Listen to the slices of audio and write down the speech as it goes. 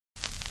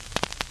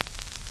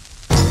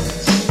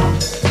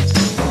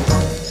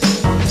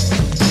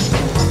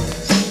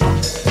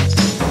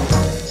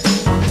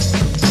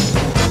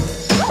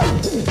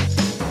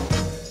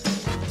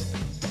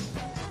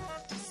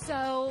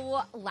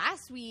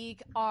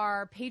week,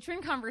 our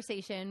patron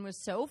conversation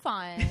was so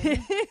fun.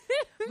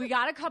 We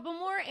got a couple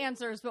more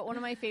answers, but one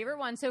of my favorite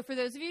ones. So for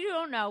those of you who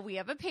don't know, we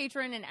have a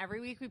patron, and every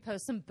week we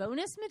post some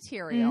bonus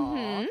material.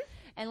 Mm-hmm.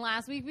 And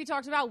last week we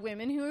talked about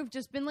women who have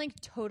just been like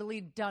totally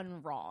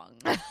done wrong.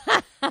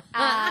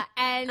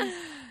 And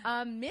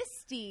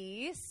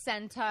Misty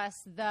sent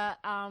us the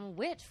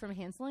witch from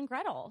Hansel and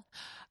Gretel.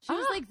 She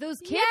was like, those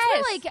kids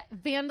were like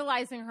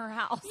vandalizing her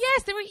house.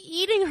 Yes, they were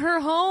eating her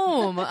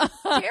home.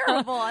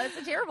 Terrible. It's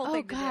a terrible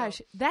thing to do. Oh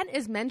gosh, that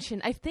is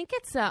mentioned. I think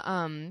it's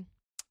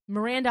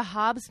Miranda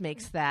Hobbs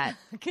makes that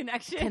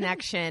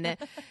connection.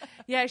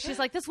 Yeah, she's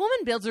like, this woman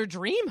builds her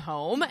dream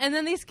home, and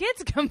then these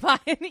kids come by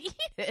and eat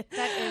it.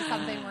 That is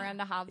something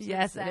Miranda Hobbs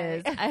yes, would say.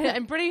 It is.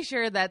 I'm pretty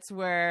sure that's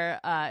where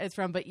it's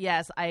from. But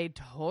yes, I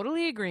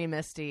totally agree,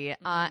 Misty.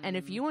 And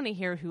if you want to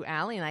hear who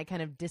Allie and I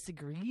kind of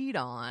disagreed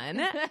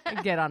on,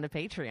 get on to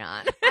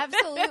Patreon.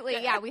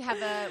 Absolutely. Yeah, we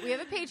have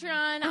a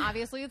Patreon.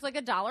 Obviously, it's like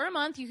 $1 a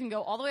month. You can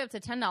go all the way up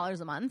to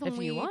 $10 a month. If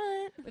you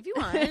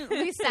want.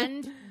 We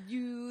send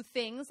you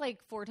things like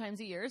 4 times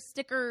a year,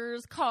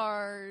 stickers,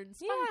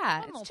 cards.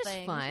 Yeah, fun it's just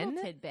things, fun.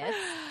 Tidbits.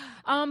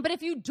 But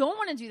if you don't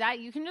want to do that,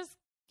 you can just,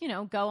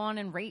 go on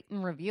and rate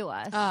and review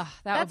us.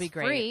 That would be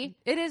great. Free.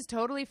 It is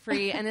totally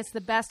free, and it's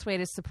the best way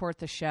to support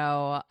the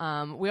show.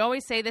 We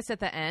always say this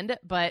at the end,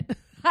 but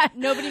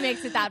nobody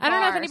makes it that far. I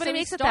don't know if anybody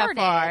makes it that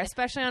far,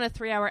 especially on a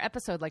 3-hour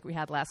episode like we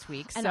had last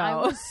week. And I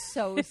was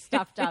so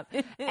stuffed up.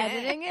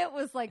 Editing it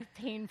was like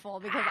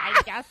painful because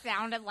I just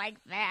sounded like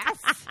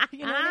this.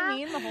 You know what I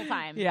mean? The whole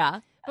time.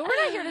 Yeah. But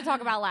we're not here to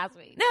talk about last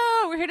week.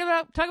 No, we're here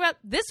to talk about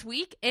this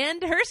week and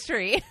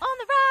herstory. On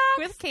the Rocks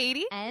with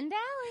Katie and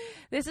Allie.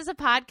 This is a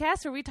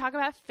podcast where we talk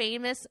about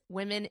famous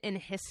women in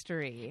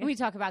history. We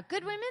talk about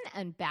good women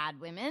and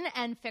bad women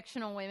and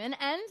fictional women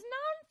and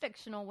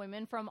non-fictional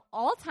women from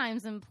all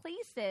times and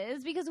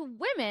places because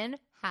women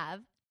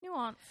have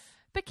nuance.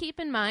 But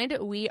keep in mind,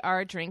 we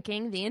are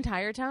drinking the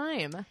entire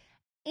time.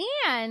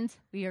 And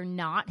we are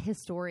not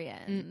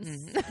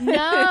historians.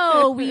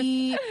 No,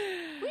 we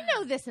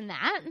know this and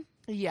that.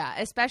 Yeah,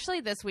 especially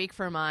this week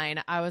for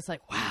mine, I was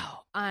like,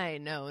 wow, I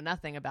know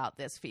nothing about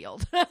this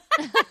field.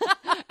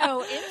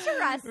 Oh,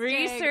 interesting.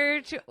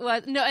 Research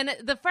was, no, and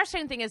the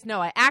frustrating thing is,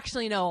 no, I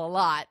actually know a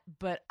lot,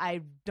 but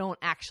I don't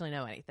actually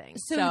know anything.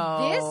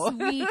 So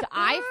this week,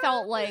 I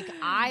felt like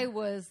it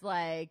was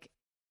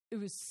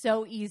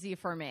so easy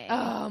for me.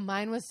 Oh,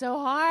 mine was so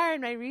hard,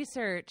 my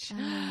research.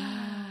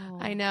 Oh.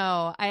 I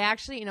know. I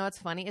actually, what's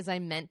funny is I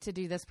meant to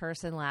do this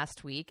person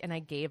last week, and I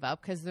gave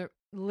up because they're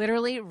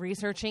literally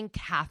researching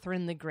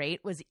Catherine the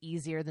Great was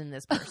easier than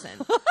this person.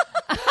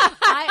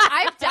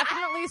 I've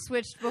definitely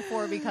switched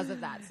before because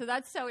of that. So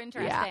that's so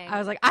interesting. Yeah, I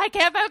was like, I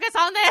can't focus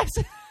on this.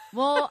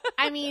 Well,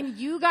 I mean,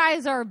 you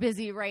guys are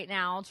busy right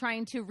now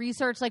trying to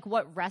research like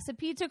what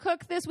recipe to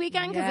cook this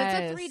weekend because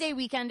it's a 3-day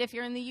weekend if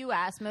you're in the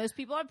U.S. Most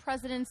people have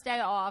President's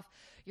Day off.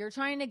 You're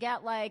trying to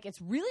get it's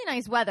really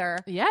nice weather.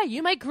 Yeah,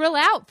 you might grill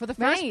out for the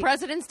first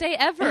President's Day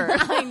ever.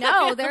 I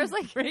know. There's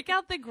break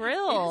out the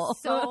grill.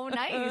 It's so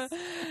nice.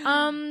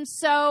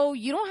 So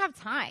you don't have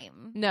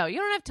time. No, you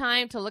don't have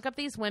time to look up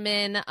these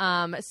women.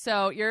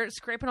 So you're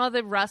scraping all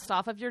the rust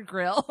off of your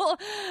grill.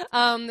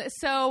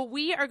 So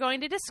we are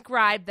going to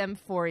describe them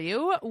for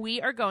you.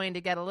 We are going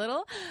to get a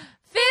little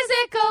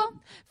physical.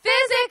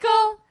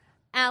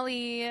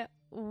 Allie,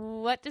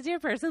 what does your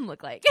person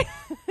look like?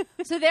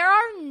 So there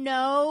are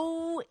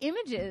no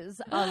images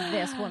of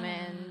this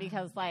woman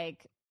because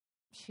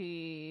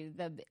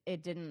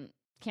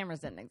cameras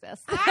didn't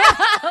exist.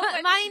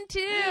 Mine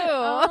too.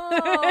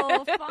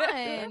 Oh,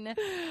 fun.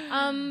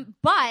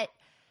 But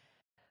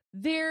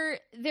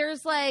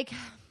there's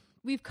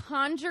we've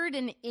conjured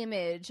an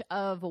image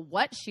of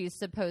what she's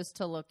supposed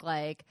to look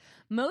like,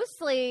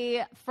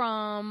 mostly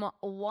from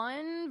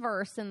one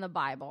verse in the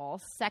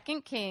Bible,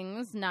 2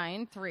 Kings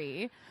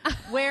 9:3,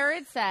 where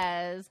it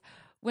says,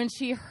 when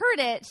she heard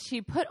it,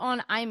 she put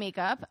on eye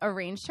makeup,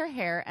 arranged her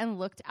hair, and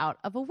looked out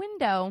of a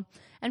window.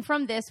 And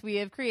from this, we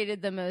have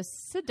created the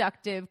most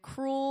seductive,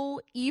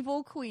 cruel,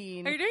 evil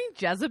queen. Are you doing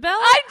Jezebel?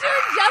 I'm doing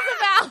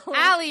Jezebel!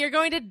 Allie, you're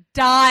going to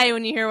die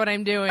when you hear what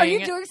I'm doing. Are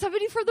you doing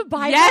somebody for the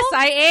Bible? Yes,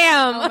 I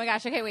am. Oh my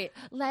gosh. Okay, wait.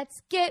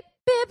 Let's get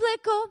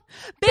biblical.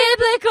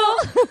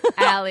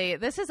 Allie,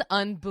 this is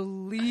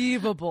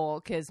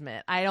unbelievable,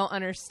 Kismet. I don't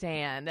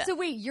understand. So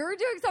wait, you're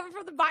doing something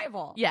from the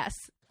Bible?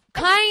 Yes.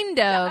 Kind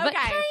of. Okay.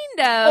 Kind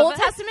of. Old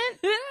Testament?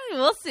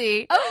 We'll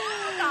see.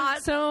 Oh, God.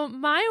 So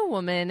my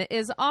woman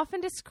is often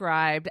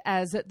described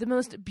as the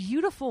most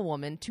beautiful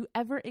woman to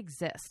ever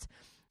exist.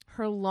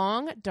 Her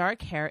long,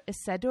 dark hair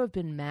is said to have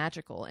been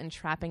magical,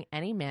 entrapping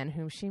any man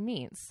whom she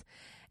meets.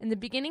 In the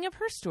beginning of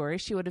her story,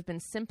 she would have been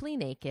simply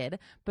naked,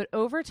 but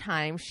over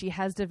time, she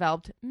has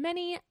developed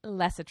many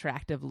less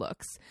attractive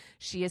looks.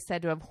 She is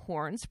said to have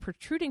horns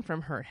protruding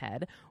from her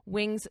head,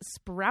 wings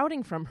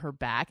sprouting from her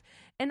back,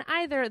 and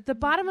either the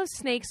bottom of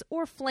snakes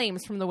or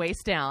flames from the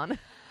waist down.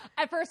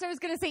 At first, I was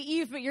going to say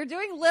Eve, but you're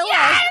doing Lilith.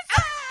 Yes!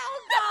 Oh,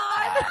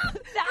 God.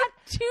 That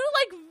two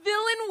like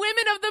villain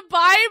women of the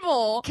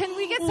Bible. Can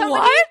we get somebody?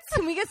 What?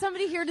 Can we get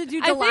somebody here to do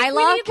I think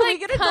Delilah? we Can need, we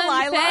get a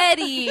Delilah?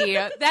 confetti.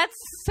 That's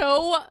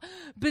so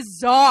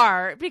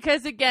bizarre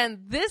because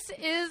again, this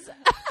is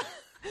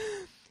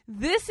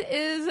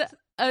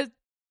a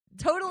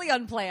Totally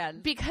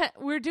unplanned. because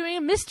we're doing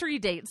a mystery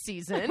date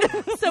season,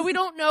 so we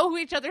don't know who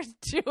each other's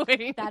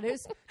doing. That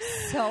is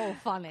so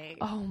funny.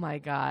 Oh my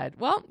god.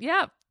 Well,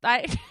 yeah,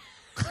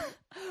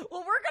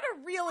 Well, we're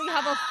gonna really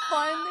have a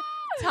fun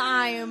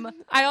time.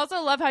 I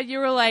also love how you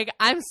were like,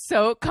 I'm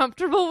so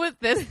comfortable with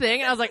this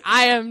thing. And I was like,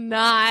 I am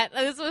not.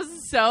 This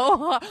was so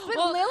hard.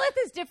 But Lilith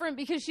is different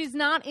because she's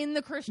not in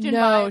the Christian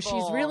No, Bible.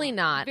 she's really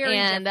not. Very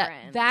and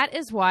different. that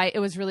is why it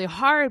was really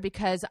hard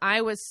because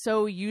I was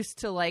so used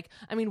to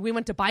we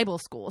went to Bible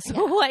school.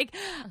 So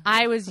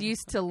I was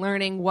used to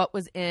learning what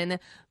was in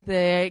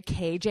the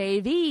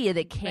KJV,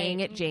 the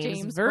King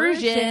James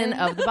Version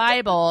of the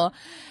Bible.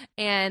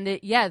 And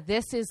yeah,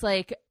 this is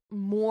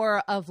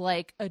more of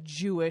a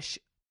Jewish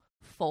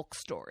folk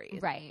story.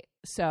 Right.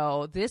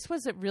 So this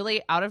was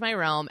really out of my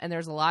realm, and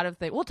there's a lot of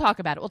things. We'll talk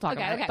about it.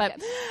 But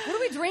What are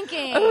we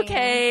drinking?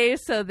 Okay,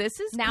 so this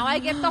is Now I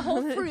get the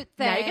whole fruit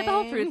thing. Now you get the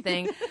whole fruit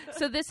thing.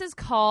 So this is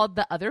called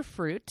The Other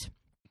Fruit.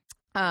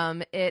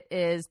 It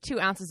is 2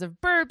 ounces of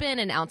bourbon,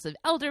 1 ounce of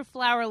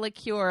elderflower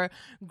liqueur,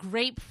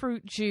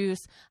 grapefruit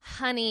juice,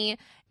 honey,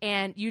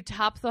 and you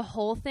top the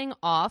whole thing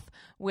off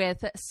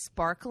with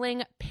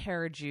sparkling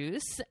pear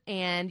juice,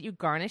 and you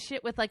garnish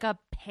it with a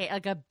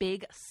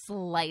big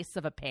slice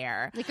of a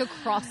pear, like a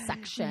cross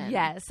section.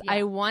 Yes, Yeah.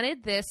 I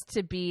wanted this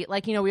to be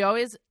we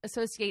always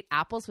associate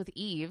apples with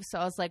Eve, so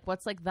I was like,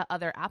 what's the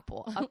other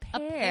apple? A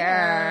pear.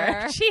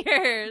 pear.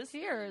 Cheers.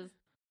 Cheers.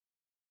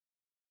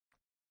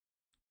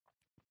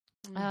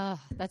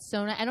 That's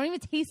so nice. I don't even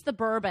taste the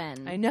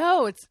bourbon. I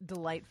know, it's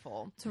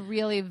delightful. It's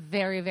really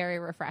very, very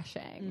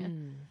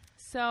refreshing.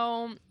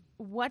 So,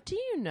 what do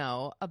you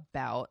know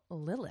about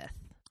Lilith?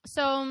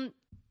 So,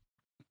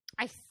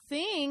 I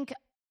think,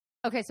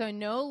 okay, so I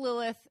know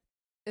Lilith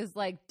is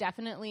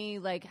definitely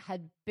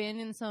had been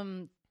in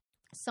some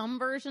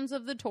versions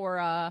of the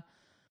Torah,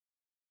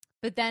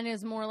 but then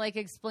is more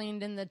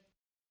explained in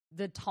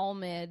the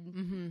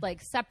Talmud,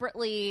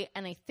 separately.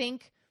 And I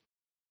think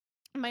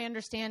my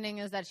understanding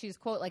is that she's,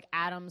 quote,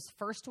 Adam's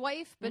first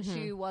wife, but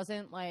she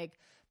wasn't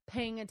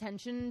paying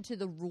attention to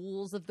the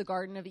rules of the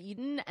Garden of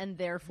Eden and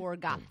therefore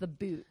got the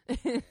boot.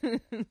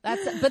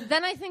 But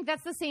then I think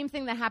that's the same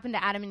thing that happened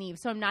to Adam and Eve.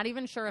 So I'm not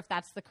even sure if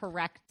that's the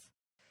correct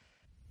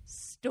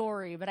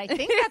story, but I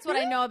think that's what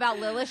I know about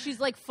Lilith.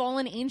 She's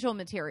fallen angel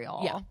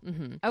material. Yeah.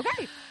 Mm-hmm.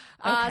 Okay.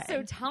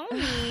 So tell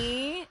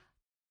me.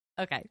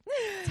 Okay.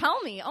 Tell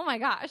me. Oh my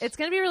gosh. It's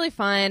going to be really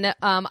fun.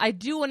 I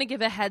do want to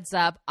give a heads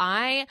up.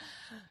 I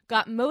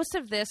got most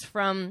of this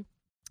from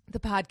the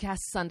podcast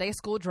Sunday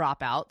School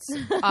Dropouts,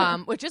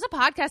 which is a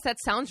podcast that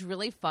sounds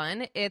really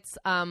fun. It's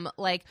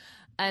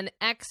an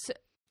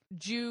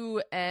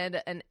ex-Jew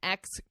and an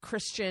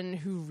ex-Christian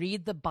who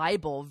read the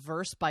Bible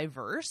verse by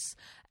verse.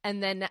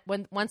 And then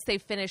once they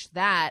finished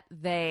that,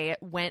 they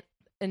went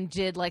and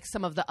did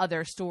some of the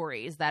other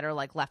stories that are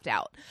left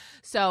out.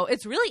 So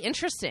it's really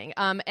interesting.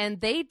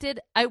 And they did,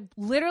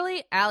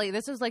 Allie,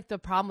 this was the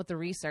problem with the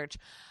research.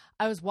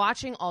 I was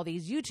watching all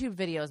these YouTube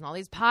videos and all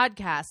these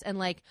podcasts and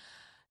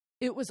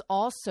it was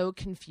all so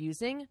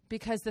confusing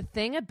because the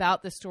thing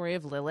about the story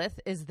of Lilith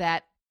is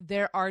that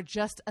there are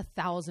just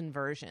 1,000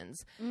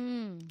 versions.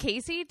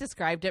 Casey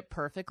described it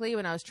perfectly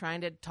when I was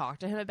trying to talk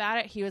to him about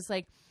it. He was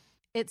like,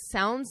 it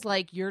sounds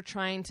like you're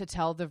trying to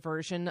tell the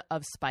version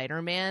of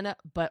Spider-Man,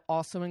 but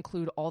also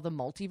include all the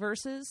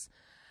multiverses.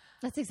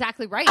 That's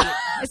exactly right.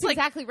 It's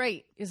exactly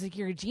right. It's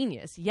you're a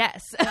genius.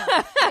 Yes.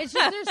 It's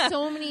just there's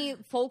so many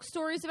folk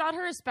stories about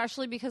her,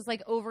 especially because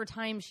over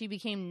time she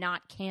became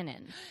not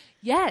canon.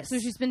 Yes. So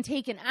she's been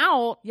taken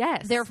out.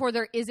 Yes. Therefore,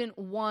 there isn't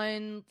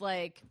one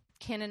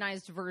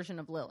canonized version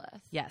of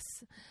Lilith. Yes.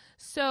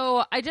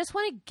 So I just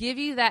want to give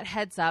you that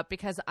heads up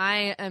because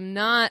I am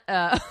not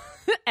an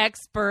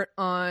expert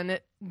on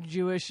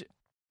Jewish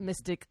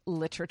mystic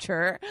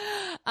literature.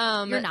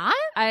 You're not?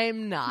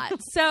 I'm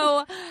not.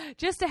 So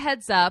just a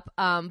heads up.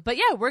 But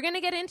yeah, we're going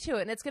to get into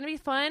it and it's going to be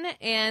fun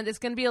and it's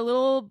going to be a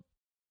little,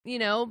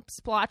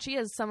 splotchy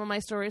as some of my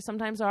stories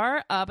sometimes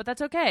are, but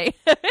that's okay.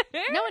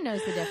 No one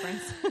knows the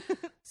difference.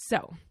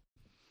 So,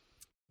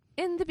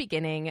 in the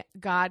beginning,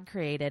 God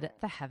created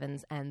the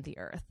heavens and the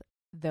earth.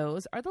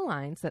 Those are the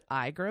lines that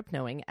I grew up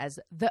knowing as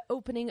the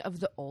opening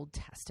of the Old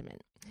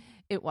Testament.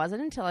 It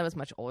wasn't until I was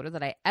much older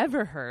that I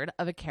ever heard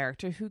of a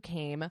character who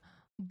came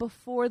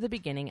before the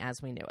beginning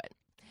as we knew it.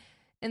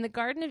 In the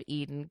Garden of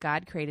Eden,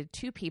 God created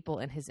 2 people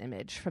in his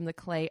image from the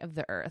clay of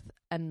the earth,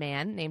 a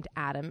man named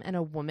Adam and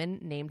a woman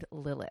named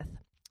Lilith.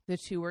 The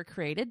 2 were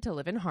created to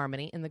live in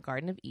harmony in the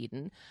Garden of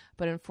Eden,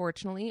 but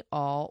unfortunately,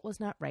 all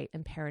was not right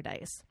in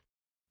paradise.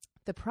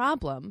 The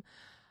problem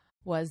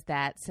was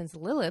that since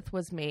Lilith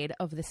was made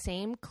of the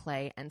same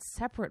clay and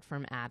separate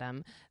from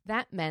Adam,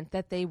 that meant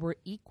that they were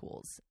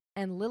equals,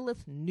 and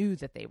Lilith knew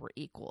that they were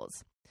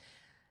equals.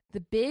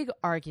 The big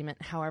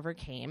argument, however,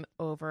 came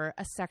over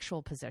a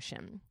sexual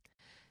position.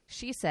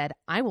 She said,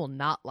 I will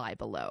not lie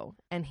below.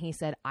 And he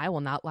said, I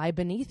will not lie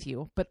beneath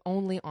you, but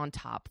only on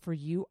top, for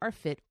you are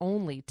fit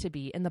only to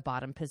be in the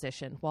bottom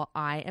position, while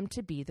I am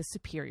to be the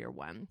superior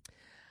one.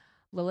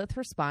 Lilith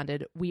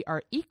responded, we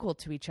are equal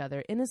to each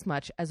other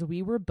inasmuch as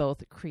we were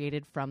both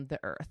created from the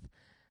earth.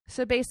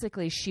 So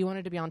basically, she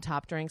wanted to be on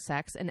top during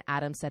sex, and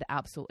Adam said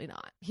absolutely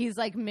not. He's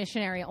like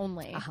missionary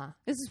only. Uh-huh.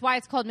 This is why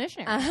it's called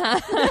missionary.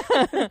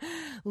 Uh-huh.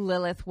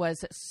 Lilith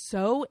was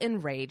so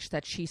enraged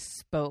that she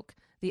spoke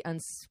the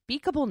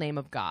unspeakable name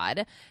of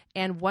God,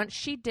 and once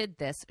she did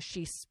this,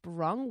 she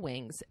sprung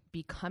wings,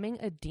 becoming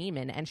a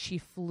demon, and she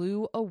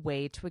flew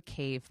away to a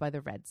cave by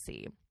the Red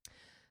Sea.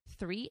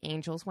 3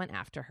 angels went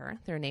after her.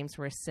 Their names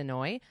were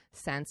Sinoi,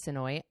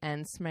 Sansinoi,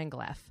 and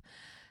Smenglef.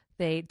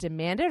 They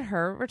demanded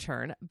her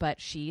return,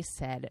 but she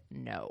said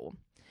no.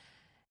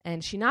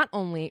 And she not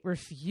only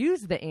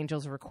refused the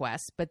angels'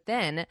 request, but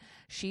then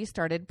she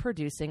started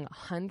producing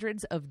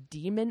hundreds of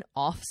demon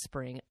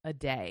offspring a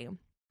day.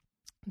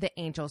 The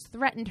angels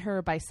threatened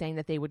her by saying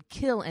that they would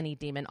kill any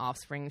demon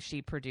offspring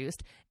she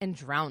produced and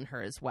drown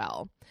her as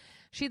well.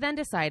 She then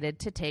decided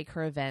to take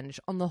her revenge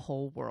on the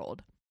whole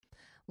world.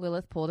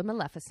 Lilith pulled a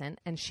Maleficent,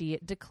 and she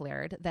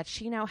declared that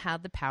she now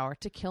had the power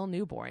to kill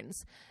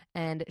newborns,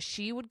 and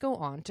she would go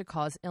on to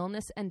cause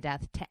illness and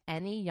death to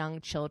any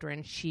young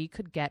children she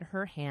could get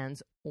her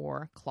hands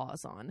or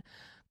claws on.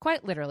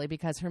 Quite literally,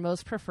 because her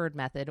most preferred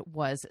method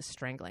was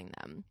strangling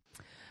them.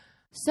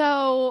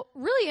 So,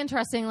 really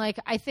interesting. Like,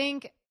 I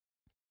think,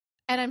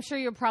 and I'm sure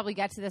you'll probably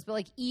get to this, but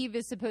like Eve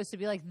is supposed to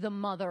be like the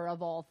mother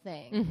of all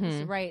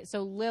things, right?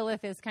 So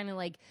Lilith is kind of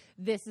like,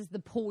 this is the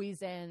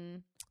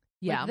poison.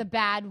 Yeah. Like the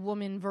bad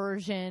woman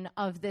version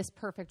of this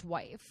perfect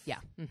wife. Yeah.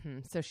 Mm-hmm.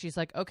 So she's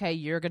like, okay,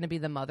 you're going to be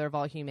the mother of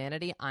all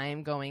humanity.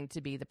 I'm going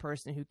to be the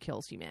person who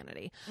kills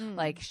humanity.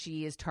 Like,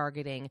 she is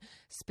targeting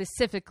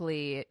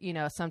specifically, you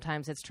know,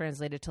 sometimes it's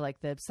translated to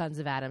like the sons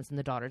of Adam and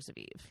the daughters of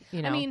Eve.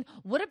 You know? I mean,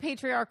 what a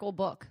patriarchal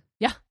book.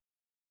 Yeah.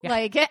 Yeah.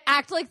 Like,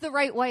 act like the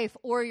right wife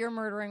or you're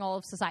murdering all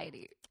of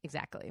society.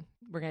 Exactly.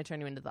 We're going to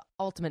turn you into the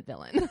ultimate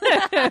villain.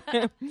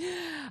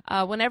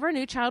 Whenever a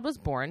new child was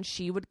born,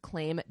 she would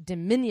claim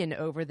dominion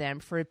over them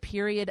for a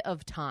period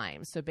of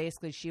time. So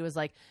basically, she was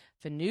like,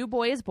 if a new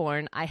boy is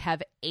born, I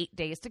have 8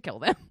 days to kill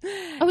them.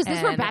 Oh, is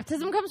this where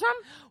baptism comes from?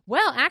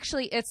 Well,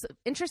 actually, it's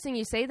interesting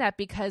you say that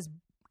because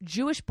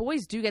Jewish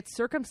boys do get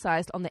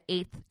circumcised on the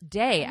 8th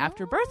day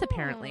after birth,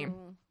 apparently.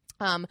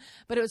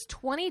 But it was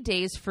 20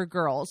 days for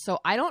girls. So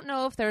I don't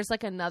know if there's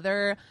like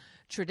another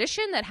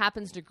tradition that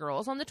happens to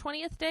girls on the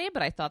 20th day,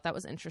 but I thought that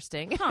was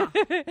interesting. Huh.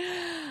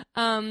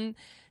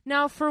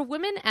 Now, for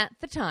women at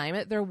the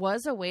time, there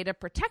was a way to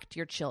protect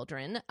your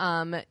children.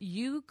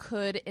 You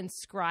could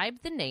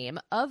inscribe the name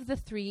of the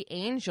 3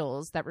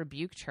 angels that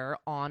rebuked her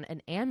on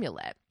an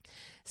amulet.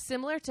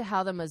 Similar to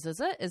how the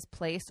mezuzah is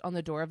placed on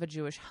the door of a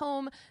Jewish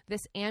home,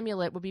 this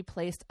amulet would be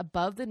placed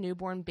above the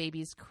newborn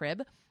baby's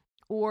crib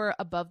or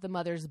above the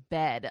mother's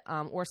bed,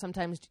 or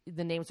sometimes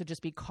the names would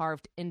just be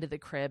carved into the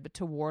crib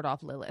to ward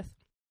off Lilith.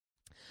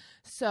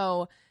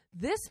 So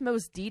this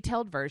most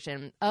detailed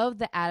version of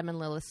the Adam and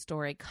Lilith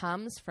story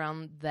comes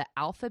from the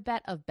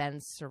Alphabet of Ben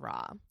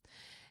Sirah.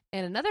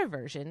 In another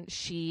version,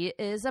 she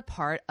is a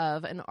part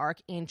of an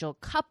archangel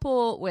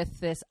couple with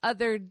this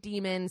other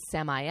demon,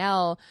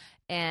 Samael.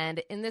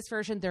 And in this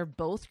version, they're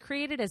both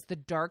created as the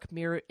dark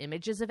mirror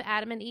images of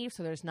Adam and Eve.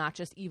 So there's not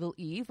just evil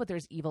Eve, but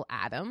there's evil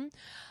Adam.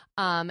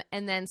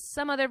 And then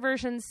some other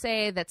versions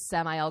say that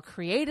Samael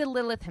created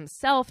Lilith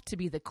himself to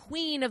be the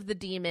queen of the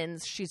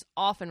demons. She's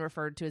often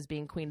referred to as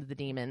being queen of the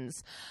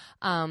demons.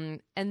 And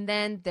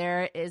then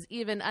there is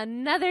even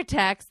another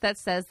text that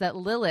says that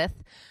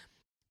Lilith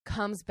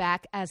comes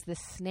back as the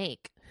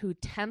snake who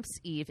tempts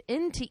Eve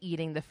into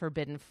eating the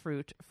forbidden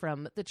fruit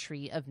from the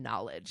tree of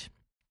knowledge.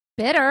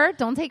 Bitter.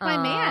 Don't take my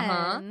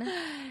man.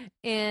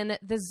 In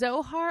the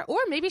Zohar, or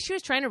maybe she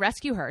was trying to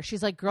rescue her.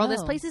 She's like, girl,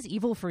 this place is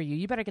evil for you.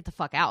 You better get the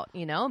fuck out.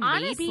 You know,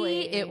 Honestly,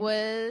 maybe it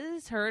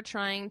was her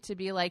trying to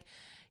be like,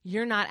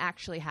 you're not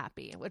actually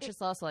happy, which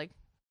is also like,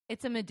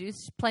 it's a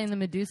Medusa, playing the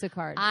Medusa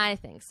card. I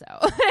think so.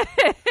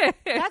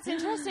 That's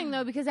interesting,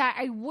 though, because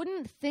I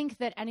wouldn't think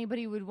that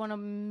anybody would want to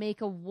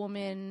make a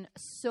woman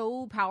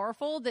so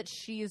powerful that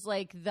she's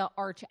like the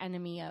arch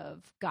enemy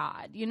of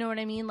God. You know what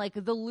I mean? Like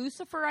the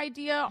Lucifer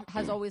idea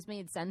has always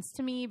made sense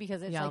to me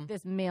because it's like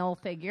this male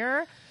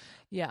figure.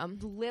 Yeah.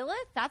 Lilith,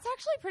 that's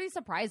actually pretty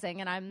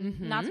surprising, and I'm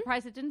not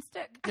surprised it didn't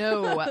stick.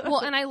 No. Well,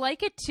 and I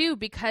like it, too,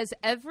 because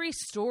every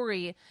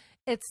story,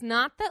 it's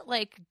not that,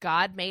 like,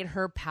 God made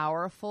her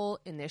powerful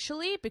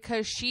initially,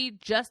 because she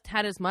just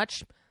had as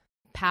much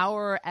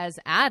power as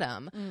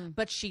Adam,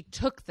 but she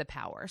took the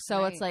power.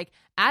 So it's like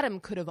Adam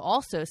could have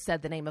also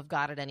said the name of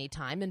God at any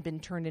time and been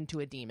turned into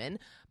a demon,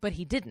 but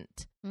he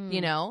didn't,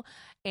 you know?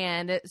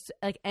 And it's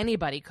like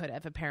anybody could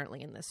have,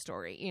 apparently, in this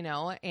story, you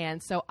know?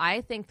 And so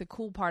I think the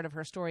cool part of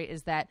her story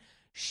is that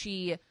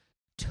she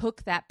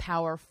took that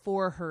power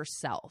for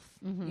herself.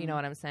 You know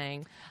what I'm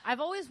saying? I've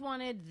always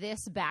wanted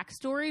this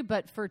backstory,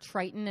 but for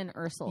Triton and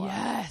Ursula.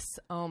 Yes.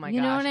 Oh my gosh.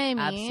 You know what I mean?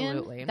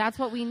 Absolutely. That's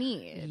what we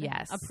need.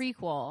 Yes. A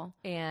prequel.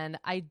 And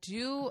I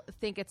do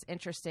think it's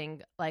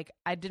interesting. Like,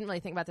 I didn't really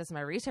think about this in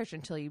my research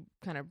until we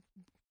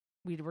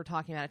were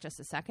talking about it just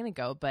a second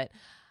ago, but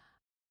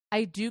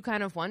I do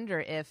kind of wonder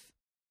if,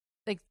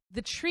 like,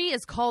 the tree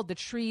is called the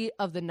tree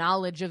of the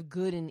knowledge of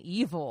good and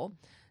evil.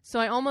 So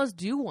I almost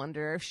do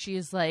wonder if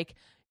she's like,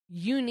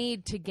 you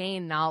need to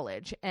gain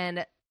knowledge.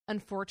 And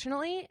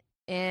unfortunately,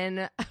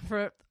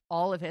 for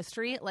all of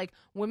history, like,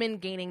 women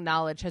gaining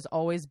knowledge has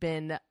always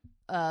been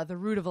the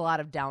root of a lot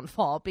of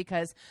downfall,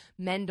 because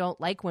men don't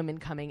like women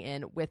coming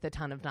in with a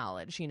ton of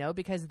knowledge, you know,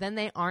 because then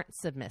they aren't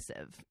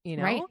submissive, you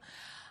know? Right.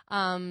 So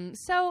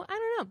I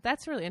don't know.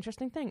 That's a really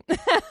interesting thing.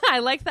 I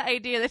like the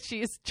idea that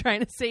she's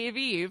trying to save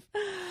Eve.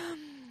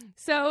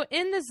 So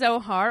in the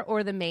Zohar,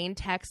 or the main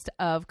text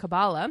of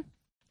Kabbalah,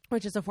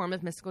 which is a form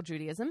of mystical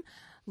Judaism,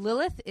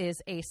 Lilith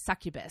is a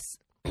succubus.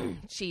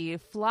 She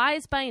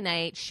flies by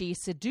night. She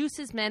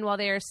seduces men while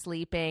they are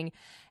sleeping.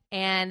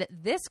 And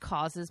this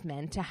causes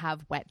men to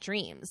have wet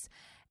dreams.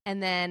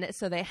 And then,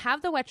 so they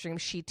have the wet dream.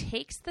 She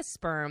takes the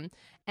sperm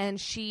and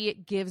she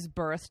gives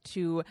birth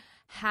to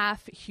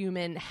half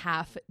human,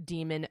 half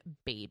demon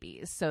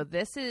babies. So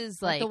this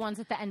is like the ones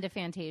at the end of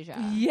Fantasia.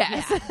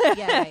 Yes.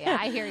 Yeah.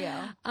 I hear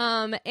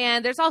you.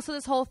 And there's also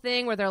this whole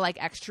thing where they're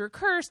like extra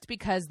cursed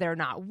because they're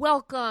not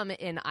welcome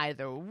in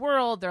either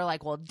world. They're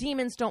like, well,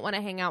 demons don't want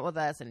to hang out with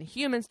us and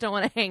humans don't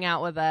want to hang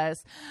out with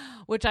us,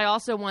 which I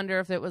also wonder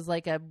if it was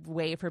like a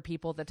way for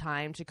people at the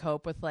time to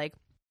cope with, like,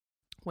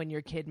 when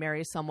your kid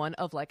marries someone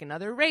of like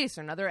another race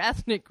or another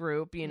ethnic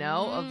group, you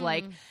know, of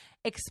like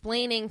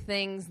explaining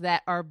things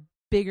that are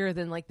bigger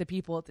than like the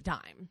people at the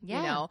time,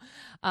 you know,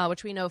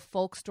 which we know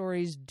folk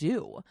stories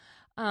do.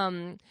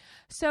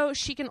 So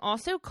she can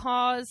also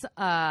cause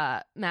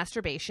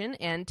masturbation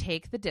and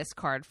take the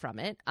discard from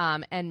it,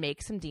 and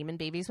make some demon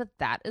babies with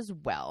that as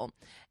well.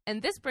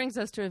 And this brings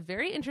us to a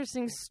very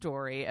interesting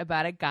story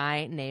about a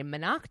guy named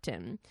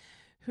Menacton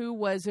who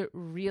was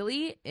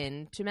really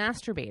into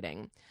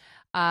masturbating.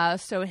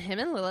 So him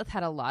and Lilith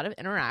had a lot of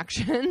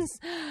interactions,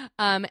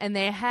 and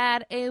they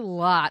had a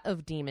lot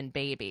of demon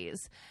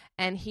babies.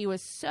 And he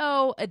was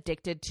so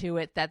addicted to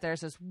it that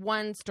there's this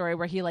one story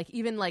where he like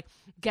even like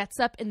gets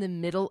up in the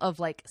middle of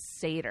like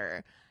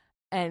Seder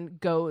and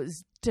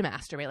goes to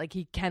masturbate. Like,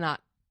 he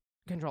cannot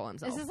control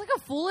himself. Is this like a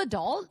full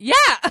adult? Yeah.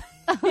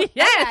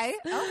 Yes.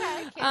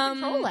 Okay. Can't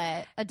control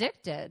it.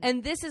 Addicted.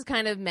 And this is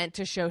kind of meant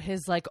to show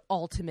his like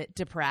ultimate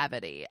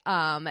depravity.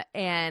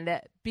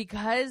 And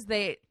because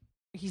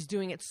he's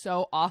doing it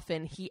so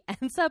often, he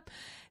ends up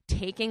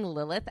taking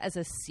Lilith as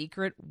a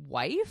secret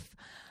wife.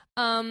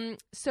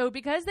 So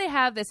because they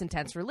have this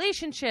intense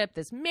relationship,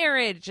 this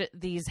marriage,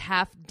 these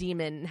half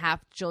demon,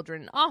 half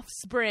children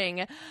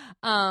offspring,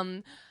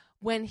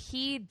 when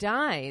he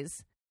dies,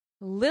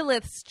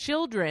 Lilith's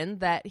children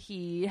that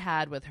he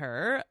had with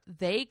her,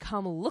 they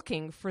come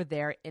looking for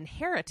their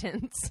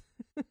inheritance.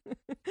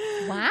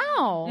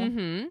 Wow.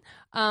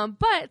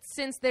 But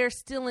since they're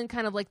still in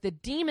kind of like the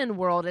demon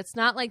world, it's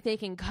not like they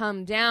can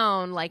come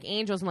down like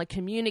angels and like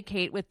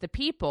communicate with the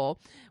people,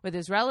 with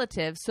his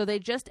relatives. So they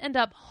just end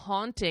up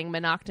haunting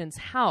Menacton's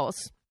house.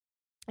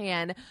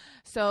 And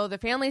so the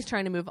family's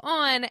trying to move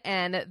on,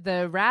 and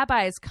the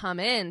rabbis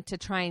come in to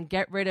try and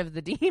get rid of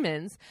the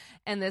demons.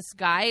 And this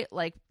guy,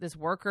 like this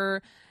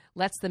worker,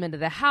 lets them into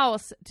the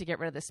house to get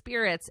rid of the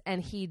spirits,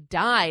 and he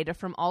died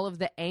from all of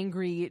the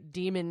angry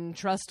demon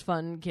trust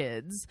fund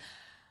kids.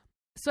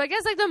 So I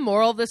guess like the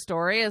moral of the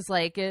story is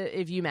like,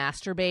 if you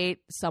masturbate,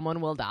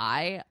 someone will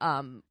die,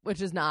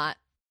 which is not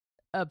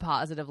a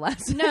positive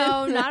lesson.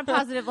 No, not a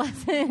positive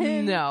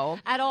lesson. No.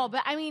 At all.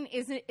 But I mean,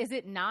 is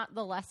it not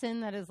the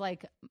lesson that is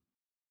like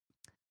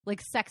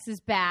sex is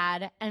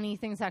bad,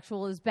 anything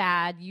sexual is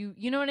bad? You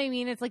know what I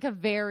mean? It's like a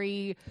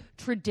very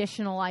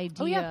traditional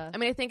idea. Oh yeah. I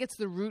mean, I think it's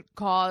the root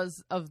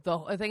cause of the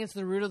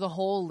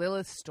whole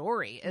Lilith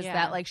story is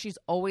that like she's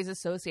always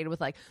associated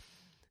with like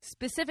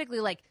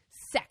specifically like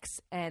sex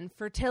and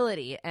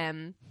fertility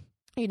and,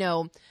 you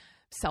know,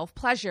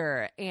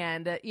 self-pleasure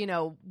and, you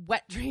know,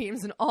 wet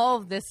dreams and all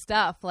of this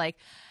stuff. Like,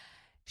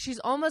 she's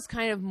almost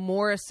kind of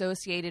more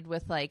associated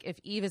with like, if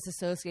Eve is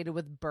associated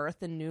with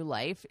birth and new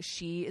life,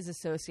 she is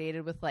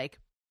associated with like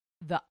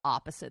the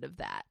opposite of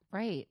that.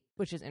 Right.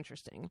 Which is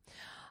interesting.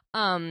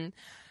 And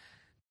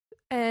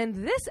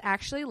this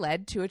actually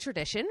led to a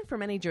tradition for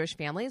many Jewish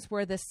families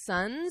where the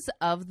sons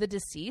of the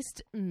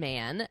deceased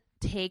man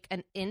take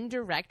an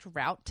indirect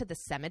route to the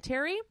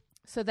cemetery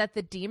so that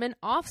the demon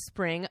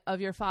offspring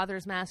of your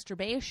father's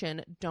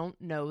masturbation don't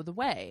know the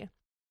way.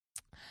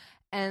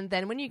 And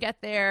then when you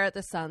get there,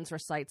 the sons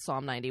recite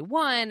Psalm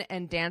 91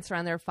 and dance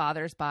around their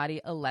father's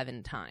body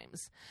 11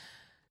 times.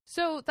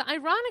 So the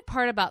ironic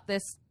part about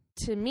this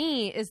to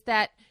me is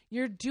that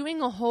you're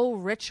doing a whole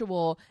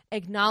ritual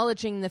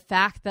acknowledging the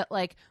fact that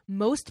like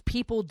most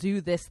people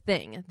do this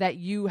thing that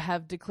you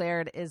have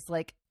declared is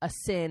like a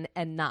sin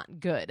and not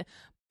good.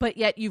 But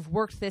yet you've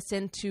worked this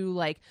into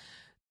like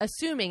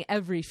assuming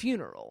every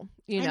funeral,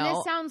 you and know.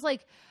 this sounds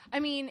like,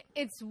 I mean,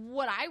 it's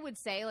what I would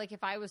say, like,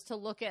 if I was to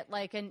look at,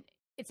 like,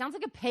 it sounds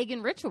like a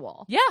pagan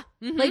ritual. Yeah.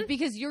 Mm-hmm. Like,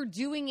 because you're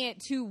doing it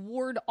to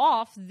ward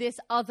off this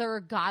other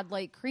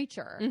godlike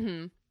creature.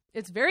 Mm-hmm.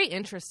 It's very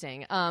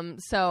interesting.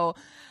 So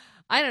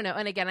I don't know.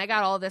 And again, I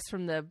got all this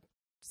from the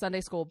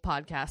Sunday school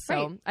podcast. So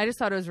Right. I just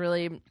thought it was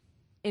really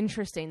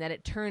interesting that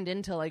it turned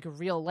into like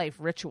real life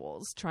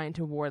rituals trying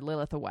to ward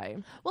Lilith away.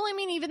 Well, I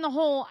mean, even the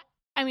whole,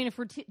 I mean, if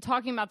we're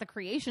talking about the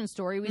creation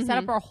story, we set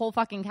up our whole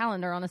fucking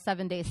calendar on a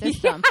 7-day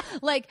system.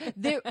 Like,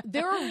 there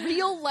are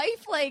real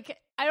life, like,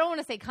 I don't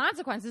want to say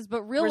consequences,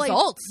 but real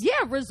Results.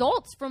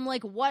 results from,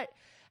 like, what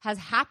has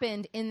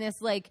happened in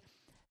this, like,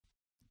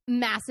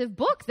 massive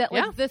book that,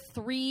 like, the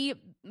 3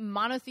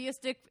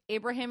 monotheistic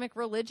Abrahamic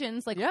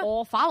religions, like,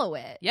 all follow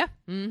it. Yeah.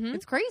 Mm-hmm.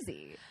 It's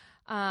crazy.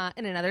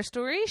 In another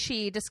story,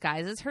 she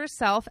disguises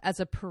herself as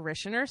a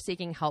parishioner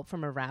seeking help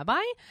from a rabbi.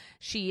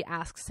 She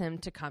asks him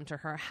to come to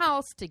her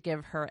house to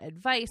give her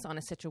advice on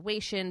a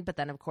situation, but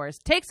then, of course,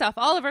 takes off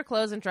all of her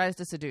clothes and tries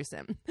to seduce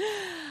him.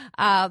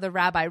 The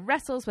rabbi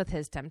wrestles with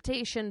his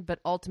temptation, but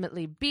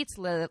ultimately beats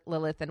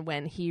Lilith, and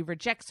when he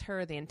rejects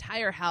her, the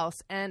entire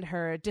house and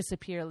her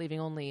disappear, leaving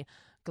only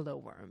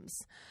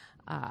glowworms.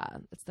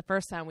 It's the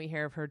first time we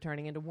hear of her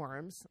turning into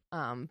worms,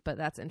 but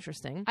that's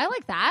interesting. I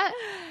like that.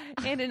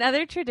 In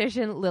another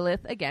tradition,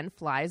 Lilith again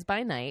flies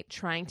by night,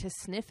 trying to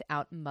sniff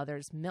out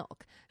mother's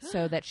milk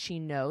so that she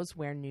knows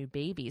where new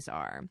babies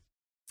are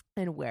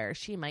and where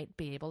she might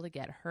be able to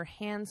get her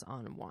hands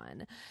on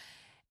one.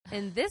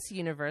 In this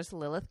universe,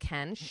 Lilith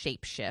can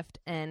shapeshift,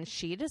 and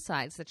she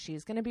decides that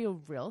she's going to be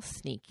real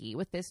sneaky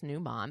with this new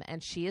mom,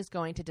 and she is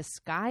going to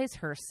disguise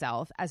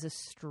herself as a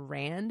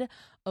strand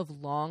of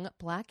long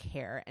black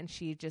hair, and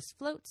she just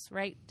floats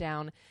right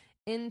down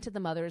into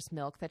the mother's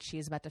milk that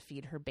she's about to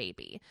feed her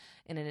baby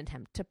in an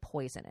attempt to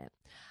poison it.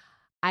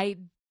 I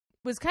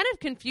was kind of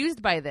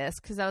confused by this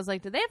because I was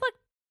like, do they have like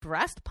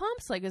breast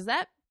pumps? Like, is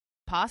that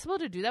possible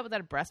to do that without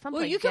a breast pump?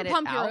 Well, like, you can get it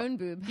pump out? your own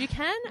boob. You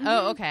can? Mm-hmm.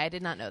 Oh, okay. I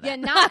did not know that.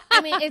 Yeah,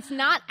 I mean, it's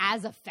not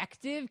as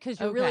effective because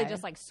you're really Okay.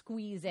 just like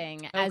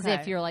squeezing as Okay.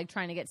 if you're like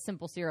trying to get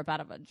simple syrup out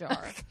of a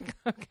jar.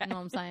 Okay. You know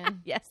what I'm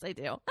saying? Yes, I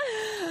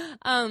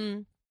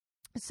do.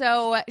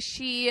 So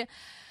she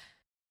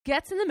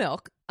gets in the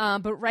milk,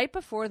 but right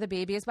before the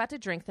baby is about to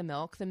drink the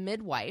milk, the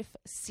midwife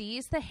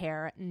sees the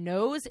hair,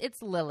 knows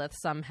it's Lilith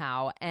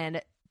somehow,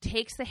 and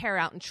takes the hair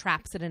out and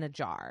traps it in a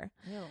jar.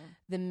 Ew.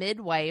 The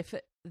midwife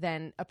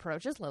then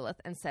approaches Lilith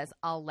and says,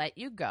 I'll let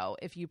you go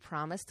if you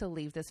promise to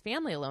leave this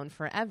family alone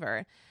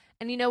forever.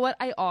 And you know what?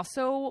 I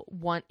also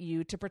want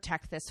you to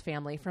protect this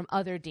family from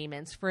other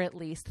demons for at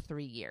least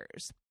 3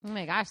 years. Oh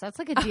my gosh, that's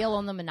like a deal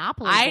on the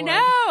Monopoly I board.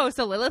 know.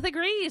 So Lilith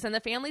agrees, and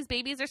the family's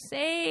babies are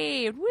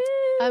saved.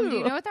 Woo! Do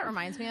you know what that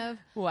reminds me of?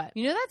 What?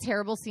 You know that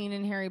terrible scene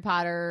in Harry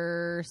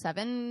Potter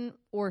 7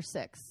 or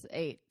 6,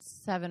 8,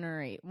 7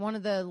 or 8, one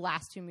of the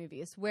last 2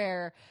 movies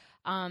where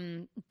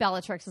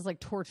Bellatrix is like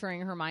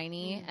torturing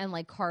Hermione and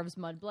like carves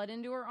mudblood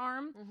into her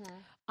arm.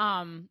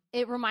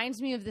 It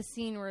reminds me of the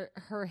scene where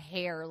her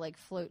hair like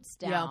floats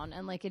down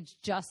and like it's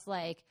just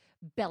like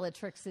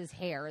Bellatrix's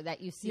hair that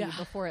you see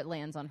before it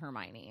lands on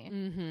Hermione.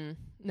 Mm-hmm.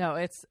 No,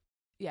 it's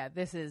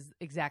this is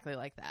exactly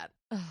like that.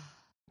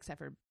 Except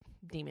for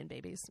demon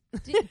babies.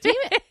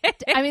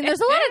 I mean, there's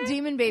a lot of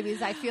demon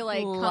babies I feel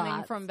like coming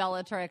Lots. from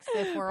Bellatrix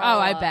if we're all,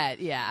 I bet.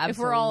 Yeah,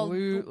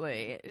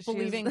 absolutely. if we're all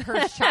believing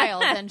cursed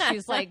child and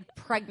she's like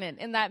pregnant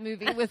in that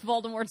movie with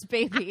Voldemort's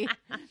baby.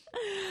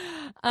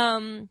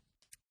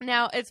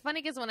 Now it's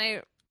funny because when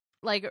I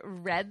like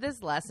read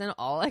this lesson,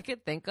 all I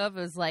could think of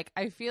is like,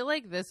 I feel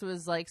like this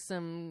was like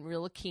some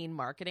real keen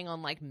marketing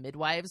on like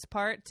midwives'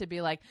 part to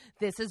be like,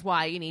 this is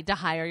why you need to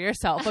hire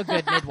yourself a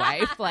good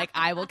midwife. Like,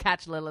 I will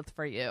catch Lilith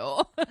for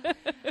you.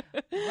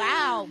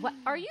 Wow.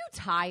 Are you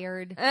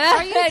tired?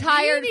 Are you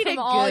tired need from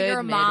a all good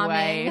your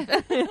momming?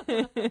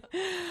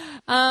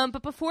 midwife.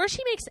 But before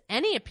she makes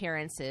any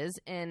appearances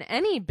in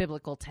any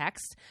biblical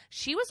text,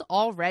 she was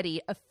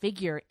already a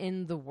figure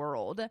in the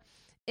world.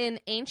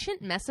 In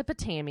ancient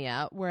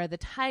Mesopotamia, where the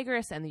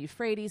Tigris and the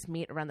Euphrates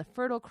meet around the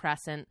Fertile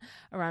Crescent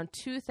around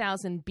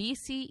 2000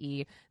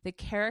 BCE, the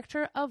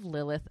character of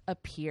Lilith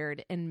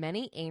appeared in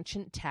many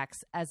ancient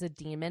texts as a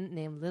demon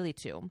named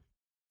Lilitu.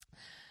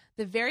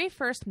 The very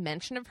first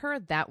mention of her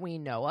that we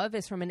know of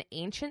is from an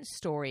ancient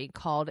story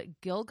called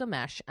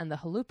Gilgamesh and the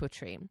Halupu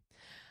Tree.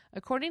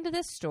 According to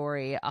this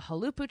story, a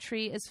Halupu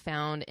tree is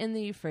found in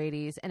the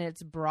Euphrates and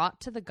it's brought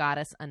to the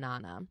goddess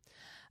Inanna.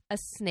 A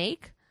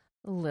snake,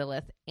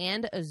 Lilith,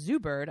 and a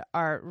zoobird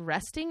are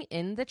resting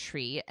in the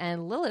tree,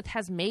 and Lilith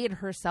has made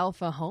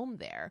herself a home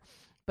there.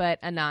 But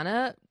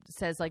Inanna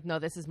says, like, no,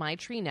 this is my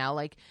tree now.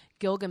 Like,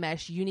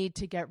 Gilgamesh, you need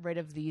to get rid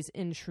of these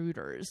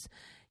intruders.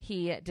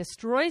 He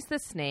destroys the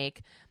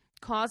snake,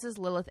 causes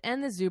Lilith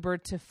and the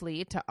zoobird to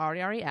flee to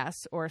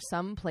Ariaries, or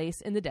some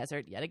place in the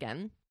desert yet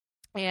again.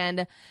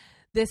 And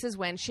this is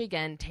when she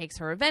again takes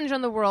her revenge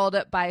on the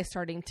world by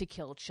starting to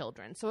kill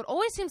children. So it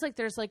always seems like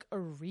there's like a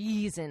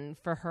reason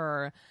for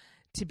her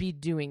to be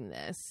doing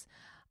this.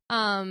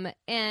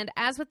 And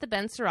as with the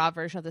Ben Sira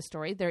version of the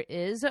story, there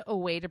is a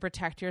way to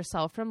protect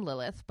yourself from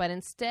Lilith, but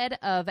instead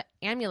of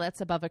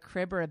amulets above a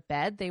crib or a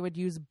bed, they would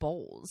use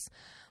bowls.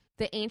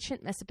 The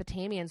ancient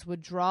Mesopotamians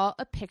would draw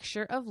a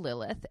picture of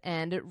Lilith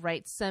and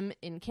write some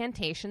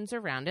incantations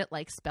around it,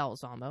 like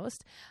spells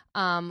almost.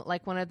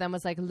 Like one of them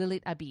was like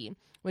Lilit Abi,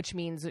 which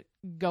means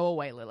go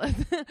away,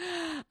 Lilith.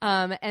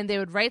 And they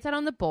would write that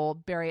on the bowl,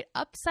 bury it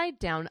upside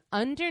down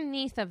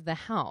underneath of the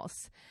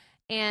house.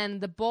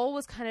 And the bowl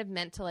was kind of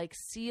meant to like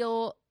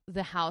seal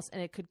the house, and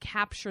it could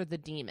capture the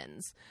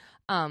demons.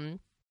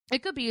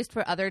 It could be used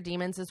for other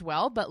demons as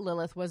well, but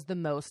Lilith was the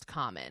most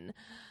common.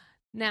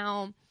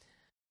 Now,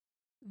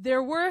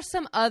 there were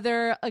some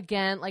other,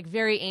 again, like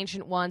very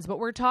ancient ones, but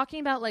we're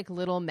talking about like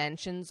little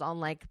mentions on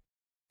like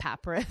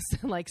papyrus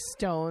and like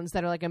stones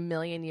that are like 1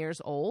 million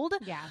years old.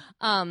 Yeah.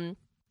 And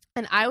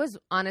I was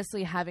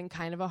honestly having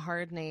kind of a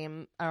hard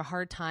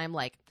time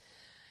like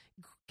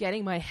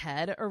getting my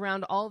head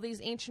around all these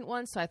ancient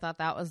ones, so I thought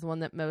that was the one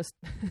that most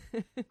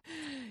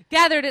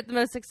gathered it the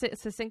most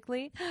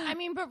succinctly. I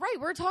mean, but right,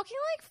 we're talking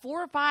like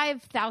 4,000 or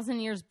 5,000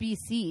 years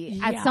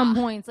BC at some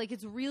points. Like,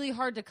 it's really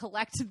hard to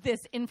collect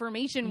this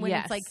information when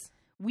it's like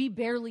we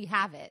barely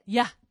have it.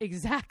 Yeah,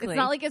 exactly. It's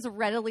not like it's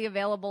readily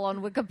available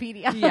on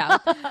Wikipedia. Yeah.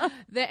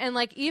 And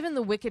like even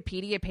the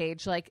Wikipedia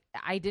page, like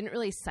I didn't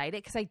really cite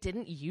it because I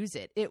didn't use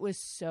it. It was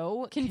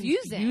so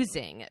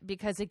confusing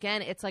because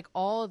again, it's like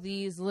all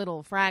these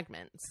little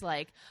fragments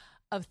like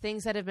of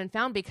things that have been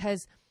found,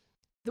 because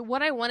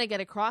what I want to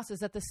get across is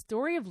that the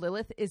story of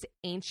Lilith is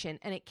ancient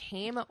and it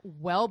came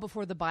well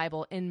before the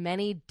Bible in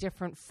many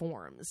different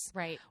forms.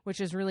 Right. Which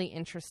is really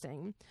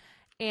interesting.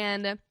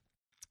 And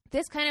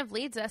this kind of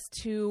leads us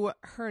to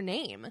her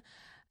name.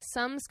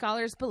 Some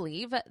scholars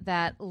believe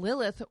that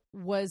Lilith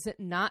was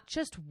not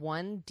just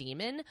one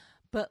demon,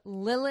 but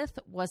Lilith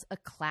was a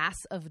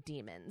class of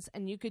demons,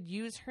 and you could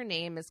use her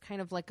name as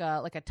kind of like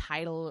a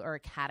title or a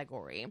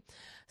category.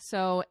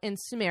 So in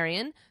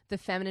Sumerian, the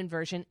feminine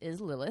version is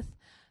Lilith,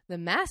 the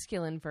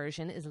masculine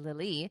version is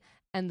Lili,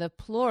 and the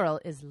plural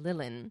is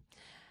Lilin.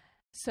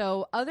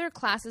 So other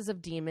classes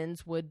of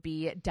demons would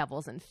be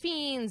devils and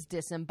fiends,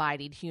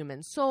 disembodied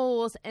human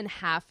souls, and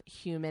half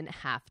human,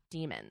 half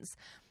demons.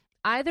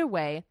 Either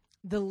way,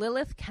 the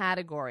Lilith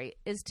category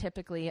is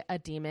typically a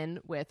demon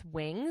with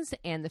wings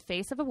and the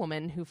face of a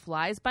woman who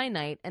flies by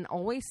night and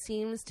always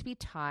seems to be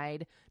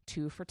tied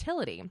to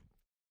fertility.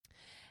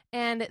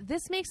 And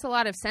this makes a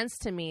lot of sense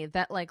to me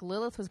that like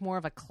Lilith was more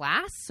of a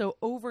class. So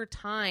over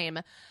time,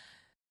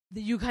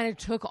 you kind of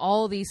took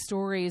all these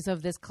stories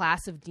of this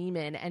class of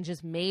demon and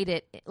just made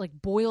it, like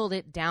boiled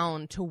it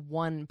down to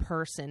one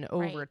person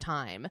over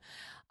time.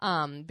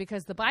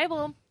 Because the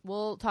Bible,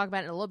 we'll talk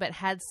about it in a little bit,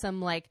 had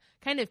some like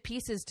kind of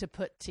pieces to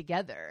put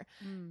together.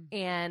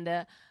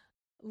 And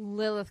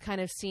Lilith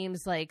kind of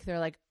seems like they're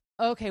like,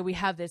 okay, we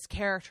have this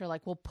character,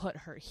 like we'll put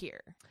her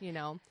here, you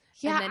know?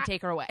 Yeah, and then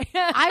take her away.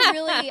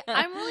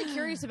 I'm really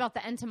curious about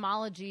the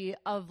etymology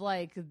of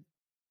like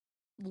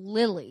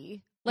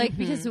lily. Like,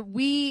 because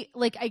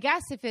I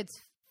guess if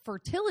it's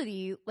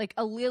fertility, like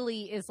a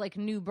lily is like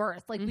new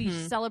birth. Like we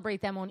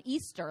celebrate them on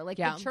Easter. Like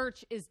the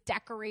church is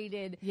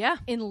decorated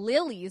in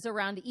lilies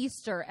around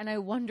Easter. And I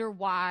wonder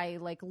why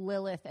like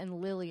Lilith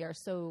and Lily are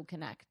so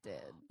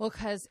connected. Well,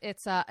 because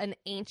it's an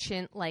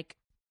ancient like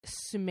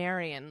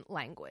Sumerian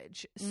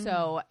language.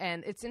 So,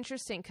 and it's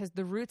interesting because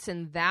the roots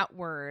in that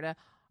word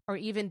are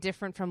even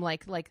different from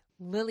like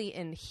Lily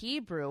in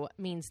Hebrew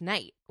means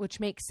night, which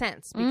makes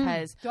sense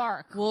because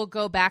dark. We'll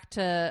go back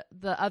to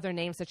the other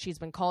names that she's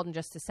been called in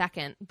just a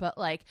second, but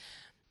like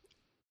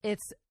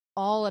it's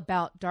all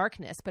about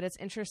darkness. But it's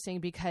interesting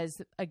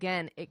because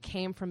again, it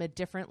came from a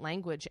different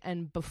language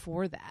and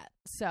before that.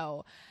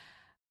 So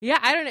yeah,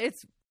 I don't know.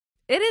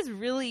 It is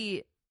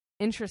really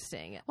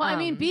interesting. Well, I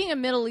mean, being a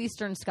Middle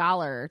Eastern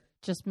scholar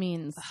just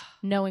means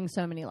knowing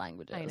so many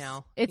languages. I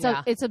know.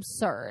 It's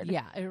absurd.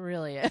 Yeah, it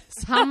really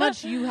is. How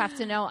much you have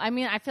to know. I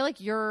mean, I feel like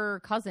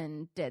your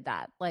cousin did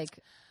that. Like,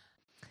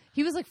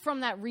 he was like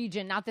from that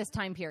region, not this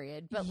time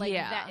period, but like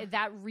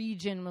that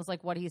region was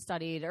like what he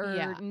studied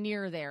or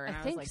near there. And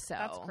I think was like, so.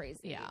 That's crazy.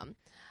 Yeah.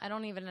 I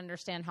don't even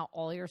understand how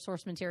all your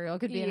source material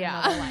could be in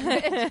another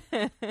language.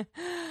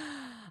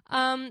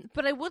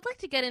 But I would like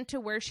to get into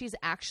where she's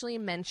actually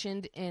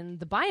mentioned in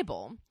the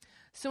Bible.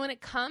 So when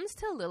it comes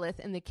to Lilith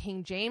in the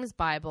King James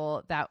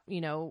Bible that, you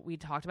know, we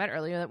talked about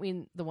earlier,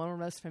 the one we're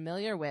most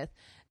familiar with,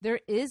 there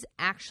is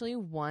actually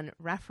one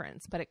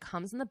reference, but it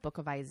comes in the book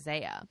of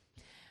Isaiah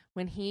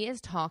when he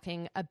is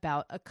talking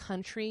about a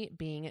country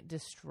being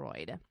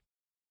destroyed.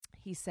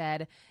 He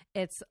said,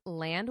 its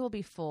land will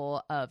be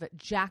full of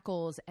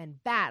jackals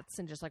and bats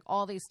and just like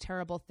all these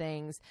terrible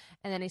things.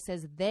 And then he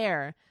says,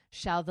 there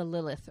shall the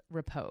Lilith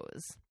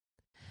repose.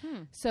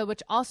 So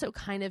which also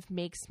kind of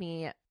makes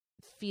me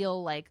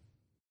feel like,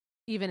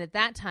 even at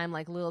that time,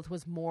 like Lilith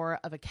was more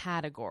of a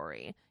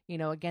category,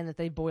 again, that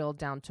they boiled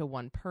down to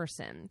one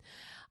person.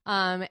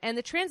 And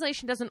the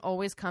translation doesn't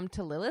always come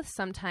to Lilith.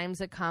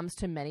 Sometimes it comes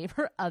to many of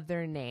her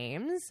other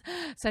names,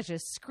 such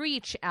as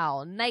Screech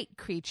Owl, Night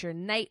Creature,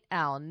 Night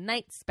Owl,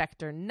 Night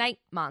Spectre, Night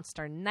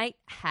Monster, Night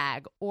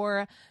Hag,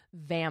 or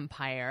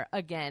Vampire.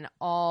 Again,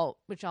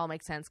 which all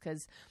makes sense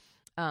because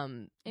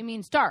it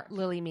means dark.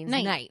 Lily means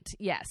night.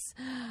 Yes.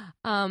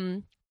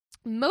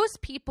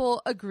 Most people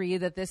agree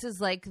that this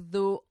is like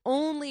the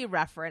only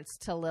reference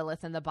to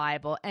Lilith in the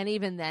Bible. And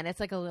even then, it's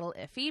like a little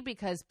iffy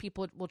because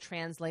people will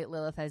translate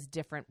Lilith as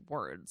different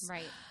words.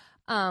 Right.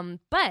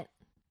 But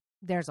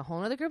there's a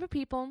whole other group of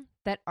people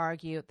that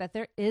argue that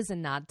there is a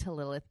nod to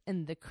Lilith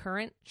in the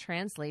current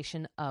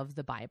translation of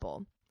the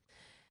Bible.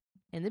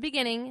 In the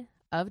beginning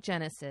of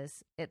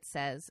Genesis, it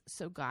says,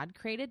 "So God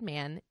created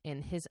man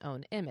in his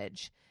own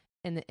image.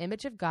 In the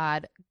image of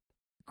God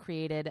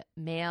created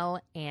male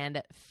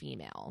and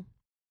female."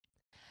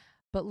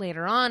 But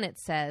later on it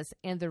says,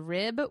 "And the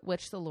rib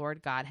which the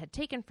Lord God had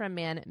taken from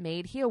man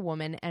made he a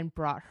woman and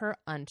brought her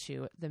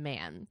unto the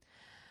man."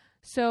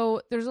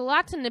 So there's a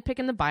lot to nitpick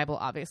in the Bible,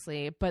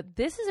 obviously, but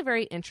this is a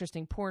very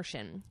interesting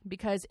portion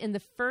because in the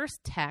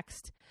first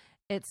text,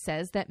 it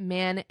says that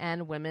man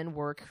and women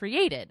were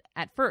created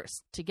at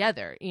first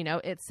together.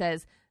 It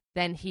says,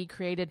 then he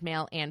created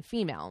male and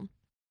female.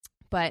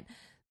 But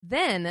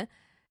then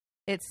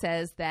it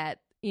says that,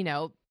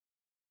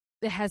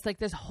 it has like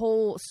this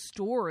whole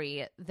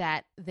story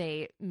that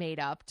they made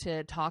up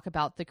to talk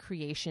about the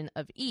creation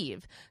of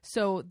Eve.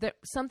 So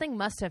something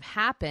must have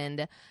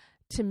happened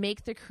to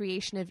make the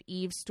creation of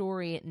Eve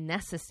story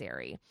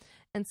necessary.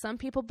 And some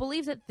people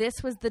believe that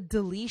this was the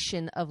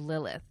deletion of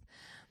Lilith.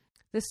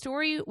 The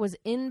story was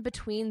in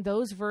between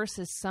those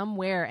verses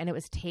somewhere and it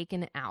was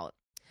taken out.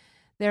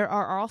 There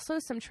are also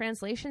some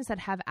translations that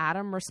have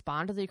Adam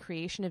respond to the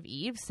creation of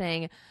Eve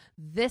saying,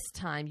 "This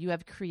time you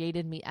have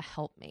created me a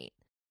helpmate,"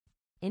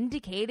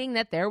 indicating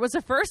that there was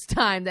a first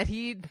time that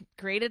he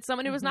created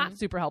someone who was not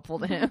super helpful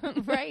to him.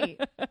 Right.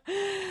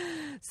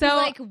 So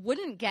he,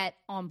 wouldn't get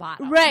on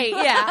bottom. Right,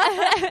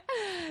 yeah.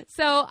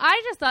 So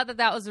I just thought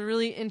that was a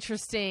really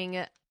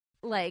interesting,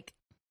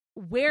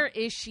 where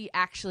is she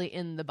actually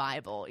in the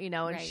Bible, and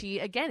right. She,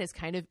 again, is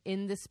kind of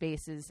in the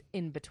spaces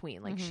in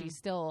between. She's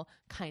still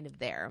kind of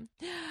there.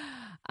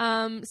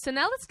 So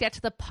now let's get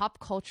to the pop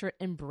culture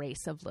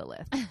embrace of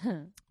Lilith.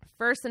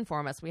 First and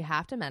foremost, we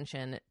have to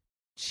mention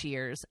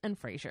Cheers and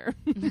Frasier.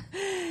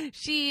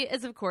 She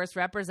is, of course,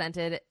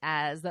 represented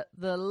as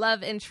the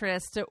love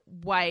interest,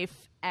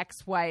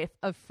 ex-wife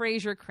of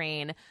Frasier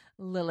Crane,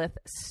 Lilith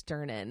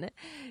Sternin.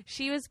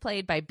 She was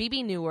played by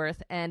Bebe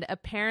Neuwirth, and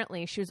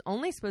apparently she was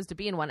only supposed to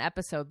be in one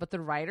episode, but the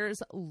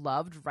writers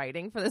loved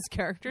writing for this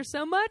character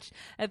so much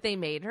that they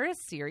made her a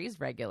series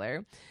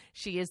regular.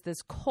 She is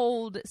this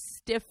cold,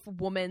 stiff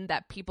woman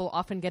that people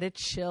often get a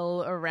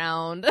chill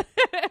around.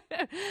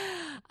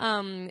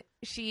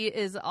 She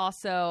is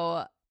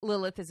also...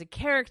 Lilith is a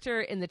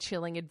character in The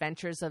Chilling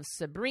Adventures of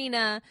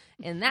Sabrina.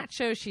 In that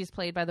show, she's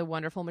played by the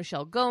wonderful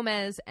Michelle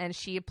Gomez, and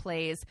she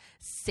plays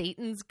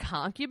Satan's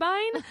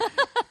concubine,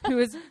 who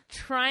is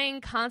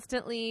trying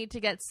constantly to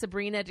get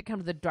Sabrina to come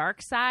to the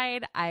dark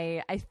side.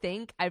 I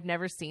think I've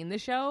never seen the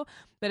show,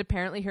 but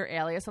apparently her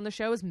alias on the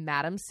show is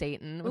Madam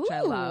Satan, which I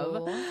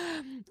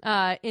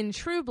love. In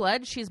True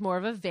Blood, she's more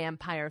of a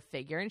vampire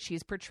figure, and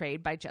she's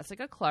portrayed by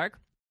Jessica Clarke.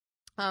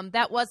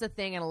 That was a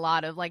thing in a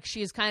lot of,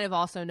 she's kind of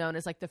also known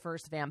as, the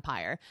first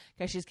vampire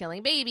because she's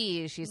killing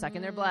babies, she's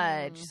sucking their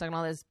blood, she's sucking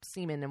all this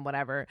semen and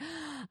whatever.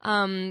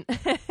 And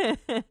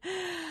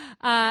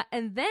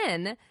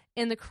then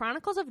in the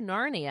Chronicles of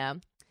Narnia,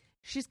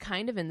 she's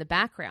kind of in the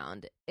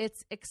background.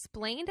 It's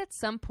explained at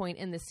some point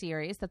in the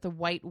series that the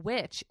White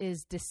Witch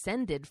is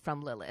descended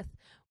from Lilith,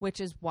 which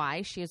is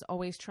why she is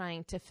always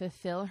trying to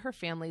fulfill her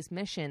family's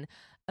mission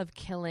of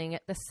killing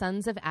the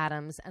sons of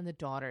Adam and the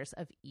daughters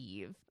of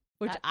Eve.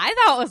 Which I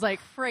thought was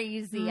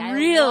crazy.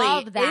 Really I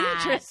love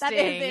that. Interesting. That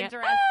is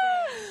interesting.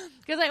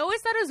 Because I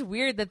always thought it was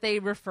weird that they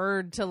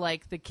referred to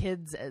the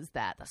kids as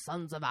that, the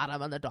sons of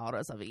Adam and the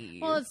daughters of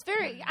Eve. Well, it's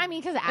very,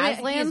 because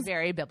Aslan's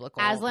very biblical.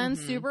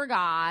 Aslan's super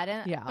god.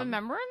 Yeah.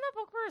 Remember in the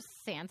book where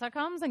Santa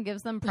comes and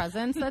gives them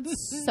presents?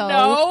 That's so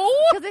no,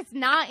 because it's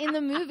not in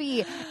the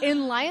movie.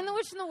 In Lion, the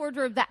Witch, and the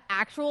Wardrobe, the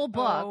actual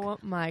book. Oh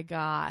my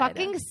god!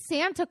 Fucking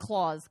Santa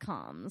Claus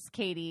comes,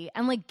 Katie,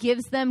 and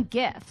gives them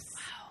gifts.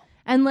 Wow.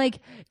 And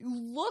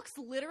looks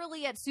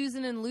literally at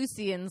Susan and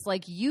Lucy and's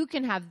you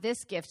can have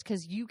this gift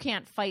because you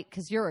can't fight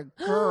because you're a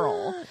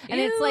girl.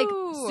 And it's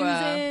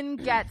Susan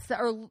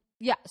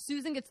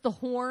gets the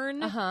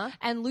horn,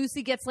 and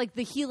Lucy gets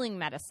the healing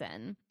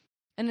medicine.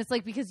 And it's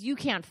because you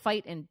can't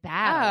fight in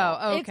battle.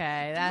 Oh,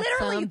 okay. That's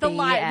literally the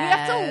line. We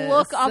have to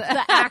look up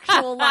the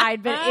actual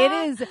line, but it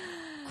is.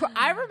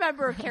 I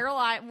remember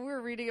Caroline. We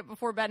were reading it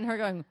before bed, and her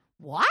going,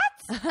 "What?"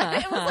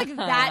 It was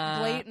that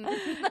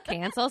blatant.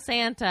 Cancel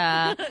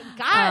Santa.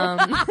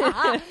 God,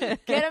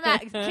 get him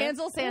out.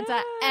 Cancel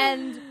Santa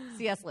and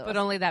C.S. Lewis, but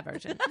only that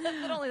version.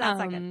 But only that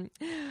second.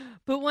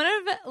 But one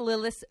of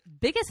Lilith's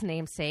biggest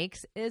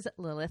namesakes is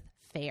Lilith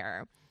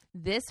Fair.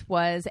 This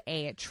was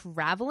a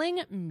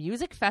traveling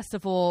music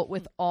festival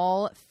with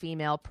all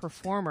female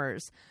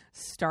performers,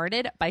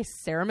 started by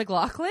Sarah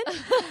McLachlan.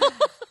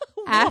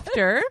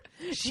 After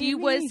she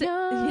was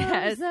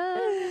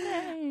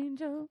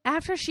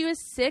after she was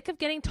sick of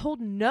getting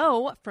told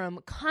no from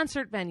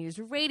concert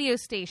venues, radio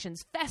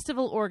stations,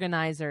 festival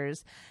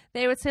organizers,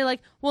 they would say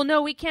like, well,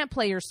 no, we can't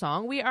play your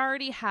song. We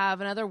already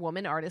have another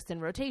woman artist in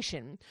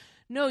rotation.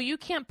 No, you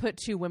can't put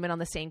two women on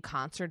the same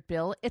concert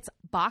bill. It's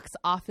box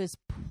office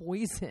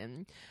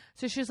poison.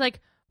 So she was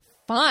like,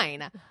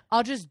 fine,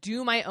 I'll just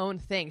do my own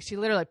thing. She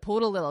literally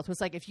pulled a Lilith.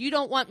 Was like, if you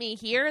don't want me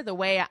here the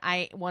way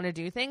I want to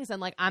do things, then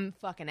like I'm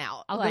fucking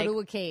out. I'll like, go to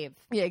a cave.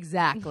 Yeah,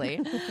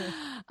 exactly.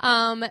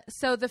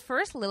 So the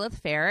first Lilith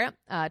Fair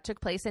took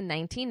place in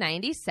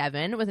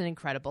 1997 with an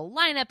incredible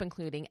lineup,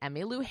 including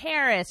Emmylou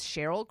Harris,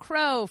 Sheryl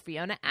Crow,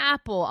 Fiona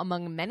Apple,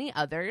 among many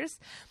others.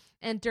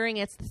 And during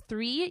its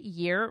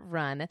 3-year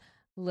run,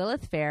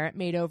 Lilith Fair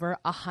made over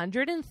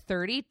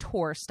 130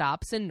 tour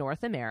stops in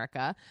North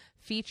America,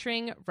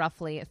 featuring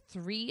roughly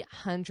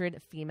 300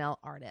 female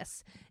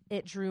artists.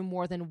 It drew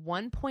more than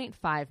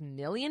 1.5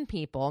 million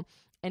people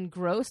and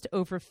grossed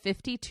over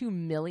 $52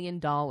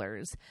 million.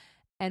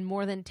 And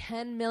more than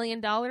 $10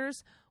 million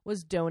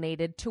was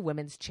donated to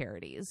women's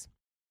charities.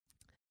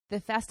 The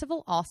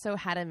festival also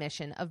had a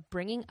mission of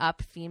bringing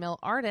up female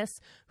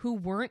artists who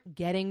weren't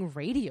getting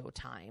radio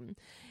time.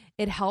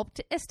 It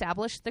helped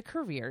establish the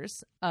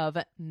careers of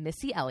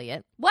Missy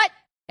Elliott,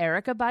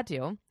 Erykah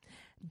Badu,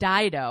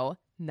 Dido,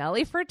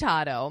 Nelly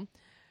Furtado,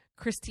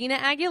 Christina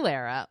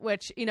Aguilera,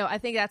 which, you know, I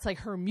think that's like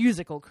her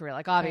musical career.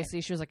 Like,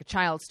 obviously, she was like a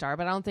child star,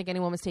 but I don't think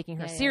anyone was taking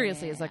her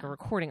seriously as like a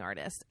recording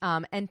artist.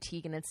 And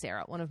Tegan and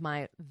Sarah, one of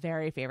my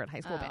very favorite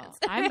high school bands.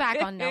 I'm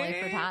back on Nelly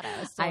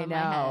Furtado. Still I in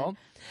know.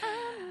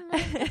 My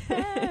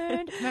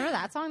head. Remember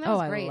that song? That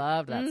was great. I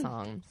loved that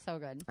song. So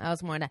good. That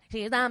was more than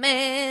she's a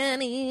man.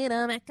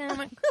 That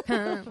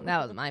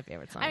was my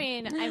favorite song. I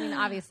mean,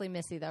 obviously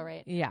Missy though,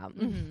 right? Yeah.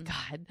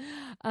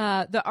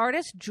 God. The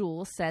artist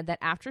Jewel said that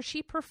after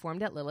she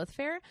performed at Lilith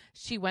Fair,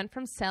 she went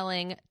from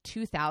selling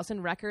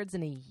 2,000 records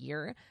in a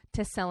year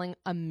to selling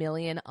 1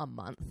 million a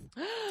month.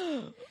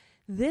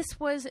 This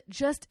was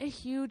just a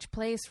huge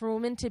place for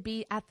women to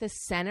be at the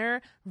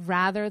center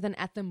rather than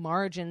at the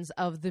margins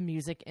of the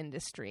music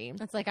industry.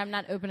 It's like, I'm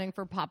not opening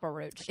for Papa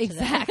Roach today.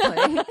 Exactly.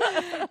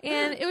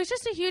 And it was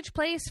just a huge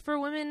place for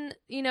women,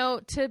 you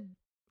know, to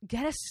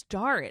get a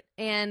start.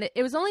 And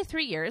it was only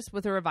 3 years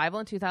with a revival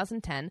in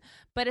 2010,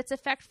 but its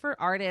effect for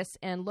artists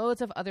and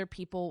loads of other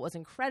people was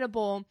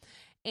incredible.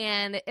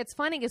 And it's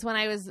funny because when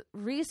I was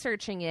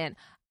researching it,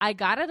 I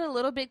got it a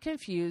little bit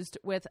confused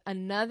with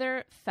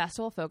another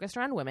festival focused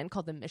around women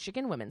called the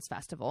Michigan Women's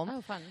Festival. Oh,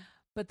 fun.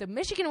 But the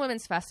Michigan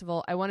Women's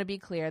Festival, I want to be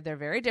clear, they're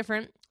very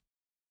different.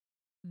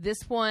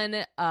 This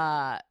one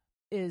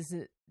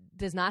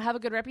does not have a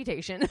good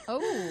reputation.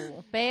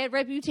 Oh, bad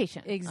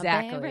reputation.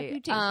 Exactly. Bad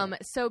reputation.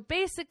 So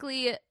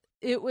basically,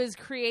 it was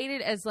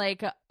created as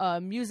like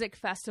a music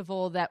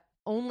festival that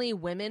only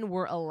women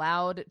were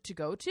allowed to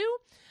go to.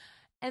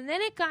 And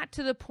then it got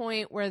to the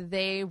point where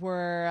they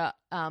were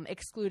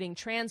excluding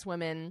trans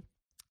women.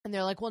 And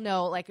they're like, well,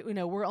 no, like, you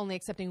know, we're only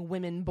accepting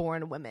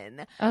women-born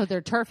women. Oh,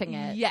 they're turfing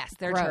it. Yes,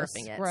 they're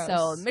turfing it. Gross.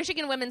 So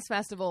Michigan Women's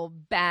Festival,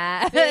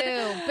 bad.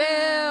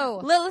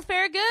 Boo. Lilith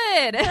Fair,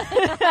 good.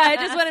 I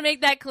just want to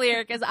make that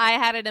clear because I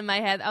had it in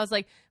my head. I was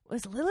like,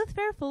 was Lilith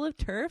Fair full of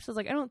TERFs? I was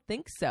like, I don't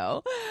think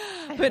so.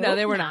 But no,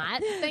 they were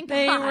not. Thank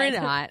They God. were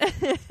not.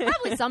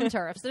 Probably some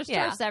TERFs. There's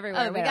TERFs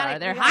everywhere. Oh,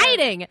 they're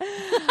hiding.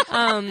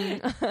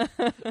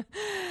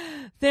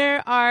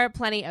 There are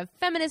plenty of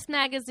feminist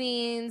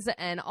magazines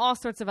and all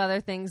sorts of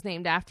other things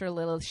named after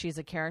Lilith. She's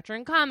a character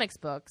in comics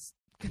books,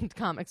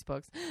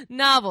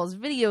 novels,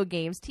 video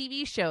games,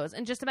 TV shows,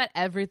 and just about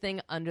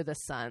everything under the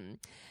sun.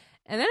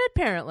 And then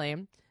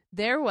apparently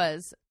there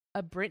was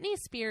a Britney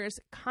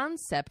Spears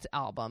concept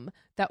album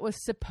that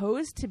was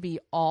supposed to be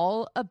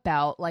all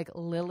about like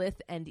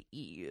Lilith and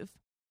Eve.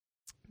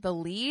 The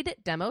lead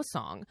demo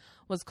song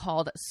was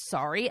called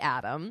Sorry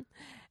Adam,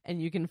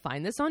 and you can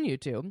find this on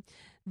YouTube.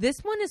 This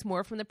one is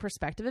more from the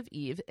perspective of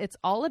Eve. It's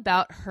all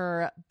about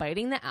her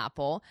biting the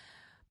apple,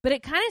 but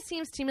it kind of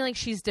seems to me like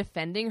she's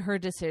defending her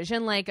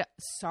decision. Like,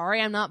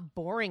 sorry, I'm not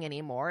boring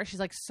anymore. She's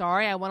like,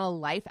 sorry, I want a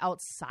life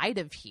outside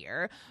of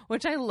here,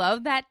 which I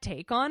love that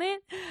take on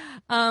it.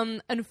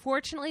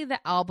 Unfortunately, the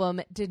album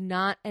did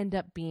not end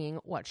up being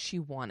what she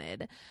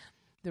wanted.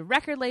 The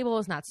record label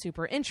was not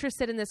super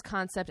interested in this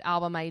concept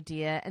album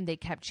idea, and they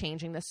kept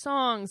changing the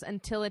songs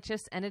until it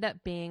just ended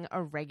up being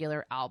a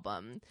regular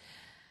album.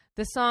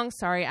 The song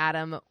Sorry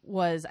Adam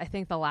was, I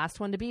think, the last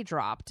one to be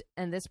dropped,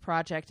 and this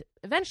project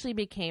eventually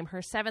became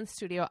her 7th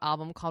studio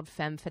album called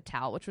Femme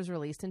Fatale, which was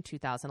released in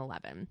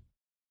 2011.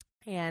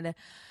 And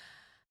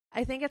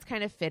I think it's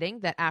kind of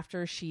fitting that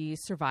after she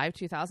survived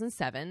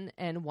 2007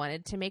 and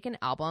wanted to make an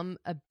album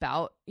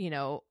about, you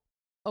know,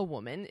 a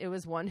woman, it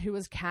was one who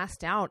was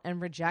cast out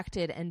and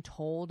rejected and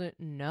told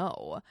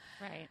no.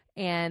 Right.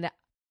 And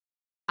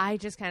I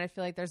just kind of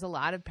feel like there's a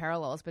lot of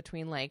parallels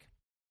between like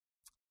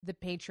the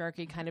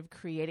patriarchy kind of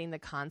creating the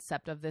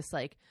concept of this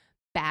like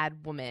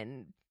bad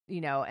woman,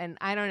 you know, and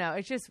I don't know.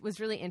 It just was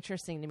really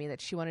interesting to me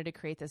that she wanted to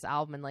create this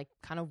album and like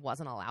kind of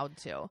wasn't allowed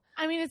to.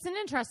 I mean, it's an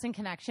interesting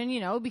connection, you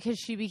know, because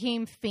she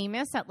became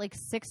famous at like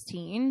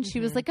 16. She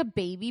was like a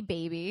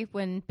baby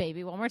when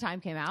Baby One More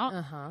Time came out.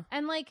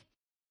 And like,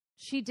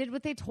 she did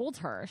what they told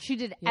her. She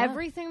did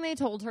everything they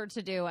told her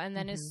to do. And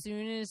then as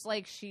soon as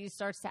like she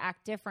starts to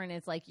act different,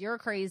 it's like, you're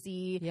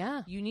crazy.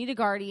 Yeah. You need a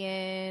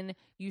guardian.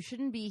 You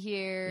shouldn't be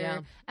here. Yeah.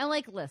 And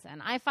like,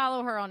 listen, I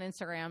follow her on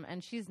Instagram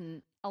and she's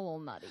a little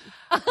nutty.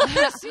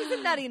 She's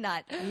a nutty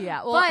nut.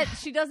 Yeah. Well, but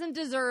she doesn't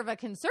deserve a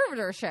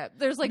conservatorship.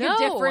 There's like a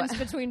difference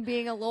between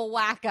being a little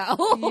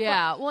wacko.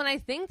 Yeah. Well, and I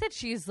think that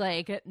she's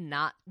like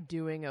not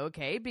doing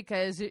okay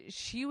because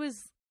she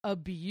was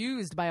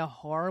abused by a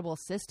horrible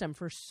system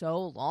for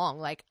so long.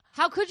 Like,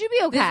 how could you be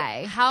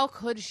okay? How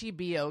could she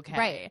be okay?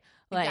 Right.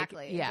 Like,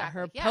 exactly. Yeah,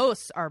 her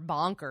posts are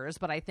bonkers,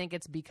 but I think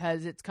it's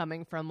because it's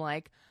coming from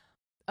like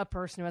a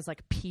person who has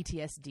like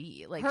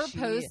PTSD. Like her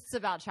posts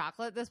about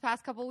chocolate this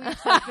past couple weeks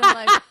have been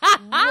like,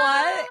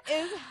 what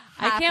is happening?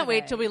 I can't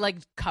wait till we like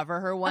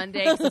cover her one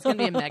day because it's gonna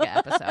be a mega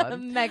episode.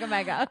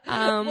 mega.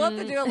 We'll have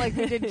to do it like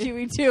we did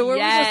QE2 where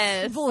we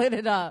just split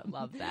it up.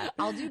 Love that.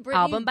 I'll do Britney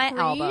album by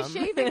album.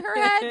 shaving her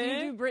head.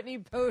 You do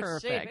Britney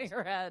post shaving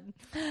her head.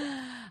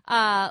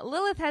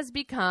 Lilith has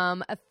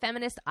become a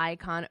feminist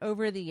icon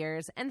over the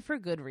years, and for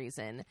good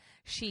reason.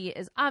 She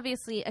is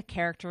obviously a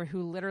character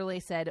who literally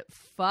said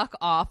fuck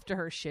off to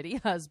her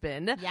shitty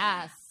husband.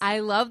 Yes. I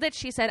love that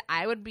she said,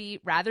 I would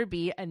rather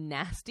be a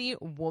nasty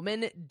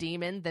woman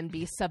demon than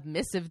be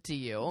submissive to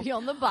you. Be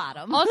on the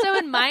bottom. Also,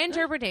 in my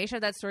interpretation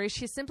of that story,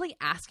 she's simply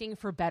asking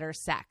for better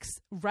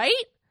sex, right?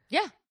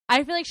 Yeah.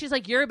 I feel like she's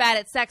like, you're bad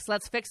at sex,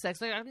 let's fix sex.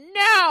 Like,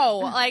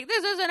 no, like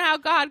this isn't how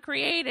God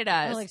created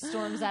us. And, like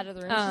storms out of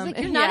the room. She's like,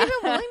 you're not even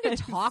willing to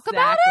talk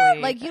about Exactly.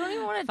 it? Like, you don't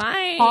even want to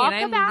Fine, talk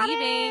I'm about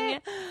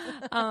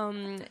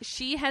leaving.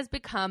 She has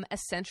become a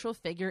central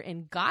figure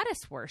in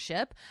goddess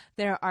worship.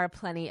 There are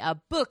plenty of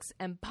books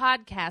and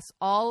podcasts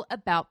all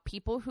about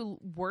people who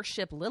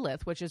worship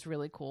Lilith, which is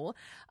really cool.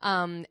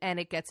 And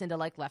it gets into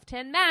like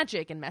left-hand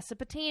magic and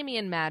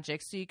Mesopotamian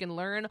magic, so you can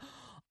learn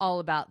all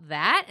about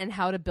that and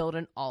how to build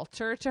an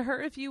altar to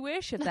her if you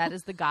wish, if that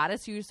is the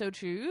goddess you so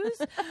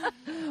choose.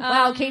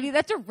 Wow, Katie,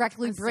 that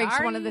directly breaks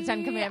one of the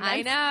 10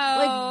 Commandments.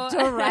 I know.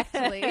 Like,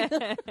 directly.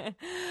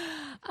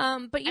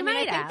 But you I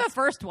might think ask. the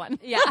first one.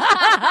 Yeah.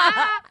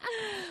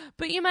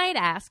 But you might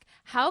ask,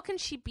 how can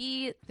she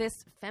be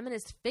this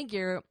feminist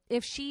figure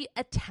if she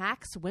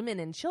attacks women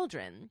and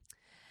children?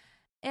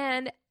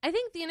 And I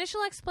think the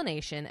initial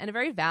explanation, and a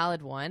very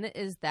valid one,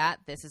 is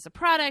that this is a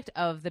product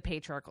of the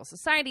patriarchal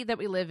society that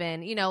we live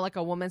in. You know, like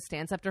a woman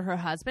stands up to her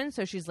husband,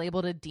 so she's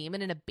labeled a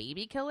demon and a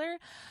baby killer.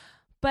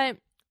 But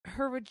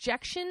her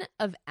rejection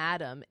of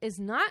Adam is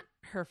not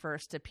her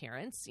first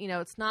appearance. You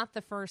know, it's not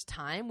the first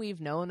time we've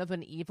known of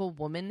an evil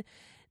woman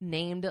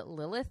named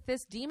Lilith.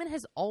 This demon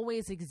has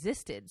always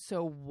existed,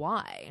 so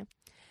why?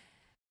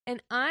 And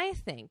I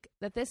think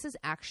that this is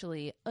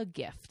actually a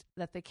gift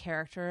that the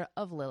character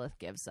of Lilith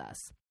gives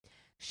us.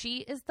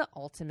 She is the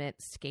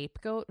ultimate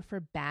scapegoat for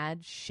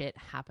bad shit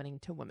happening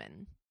to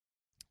women.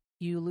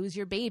 You lose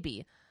your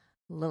baby.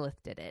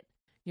 Lilith did it.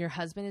 Your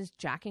husband is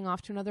jacking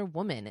off to another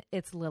woman.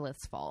 It's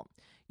Lilith's fault.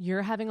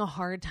 You're having a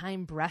hard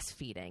time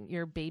breastfeeding.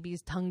 Your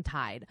baby's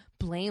tongue-tied.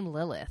 Blame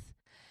Lilith.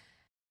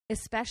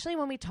 Especially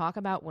when we talk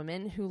about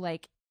women who,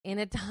 like, in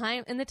the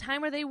time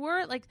where they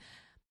were, like,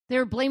 they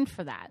were blamed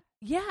for that.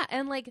 Yeah,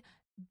 and like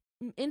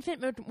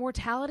infant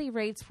mortality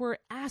rates were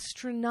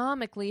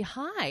astronomically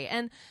high,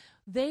 and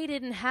they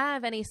didn't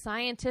have any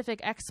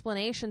scientific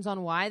explanations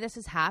on why this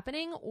is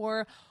happening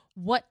or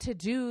what to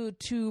do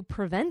to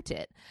prevent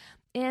it.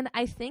 And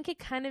I think it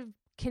kind of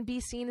can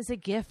be seen as a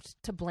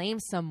gift to blame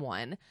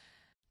someone,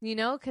 you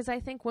know, because I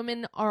think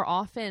women are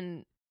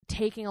often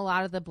taking a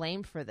lot of the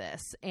blame for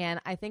this. And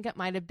I think it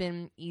might have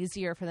been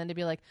easier for them to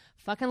be like,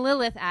 fucking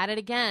Lilith, at it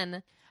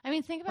again. I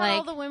mean, think about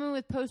all the women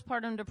with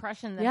postpartum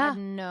depression that had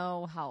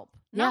no help.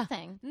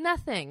 Nothing.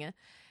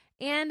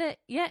 And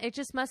it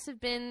just must have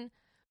been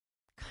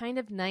kind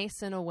of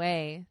nice in a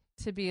way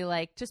to be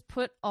like, just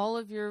put all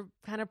of your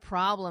kind of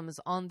problems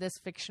on this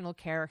fictional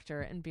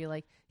character and be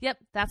like, yep,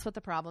 that's what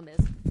the problem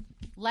is.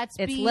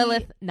 It's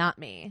Lilith, not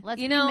me.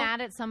 Let's be mad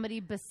at somebody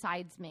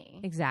besides me.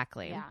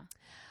 Exactly. Yeah.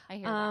 I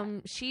hear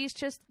that. She's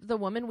just the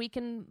woman we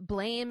can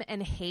blame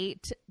and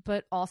hate,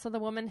 but also the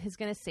woman who's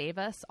going to save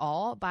us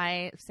all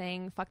by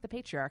saying, fuck the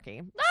patriarchy.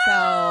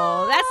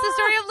 So that's the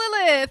story of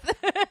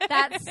Lilith.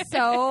 That's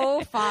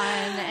so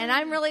fun. And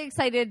I'm really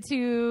excited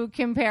to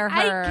compare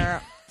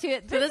her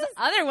to this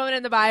other woman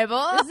in the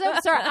Bible. This is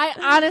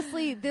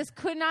absurd. This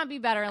could not be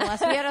better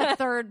unless we had a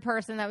third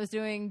person that was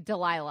doing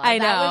Delilah. I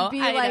know. That would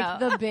be I like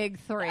know. the big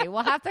three.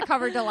 We'll have to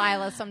cover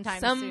Delilah sometime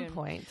Some soon.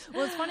 point.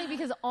 Well, it's funny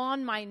because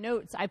on my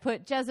notes I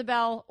put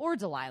Jezebel or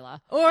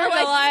Delilah. Or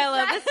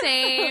Delilah, the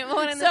same.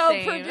 One and the So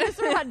same.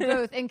 producer had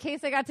both. In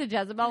case I got to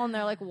Jezebel and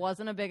there like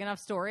wasn't a big enough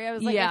story, I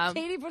was like, Yeah. if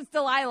Katie puts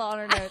Delilah on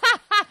her notes.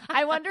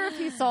 I wonder if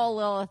he saw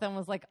Lilith and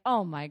was like,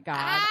 oh my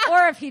God.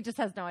 Or if he just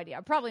has no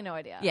idea. Probably no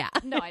idea. Yeah.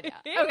 No idea.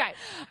 Okay. All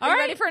Are you right.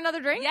 ready for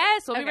another drink?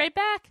 Yes, we'll be Okay. right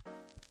back.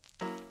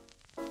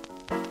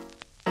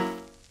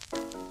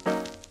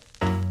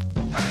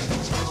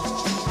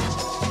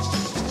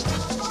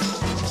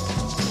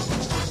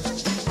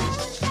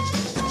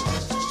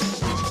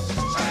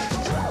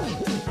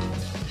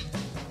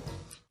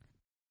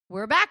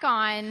 We're back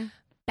on.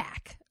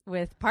 Back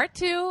with part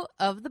 2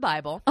 of the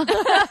Bible.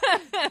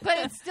 But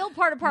it's still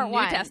part of part New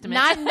 1. Testament.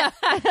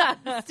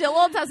 Not still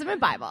Old Testament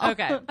Bible.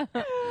 Okay.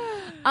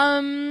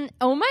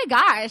 Oh my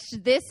gosh,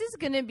 this is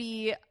going to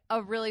be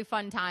a really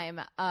fun time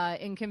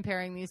in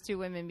comparing these two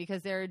women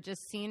because they're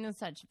just seen as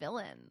such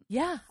villains.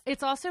 Yeah.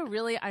 It's also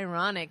really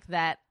ironic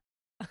that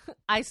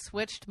I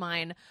switched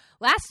mine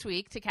last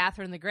week to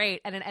Catherine the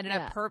Great, and it ended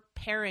up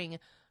pairing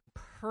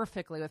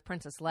perfectly with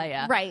Princess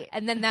Leia. Right.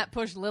 And then that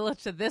pushed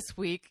Lilith to this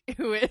week,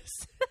 who is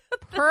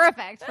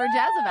Perfect for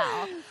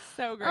Jezebel.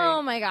 so great.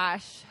 Oh my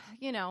gosh.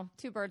 You know,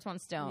 two birds, one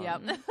stone.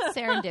 Yep.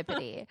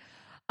 Serendipity.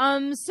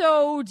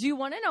 So do you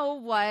want to know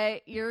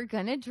what you're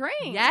going to drink?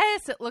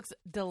 Yes, it looks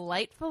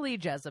delightfully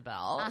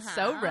Jezebel.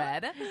 So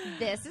red.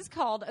 This is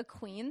called a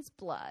Queen's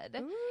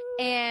Blood.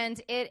 And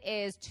it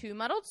is 2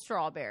 muddled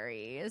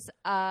strawberries,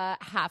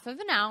 half of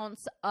an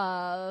ounce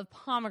of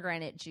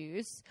pomegranate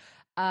juice,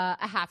 a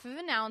half of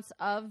an ounce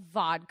of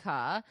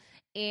vodka,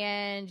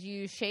 and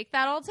you shake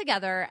that all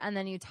together, and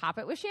then you top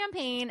it with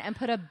champagne and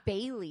put a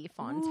bay leaf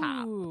on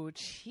top. Ooh,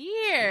 cheers.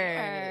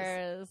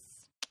 Cheers.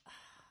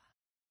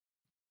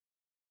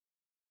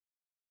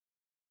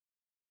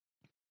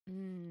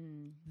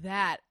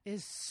 That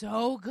is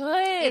so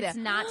good. It's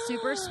not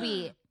super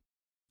sweet.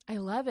 I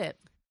love it.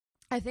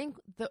 I think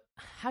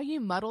how you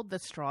muddled the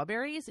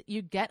strawberries,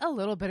 you get a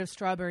little bit of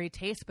strawberry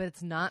taste, but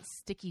it's not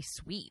sticky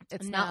sweet.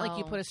 It's not like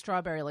you No. put a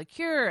strawberry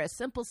liqueur, a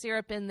simple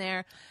syrup in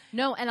there.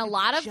 No, and a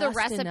lot of the just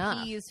recipes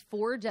enough.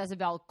 for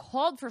Jezebel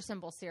called for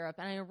simple syrup,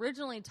 and I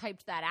originally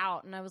typed that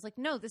out, and I was like,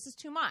 no, this is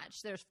too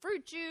much. There's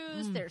fruit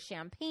juice, there's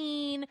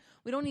champagne.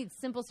 We don't need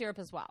simple syrup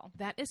as well.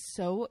 That is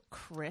so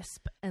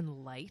crisp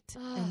and light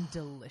and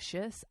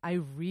delicious. I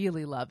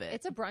really love it.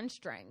 It's a brunch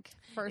drink,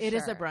 for sure. It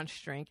is a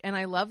brunch drink, and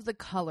I love the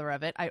color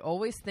of it. I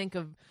always think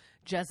of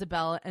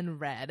Jezebel and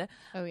red.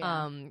 Oh,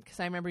 yeah. Because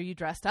I remember you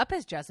dressed up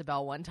as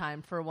Jezebel one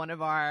time for one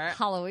of our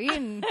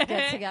Halloween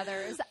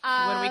get-togethers.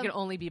 when we could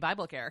only be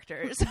Bible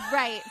characters.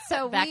 Right.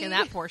 So Back in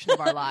that portion of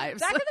our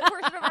lives. Back in the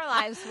portion of our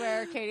lives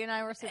where Katie and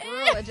I were super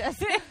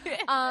religious.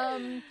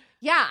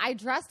 Yeah, I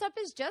dressed up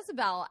as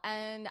Jezebel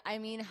and I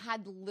mean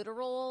had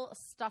literal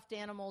stuffed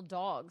animal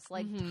dogs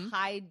like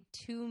tied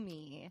to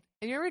me.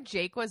 And you remember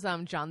Jake was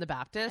John the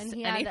Baptist, And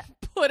he and he had-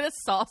 put a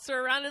saucer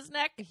around his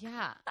neck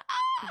Yeah.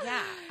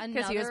 Yeah.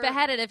 because he was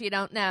beheaded. If you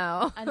don't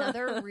know,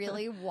 Another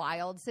really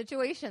wild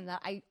situation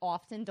that I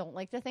often don't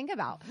like to think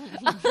about.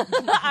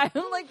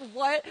 I'm like,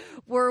 what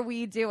were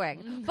we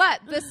doing?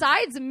 But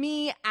besides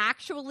me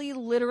actually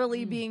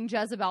literally being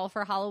Jezebel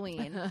for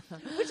Halloween,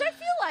 which I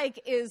feel like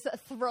is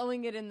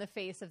throwing it in the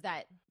face of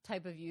that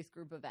type of youth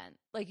group event.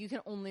 Like you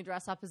can only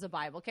dress up as a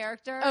Bible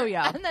character. Oh,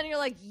 yeah. And then you're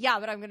like, yeah,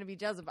 but I'm going to be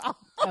Jezebel.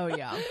 oh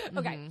yeah,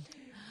 Okay.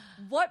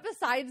 What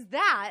besides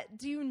that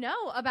do you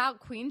know about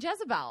Queen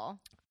Jezebel?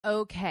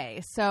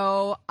 Okay,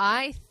 so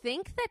I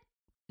think that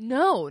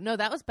no,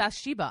 that was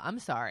Bathsheba. I'm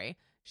sorry.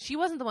 She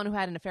wasn't the one who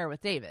had an affair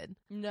with David.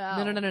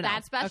 No. No.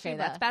 That's Bathsheba. Okay,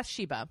 that's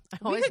Bathsheba. I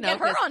We always could know get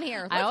her 'cause on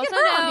here. I Let's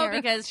also get her on know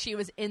here. because she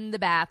was in the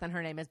bath and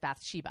her name is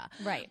Bathsheba.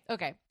 Right.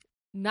 Okay,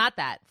 not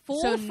that.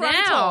 Full so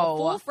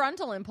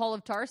frontal now, in Paul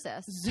of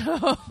Tarsus. so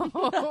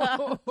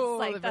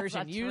Like, the that's version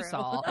not you true.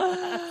 saw.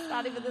 It's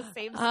not even the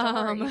same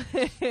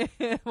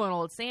story. One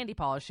old Sandy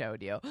Paul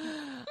showed you.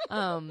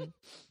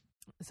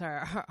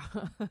 Sorry,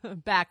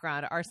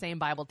 background. Our same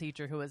Bible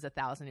teacher who was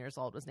 1,000 years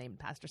old was named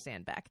Pastor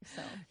Sandbeck.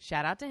 So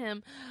Shout out to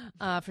him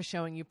for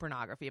showing you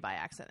pornography by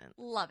accident.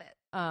 love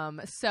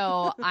it.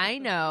 So I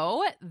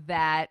know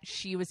that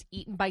she was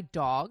eaten by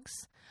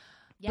dogs,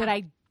 but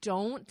I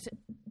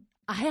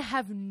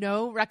have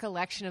no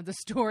recollection of the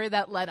story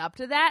that led up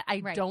to that.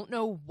 I Right. don't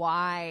know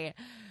why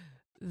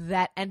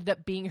that ended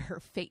up being her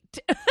fate.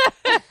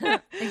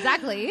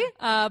 Exactly.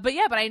 But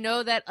I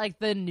know that like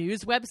the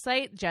news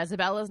website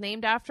Jezebel is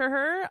named after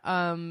her.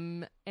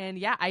 And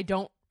yeah, I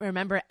don't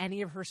remember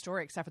any of her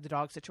story except for the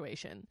dog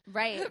situation.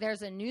 Right.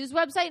 There's a news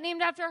website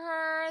named after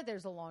her.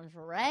 There's a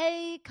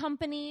lingerie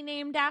company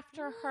named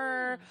after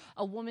her.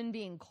 A woman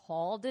being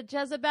called a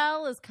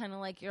Jezebel is kind of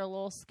like your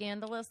little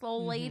scandalous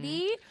old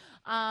lady.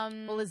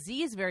 Well, a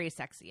Z is very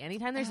sexy.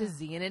 Anytime there's a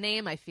Z in a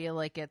name, I feel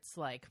like it's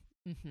like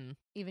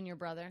Even your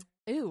brother?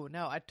 Ooh,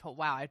 no, I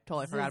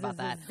totally forgot about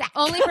that.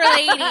 Only for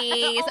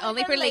ladies.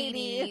 Only for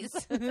ladies.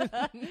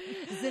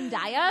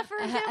 Zendaya, for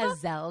example.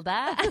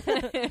 Zelda.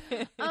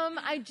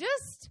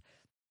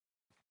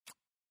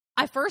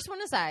 I first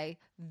want to say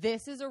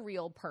this is a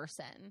real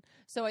person.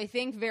 So I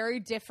think very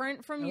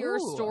different from your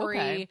story.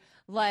 Okay.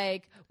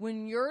 Like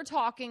when you're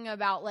talking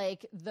about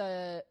like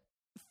the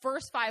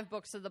first 5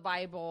 books of the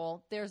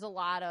Bible, there's a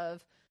lot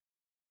of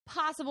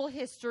possible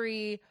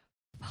history,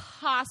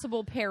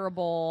 possible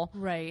parable.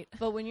 Right.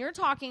 But when you're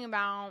talking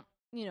about,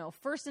 you know,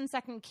 1st and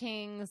 2nd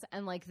Kings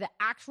and like the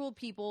actual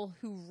people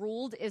who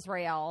ruled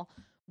Israel,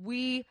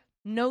 we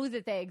know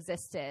that they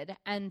existed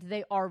and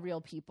they are real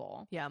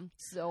people. Yeah.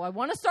 So I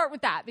want to start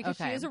with that because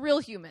she is a real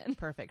human.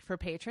 Perfect. For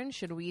patrons,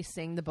 should we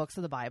sing the books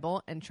of the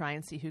Bible and try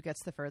and see who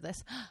gets the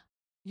furthest?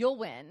 You'll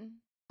win.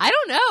 I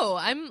don't know.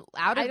 I'm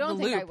out of the loop. I don't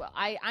think I will.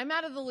 I'm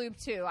out of the loop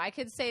too. I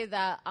could say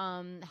the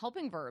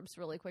helping verbs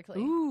really quickly.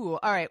 Ooh.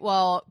 All right.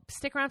 Well,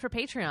 stick around for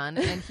Patreon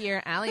and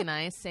hear Allie and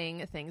I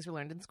sing things we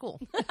learned in school.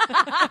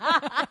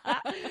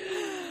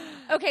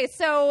 Okay,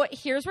 so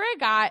here's where I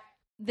got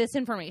this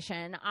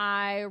information.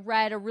 I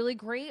read a really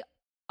great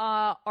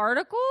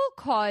article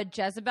called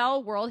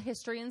Jezebel World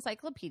History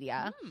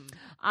Encyclopedia.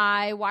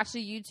 I watched a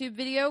YouTube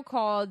video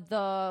called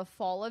The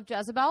Fall of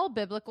Jezebel,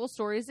 Biblical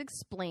Stories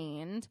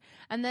Explained.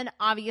 And then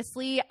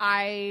obviously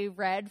I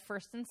read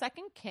 1st and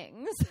 2nd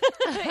Kings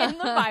in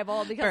the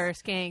Bible. Because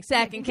 1st Kings,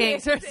 2nd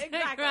Kings,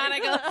 1st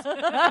Chronicles. All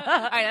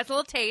right, that's a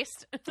little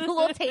taste. A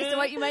little taste of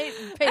what you might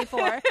pay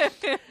for.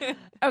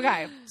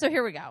 Okay, so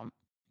here we go.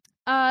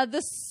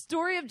 The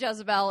story of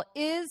Jezebel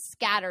is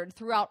scattered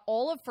throughout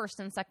all of 1st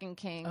and 2nd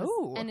Kings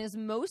and is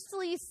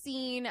mostly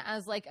seen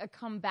as like a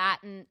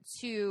combatant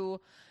to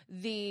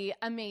the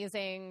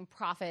amazing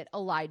prophet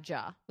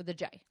Elijah with a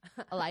J.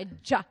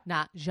 Elijah.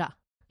 Not Ja.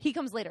 He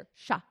comes later.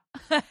 Shah.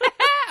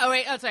 Oh,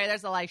 wait. Oh, sorry.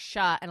 There's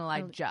Elisha and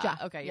Elijah.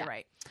 Okay, you're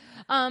right.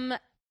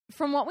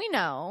 From what we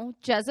know,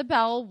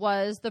 Jezebel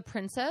was the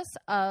princess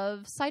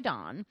of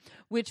Sidon,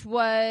 which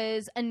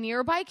was a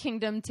nearby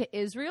kingdom to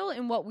Israel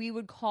in what we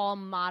would call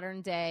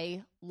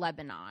modern-day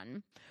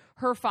Lebanon.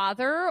 Her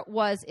father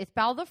was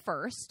Ithbal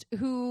I,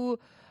 who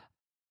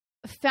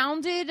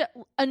founded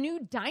a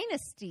new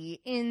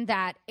dynasty in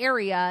that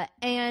area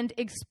and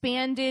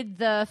expanded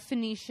the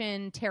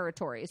Phoenician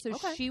territory. So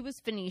she was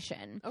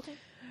Phoenician.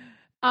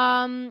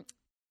 Okay.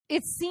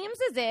 It seems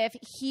as if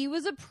he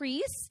was a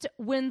priest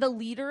when the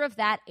leader of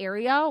that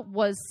area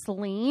was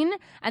slain,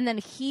 and then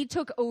he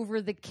took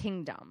over the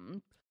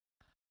kingdom.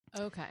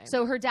 Okay.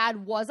 So her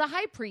dad was a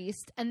high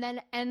priest and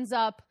then ends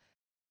up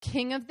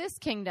king of this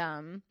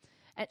kingdom.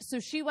 And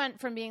so she went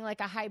from being like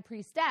a high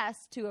priestess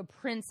to a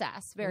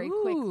princess very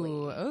quickly.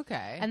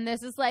 Okay. And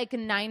this is like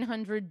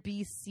 900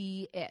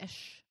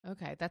 BC-ish.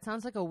 Okay. That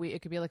sounds like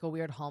it could be like a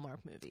weird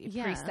Hallmark movie.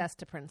 Yeah. Priestess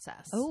to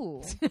princess.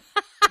 Oh,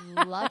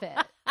 love it.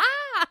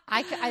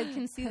 I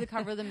can see the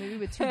cover of the movie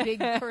with 2 big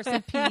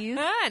cursive P's.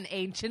 An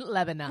ancient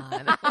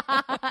Lebanon.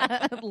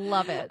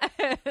 Love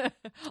it.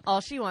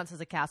 All she wants is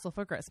a castle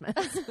for Christmas.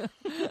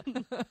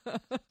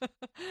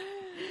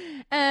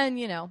 And,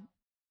 you know,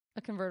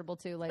 a convertible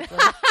too, likely.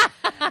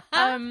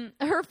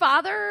 Her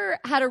father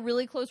had a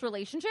really close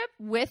relationship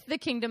with the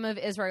kingdom of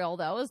Israel,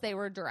 though, as they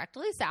were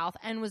directly south,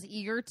 and was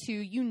eager to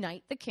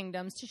unite the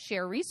kingdoms to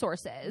share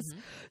resources.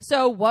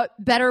 So what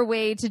better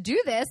way to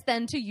do this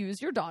than to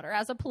use your daughter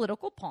as a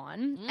political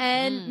pawn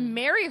and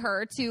marry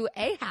her to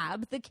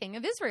Ahab, the king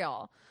of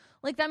Israel?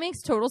 Like, that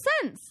makes total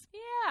sense.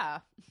 Yeah.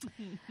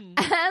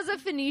 As a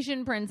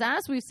Phoenician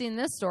princess, we've seen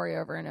this story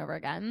over and over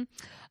again.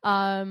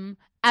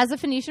 As a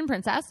Phoenician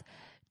princess,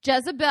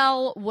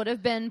 Jezebel would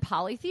have been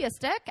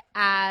polytheistic,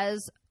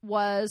 as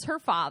was her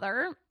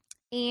father,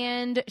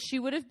 and she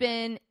would have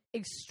been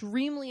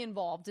extremely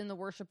involved in the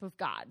worship of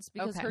gods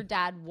because her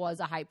dad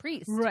was a high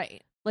priest.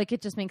 Right. Like,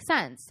 it just makes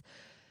sense.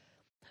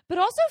 But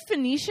also,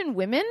 Phoenician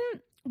women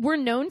were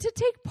known to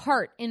take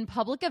part in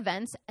public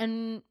events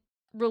and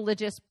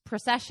religious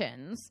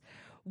processions.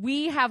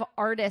 We have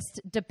artist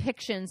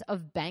depictions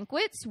of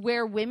banquets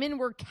where women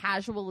were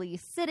casually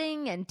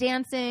sitting and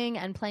dancing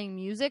and playing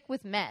music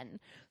with men.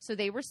 So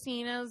they were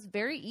seen as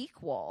very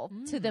equal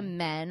to the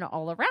men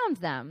all around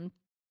them.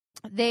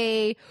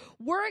 They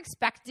were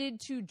expected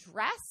to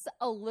dress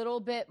a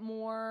little bit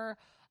more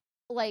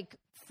like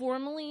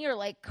formally or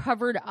like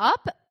covered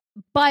up,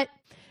 but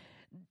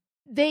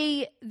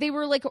they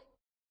were like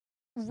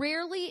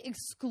rarely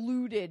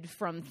excluded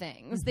from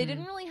things. They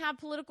didn't really have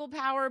political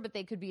power, but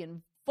they could be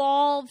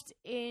involved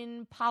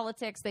in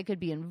politics. They could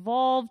be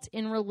involved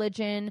in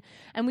religion.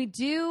 And we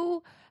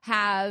do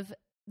have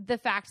the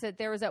fact that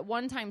there was at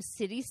one time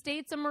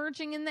city-states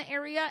emerging in the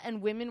area,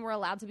 and women were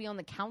allowed to be on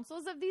the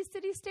councils of these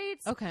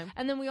city-states. Okay.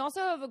 And then we also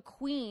have a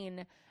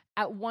queen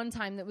at one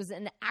time that was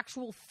an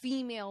actual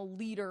female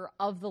leader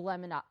of the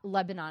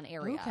Lebanon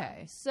area.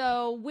 Okay.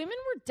 So women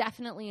were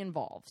definitely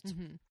involved.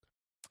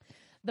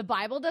 The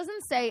Bible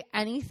doesn't say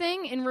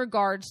anything in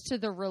regards to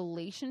the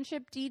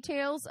relationship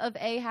details of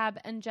Ahab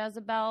and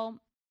Jezebel.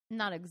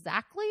 Not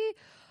exactly,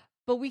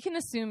 but we can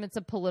assume it's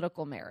a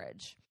political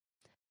marriage.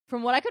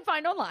 from what I could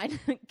find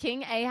online,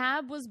 King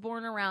Ahab was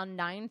born around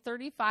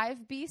 935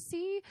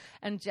 BC,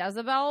 and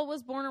Jezebel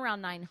was born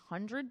around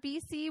 900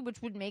 BC,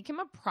 which would make him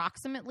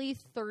approximately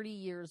 30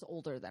 years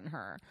older than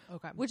her.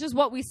 Okay. Which is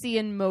what we see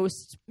in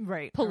most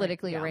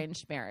politically yeah.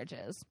 arranged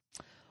marriages.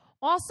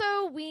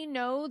 Also, we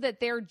know that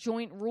their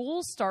joint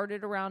rule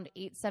started around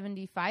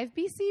 875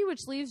 BC,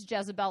 which leaves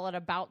Jezebel at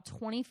about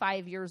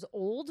 25 years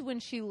old when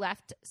she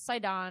left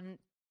Sidon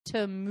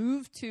to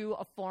move to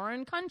a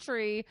foreign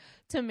country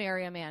to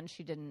marry a man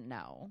she didn't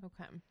know.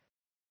 Okay.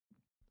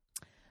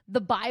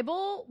 The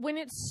Bible, when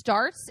it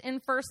starts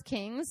in 1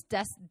 Kings,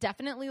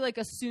 definitely like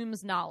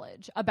assumes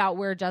knowledge about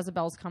where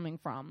Jezebel's coming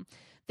from.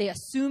 They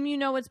assume you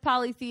know it's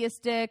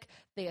polytheistic.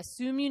 They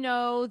assume you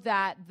know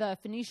that the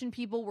Phoenician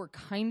people were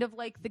kind of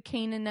like the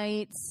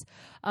Canaanites.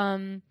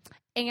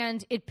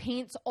 And it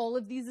paints all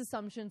of these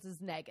assumptions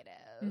as negative.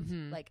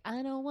 Mm-hmm. Like,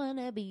 I don't want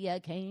to be a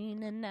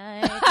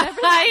Canaanite.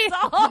 Remember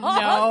that song?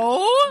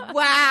 No.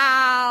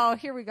 Wow.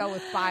 Here we go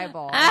with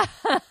Bible.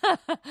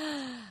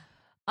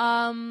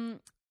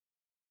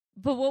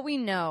 But what we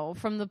know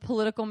from the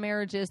political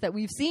marriages that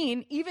we've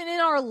seen, even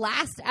in our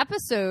last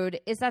episode,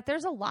 is that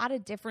there's a lot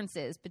of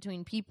differences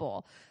between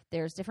people.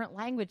 There's different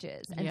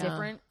languages and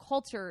different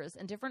cultures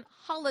and different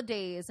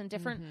holidays and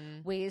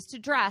different ways to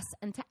dress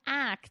and to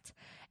act.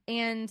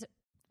 And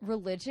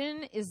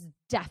religion is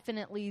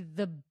definitely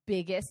the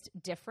biggest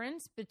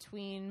difference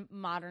between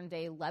modern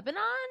day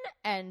Lebanon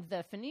and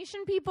the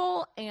Phoenician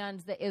people and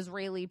the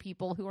Israeli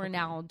people who are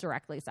now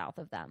directly south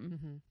of them.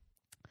 Mm-hmm.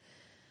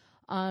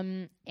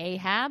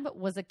 Ahab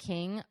was a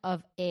king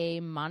of a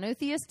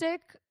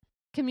monotheistic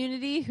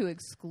community who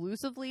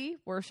exclusively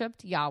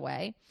worshipped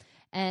Yahweh,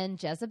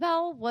 and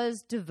Jezebel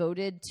was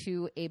devoted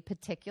to a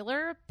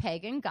particular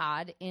pagan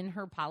god in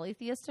her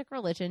polytheistic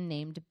religion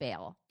named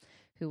Baal,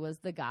 who was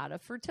the god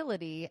of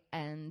fertility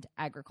and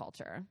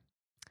agriculture.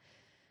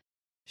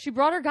 She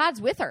brought her gods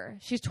with her.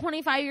 She's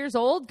 25 years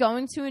old,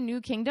 going to a new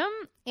kingdom,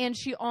 and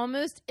she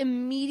almost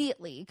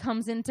immediately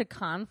comes into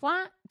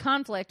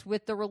conflict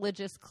with the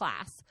religious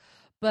class.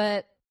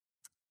 But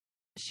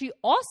she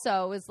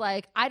also is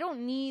like, I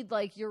don't need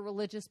like your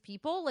religious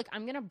people. Like,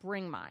 I'm going to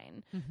bring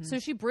mine. Mm-hmm. So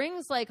she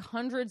brings like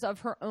hundreds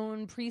of her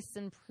own priests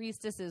and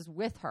priestesses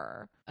with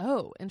her.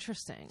 Oh,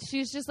 interesting.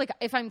 She's just like,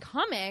 if I'm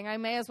coming, I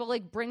may as well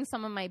like bring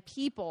some of my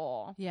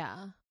people. Yeah.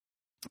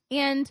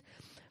 And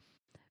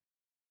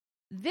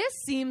this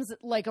seems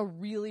like a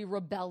really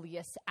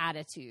rebellious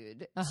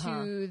attitude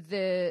to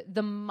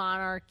the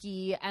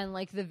monarchy and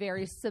like the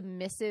very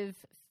submissive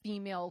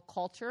female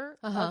culture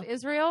of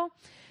Israel.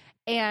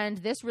 And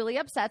this really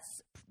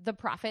upsets the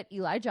prophet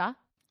Elijah.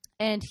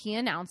 And he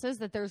announces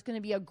that there's going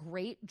to be a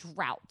great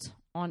drought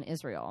on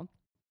Israel.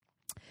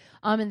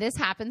 And this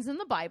happens in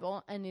the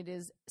Bible, and it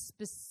is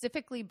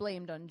specifically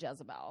blamed on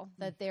Jezebel,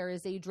 that there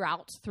is a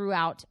drought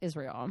throughout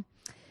Israel.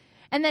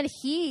 And then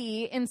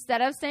he,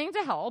 instead of staying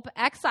to help,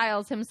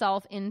 exiles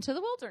himself into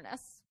the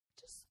wilderness.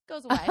 Just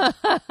goes away. He's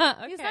not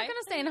going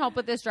to stay and help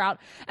with this drought.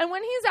 And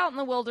when he's out in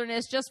the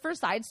wilderness, just for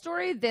side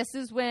story, this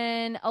is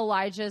when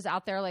Elijah's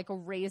out there like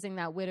raising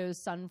that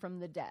widow's son from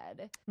the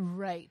dead.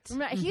 Right.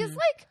 Remember, he's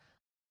like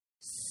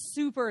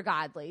super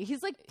godly.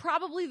 He's like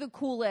probably the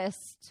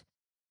coolest.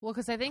 Well,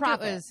 because I think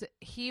prophet.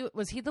 it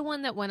was he the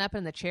one that went up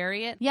in the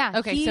chariot? Yeah.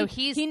 Okay, so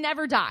he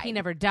never died. He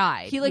never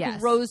died. He like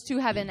rose to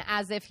heaven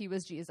as if he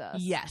was Jesus.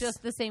 Yes.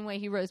 Just the same way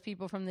he rose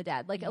people from the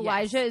dead. Like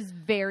Elijah is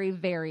very,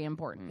 very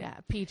important. Yeah.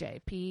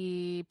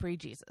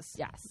 Pre-Jesus.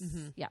 Yes.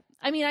 Mm-hmm. Yeah.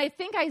 I mean, I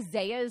think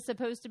Isaiah is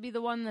supposed to be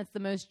the one that's the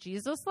most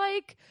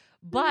Jesus-like,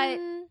 but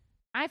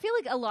I feel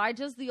like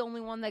Elijah's the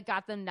only one that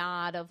got the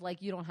nod of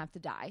like, you don't have to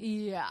die.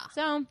 Yeah.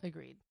 So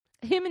agreed.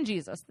 Him and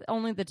Jesus,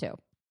 only the two.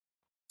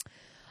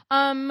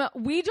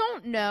 We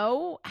don't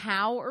know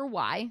how or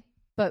why,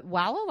 but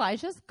while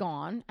Elijah's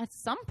gone, at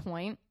some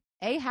point,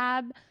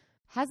 Ahab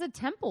has a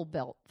temple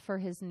built for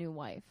his new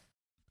wife.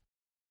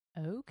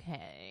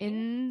 Okay.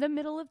 In the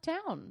middle of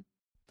town.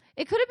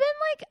 It could have been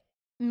like,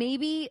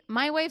 maybe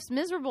my wife's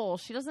miserable.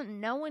 She doesn't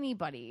know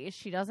anybody.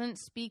 She doesn't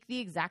speak the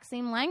exact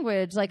same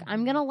language. Like,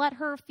 I'm going to let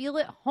her feel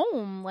at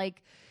home.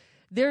 Like,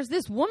 there's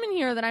this woman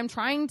here that I'm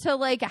trying to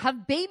like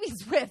have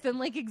babies with and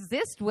like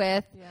exist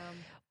with. Yeah.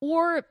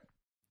 Or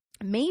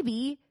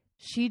maybe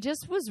she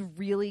just was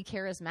really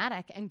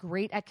charismatic and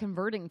great at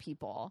converting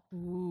people.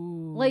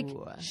 Ooh. Like,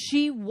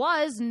 she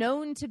was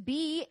known to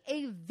be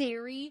a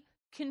very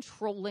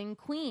controlling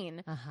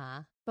queen.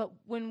 But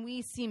when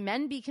we see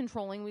men be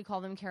controlling, we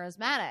call them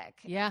charismatic.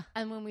 Yeah.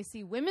 And when we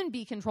see women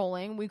be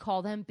controlling, we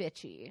call them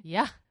bitchy.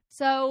 Yeah.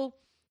 So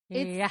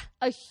it's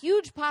a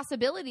huge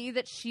possibility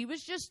that she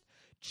was just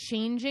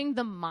changing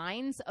the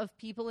minds of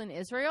people in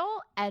Israel,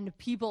 and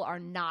people are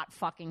not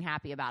fucking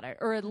happy about it.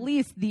 Or at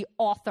least the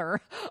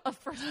author of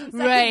First and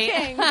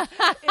Second Kings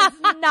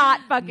is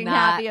not fucking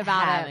happy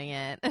about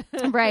it.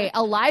 Right.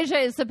 Elijah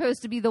is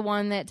supposed to be the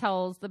one that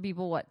tells the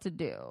people what to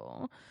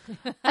do.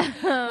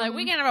 Like,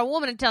 we can't have a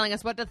woman telling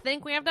us what to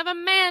think. We have to have a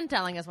man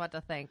telling us what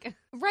to think.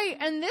 Right.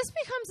 And this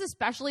becomes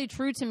especially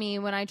true to me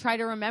when I try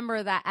to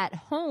remember that at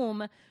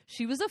home,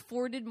 she was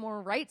afforded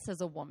more rights as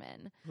a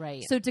woman.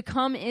 Right. So to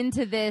come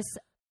into this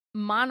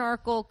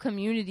monarchical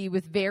community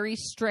with very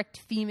strict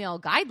female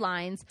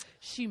guidelines,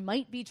 she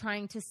might be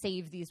trying to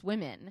save these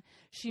women.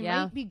 She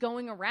might be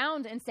going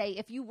around and say,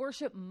 if you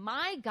worship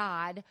my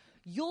God,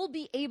 you'll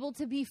be able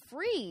to be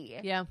free.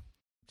 Yeah.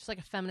 Just like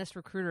a feminist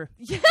recruiter.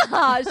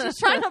 Yeah, she's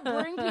trying to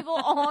bring people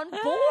on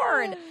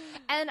board.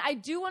 And I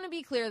do want to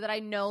be clear that I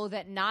know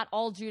that not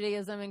all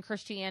Judaism and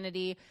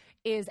Christianity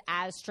is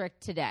as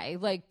strict today.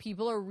 Like,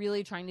 people are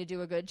really trying to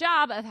do a good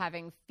job of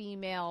having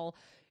female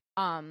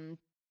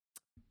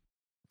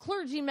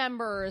clergy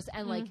members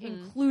and like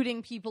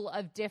including people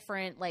of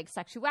different like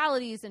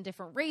sexualities and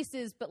different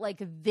races, but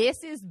like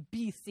this is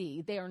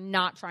BC. They are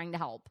not trying to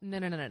help. No.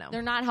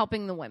 They're not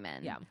helping the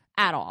women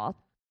at all.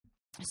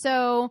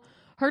 So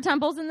her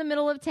temple's in the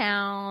middle of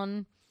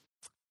town.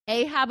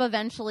 Ahab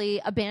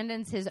eventually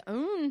abandons his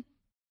own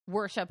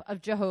worship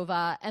of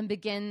Jehovah and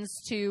begins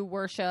to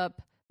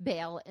worship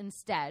Baal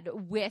instead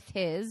with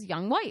his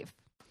young wife.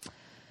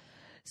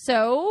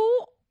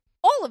 So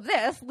all of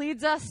this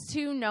leads us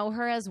to know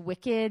her as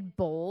wicked,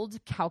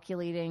 bold,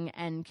 calculating,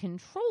 and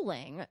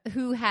controlling,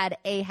 who had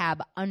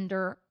Ahab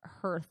under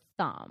her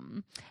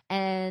thumb.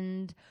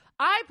 And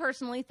I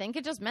personally think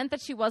it just meant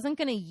that she wasn't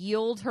going to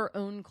yield her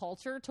own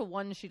culture to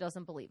one she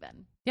doesn't believe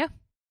in. Yeah.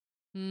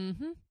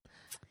 Mm-hmm.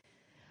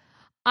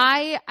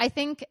 I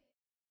think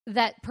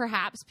that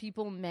perhaps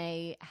people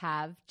may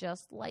have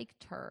just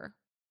liked her.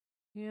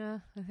 Yeah,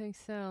 I think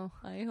so.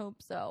 I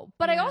hope so.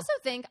 But I also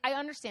think I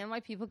understand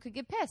why people could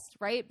get pissed,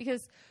 right?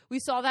 Because we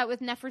saw that with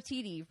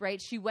Nefertiti, right?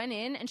 She went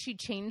in and she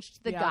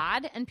changed the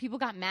god and people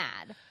got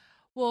mad.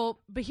 Well,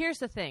 but here's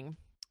the thing.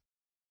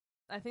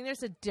 I think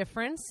there's a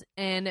difference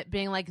in it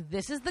being like,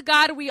 this is the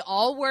God we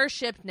all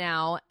worship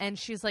now. And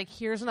she's like,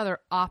 here's another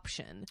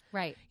option.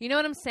 Right. You know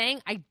what I'm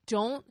saying? I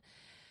don't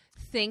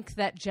think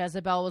that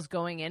Jezebel was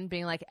going in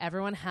being like,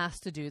 everyone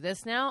has to do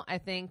this now. I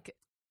think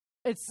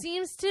it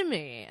seems to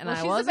me, and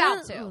I wasn't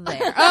about to.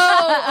 there.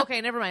 Oh,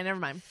 okay. Never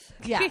mind.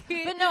 Yeah.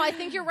 But no, I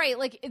think you're right.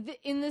 Like,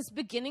 in this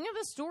beginning of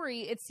the story,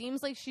 it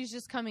seems like she's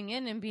just coming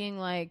in and being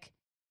like,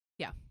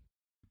 yeah,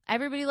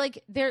 everybody,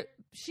 like,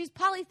 she's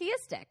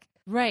polytheistic.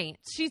 Right.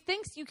 She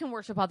thinks you can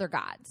worship other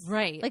gods.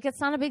 Right. Like,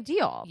 it's not a big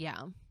deal.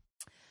 Yeah.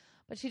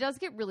 But she does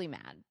get really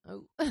mad.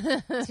 Oh.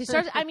 She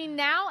starts, I mean,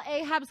 now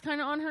Ahab's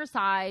kind of on her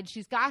side.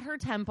 She's got her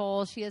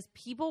temple. She has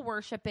people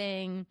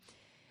worshiping.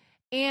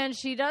 And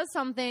she does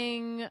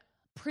something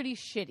pretty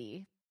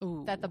shitty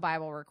that the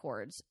Bible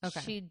records. Okay.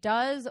 She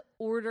does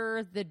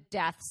order the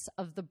deaths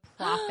of the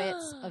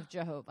prophets of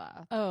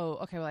Jehovah. Oh,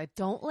 okay. Well, I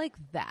don't like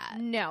that.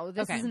 No,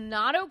 this is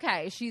not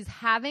okay. She's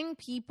having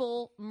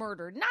people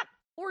murdered. Not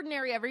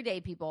ordinary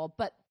everyday people,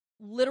 but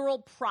literal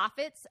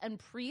prophets and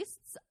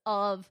priests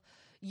of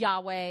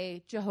Yahweh,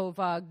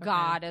 Jehovah,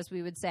 God, as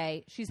we would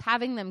say. She's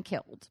having them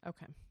killed.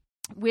 Okay.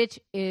 Which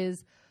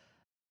is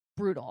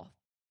brutal.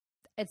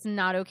 It's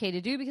not okay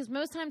to do because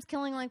most times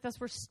killing like this,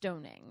 we're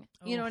stoning.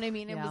 You know what I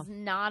mean? It was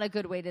not a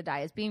good way to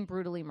die. It's being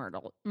brutally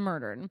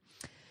murdered.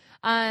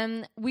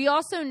 We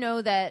also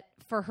know that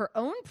for her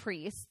own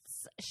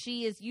priests,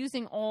 she is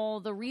using all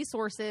the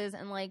resources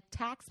and like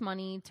tax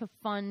money to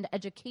fund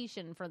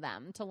education for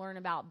them to learn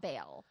about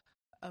Baal.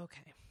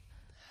 Okay.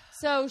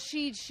 So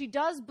she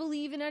does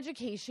believe in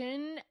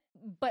education,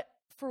 but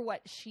for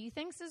what she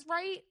thinks is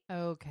right.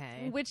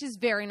 Okay. Which is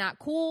very not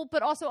cool,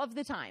 but also of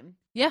the time.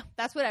 Yeah.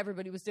 That's what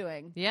everybody was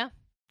doing. Yeah.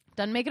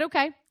 Doesn't make it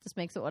okay. Just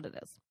makes it what it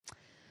is.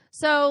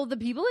 So the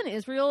people in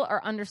Israel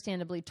are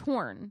understandably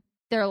torn.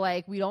 They're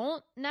like, we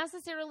don't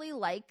necessarily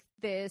like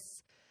this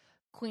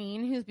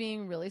queen who's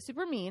being really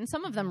super mean.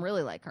 Some of them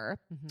really like her.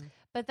 Mm-hmm.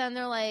 But then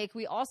they're like,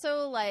 we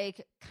also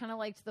like kind of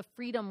liked the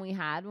freedom we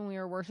had when we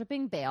were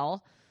worshiping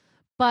Baal.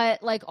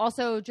 But, like,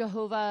 also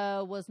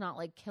Jehovah was not,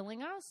 like,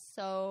 killing us.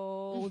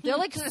 So they're,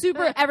 like,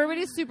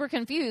 everybody's super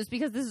confused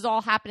because this is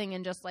all happening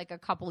in just, like, a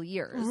couple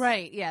years.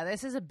 Right. Yeah,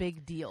 this is a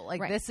big deal.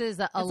 Like, this is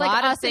a lot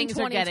like of things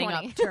are getting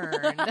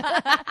upturned.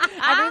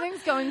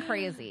 Everything's going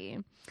crazy.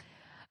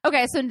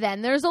 Okay, so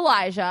then there's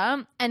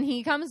Elijah, and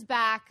he comes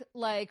back,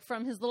 like,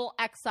 from his little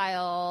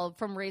exile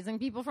from raising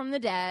people from the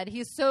dead.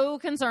 He's so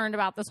concerned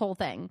about this whole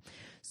thing.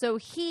 So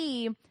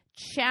he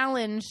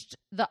challenged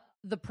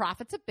the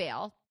prophets of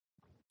Baal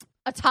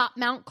atop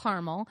Mount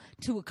Carmel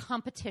to a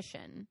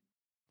competition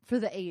for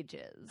the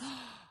ages.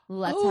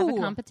 Let's have a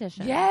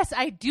competition. Yes,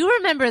 I do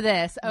remember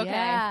this. Okay.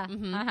 Yeah.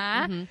 Mm-hmm.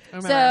 Uh-huh. Mm-hmm.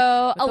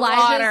 So with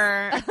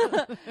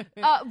Elijah.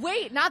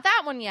 Wait, not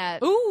that one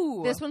yet.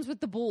 Ooh. This one's with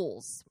the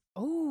bulls.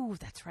 Oh,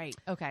 that's right.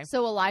 Okay.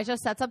 So Elijah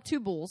sets up 2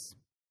 bulls.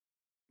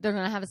 they're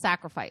going to have a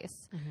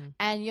sacrifice.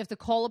 And you have to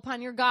call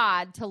upon your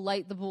God to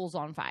light the bulls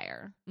on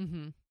fire.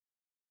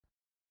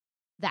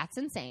 That's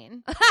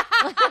insane.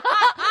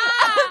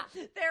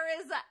 There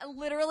is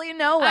literally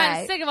no way.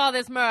 I'm sick of all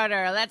this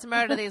murder. Let's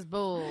murder these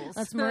bulls.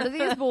 Let's murder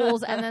these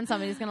bulls, and then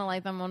somebody's going to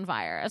light them on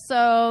fire.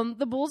 So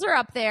the bulls are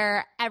up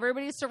there.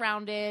 Everybody's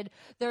surrounded.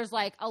 There's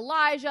like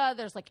Elijah.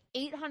 There's like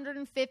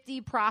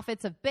 850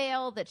 prophets of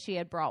Baal that she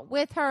had brought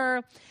with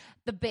her.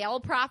 The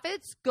Baal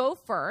prophets go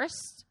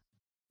first.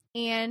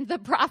 And the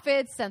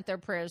prophets sent their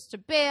prayers to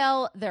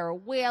Baal. They're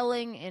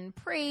wailing in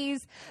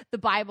praise. The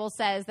Bible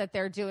says that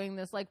they're doing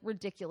this like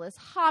ridiculous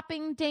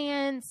hopping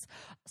dance.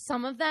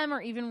 Some of them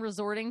are even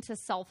resorting to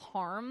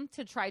self-harm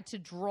to try to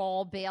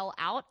draw Baal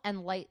out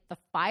and light the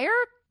fire.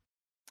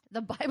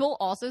 The Bible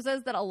also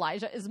says that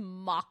Elijah is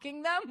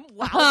mocking them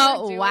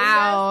while they're doing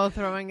this.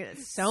 Throwing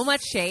so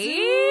much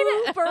shade.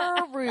 Super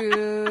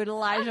rude,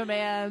 Elijah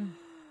man.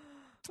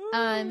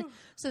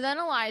 So then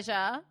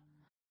Elijah,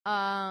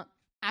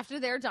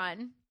 after they're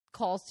done,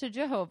 calls to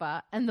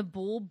Jehovah, and the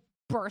bull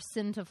bursts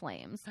into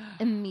flames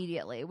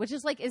immediately, which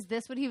is like, is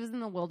this what he was in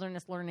the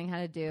wilderness learning how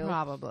to do?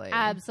 Probably.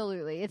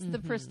 Absolutely. It's the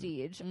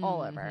prestige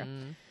all over.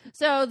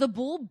 So the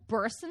bull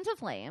bursts into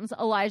flames.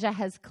 Elijah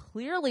has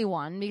clearly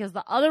won because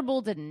the other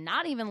bull did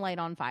not even light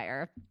on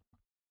fire.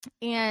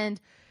 And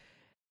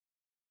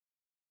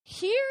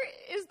here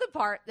is the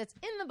part that's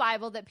in the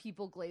Bible that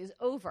people glaze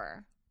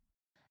over.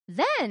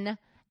 Then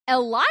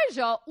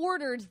Elijah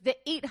ordered the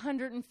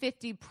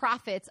 850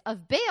 prophets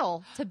of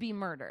Baal to be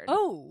murdered.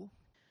 Oh.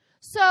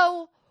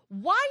 So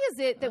why is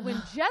it that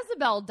when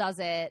Jezebel does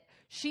it,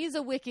 she's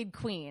a wicked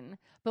queen,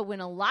 but when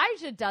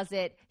Elijah does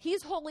it,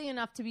 he's holy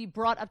enough to be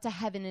brought up to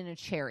heaven in a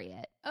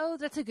chariot? Oh,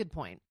 that's a good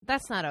point.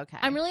 That's not okay.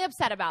 I'm really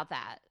upset about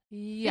that.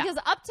 Yeah. Because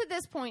up to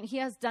this point, he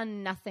has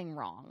done nothing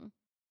wrong.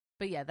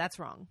 But yeah, that's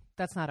wrong.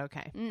 That's not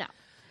okay. No.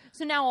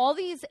 So now all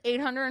these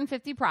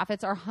 850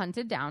 prophets are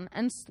hunted down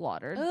and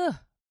slaughtered. Ugh.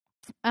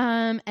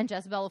 And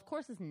Jezebel, of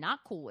course, is not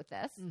cool with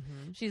this.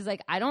 She's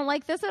like, I don't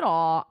like this at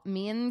all.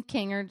 Me and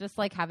King are just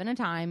like having a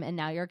time, and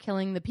now you're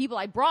killing the people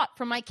I brought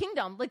from my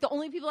kingdom. Like the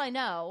only people I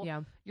know.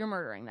 Yeah. You're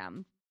murdering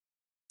them.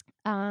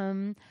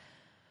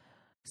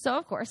 So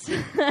of course,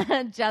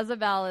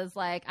 Jezebel is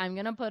like, I'm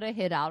gonna put a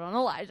hit out on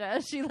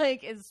Elijah. She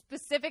like is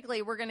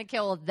specifically, we're gonna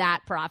kill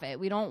that prophet.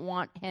 We don't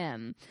want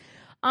him.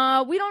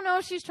 We don't know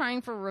if she's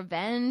trying for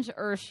revenge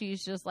or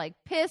she's just like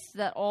pissed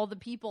that all the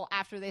people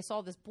after they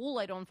saw this bull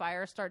light on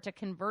fire start to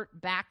convert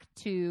back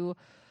to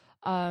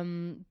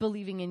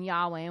believing in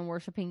Yahweh and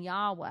worshiping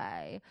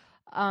Yahweh.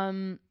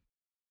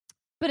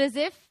 But as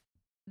if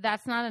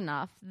that's not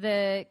enough,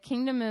 the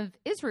kingdom of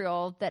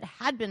Israel that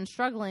had been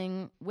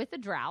struggling with a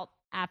drought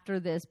after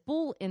this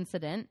bull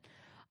incident,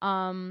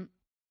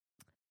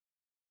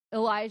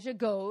 Elijah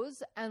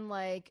goes and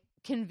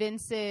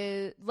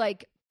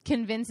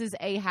convinces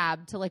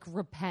Ahab to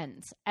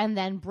repent and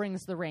then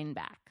brings the rain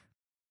back.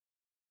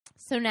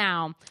 So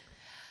now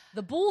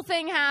the bull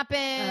thing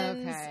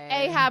happens,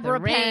 Ahab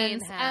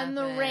repents, and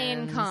the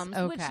rain comes,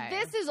 which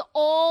this is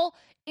all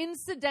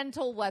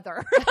incidental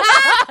weather.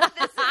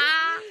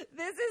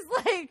 This is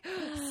like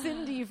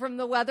Cindy from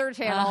the Weather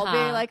Channel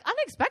being like,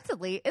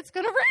 unexpectedly, it's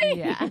going to rain.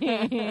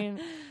 Yeah.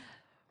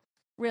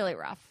 Really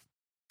rough.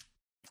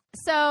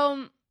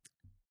 So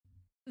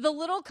the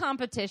little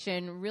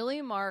competition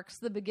really marks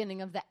the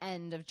beginning of the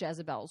end of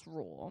Jezebel's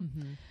rule.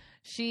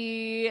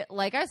 She,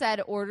 like I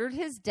said, ordered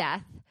his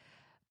death,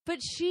 but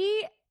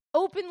she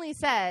openly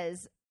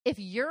says, if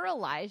you're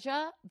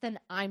Elijah, then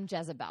I'm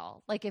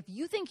Jezebel. Like, if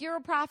you think you're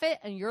a prophet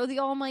and you're the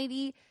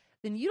Almighty,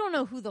 then you don't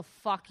know who the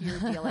fuck you're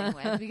dealing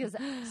with, because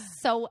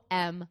so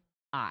am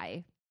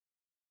I.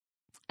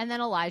 And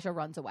then Elijah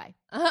runs away.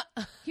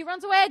 He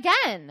runs away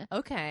again.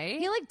 Okay.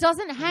 He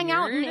doesn't hang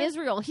out in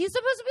Israel. He's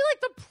supposed to be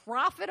the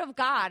prophet of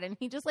God, and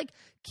he just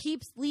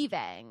keeps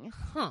leaving.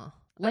 Huh.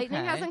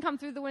 Lightning hasn't come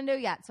through the window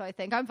yet, so I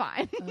think I'm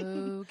fine.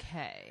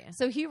 Okay.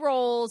 So he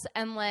rolls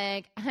and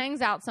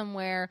hangs out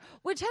somewhere,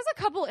 which has a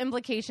couple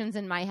implications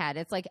in my head.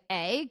 It's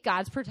A,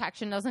 God's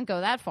protection doesn't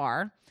go that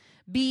far.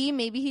 B,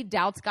 maybe he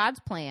doubts God's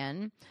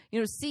plan.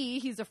 C,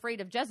 he's afraid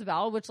of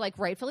Jezebel, which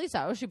rightfully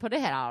so. She put a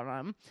hit out on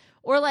him.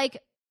 Or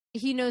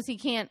he knows he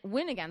can't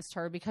win against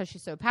her because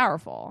she's so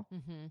powerful.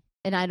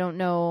 And I don't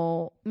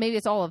know. Maybe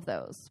it's all of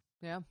those.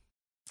 Yeah.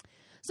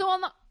 So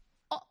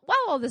while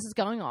all this is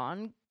going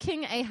on,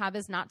 King Ahab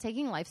is not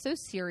taking life so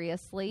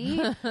seriously.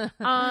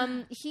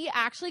 He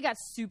actually got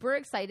super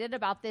excited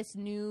about this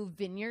new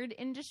vineyard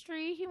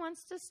industry he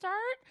wants to start.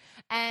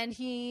 And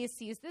he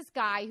sees this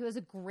guy who has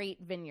a great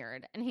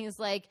vineyard. And he's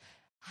like,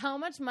 how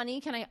much money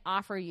can I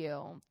offer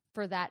you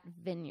for that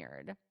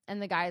vineyard?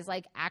 And the guy's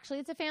like, actually,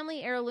 it's a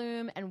family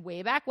heirloom. And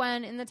way back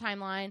when in the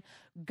timeline,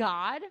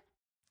 God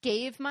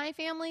gave my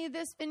family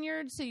this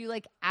vineyard. So you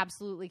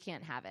absolutely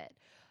can't have it.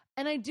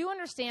 And I do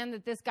understand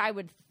that this guy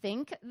would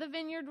think the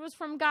vineyard was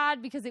from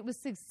God because it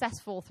was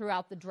successful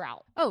throughout the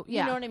drought. Oh,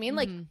 yeah. You know what I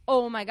mean?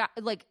 Oh my God,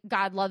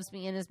 God loves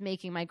me and is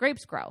making my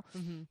grapes grow.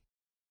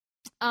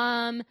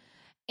 And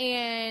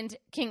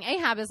King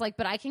Ahab is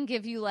but I can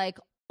give you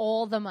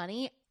all the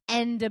money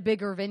and a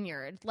bigger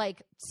vineyard,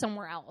 like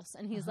somewhere else.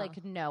 And he's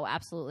like, no,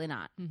 absolutely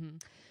not. Mm-hmm.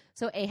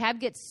 So Ahab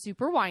gets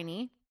super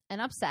whiny and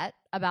upset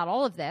about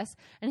all of this,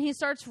 and he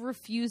starts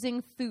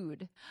refusing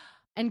food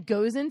and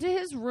goes into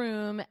his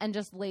room and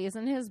just lays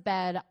in his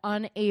bed,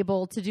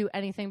 unable to do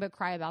anything but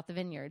cry about the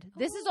vineyard.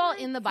 This is all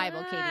in the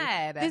Bible,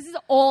 Katie. This is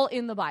all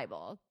in the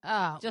Bible.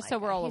 Oh, just so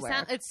we're all He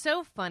aware. it's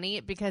so funny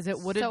because it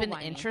would have been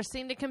whiny.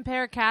 interesting to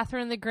compare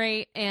Catherine the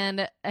Great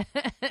and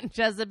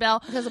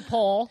Jezebel Because of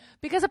Paul.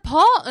 because of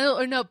Paul.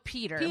 Or no,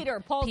 Peter.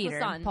 Paul's the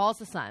son. Paul's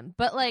the son.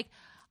 But like,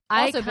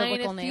 I Also kind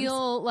biblical of names.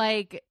 feel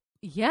like.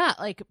 Yeah,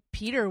 like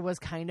Peter was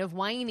kind of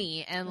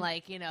whiny and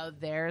like, you know,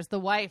 there's the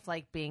wife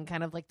like being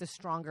kind of like the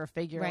stronger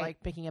figure, Right.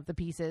 like picking up the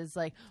pieces.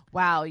 Like,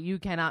 wow, you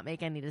cannot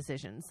make any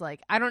decisions.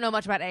 Like, I don't know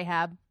much about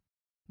Ahab,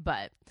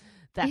 but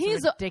that's a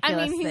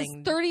ridiculous he's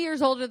thing. 30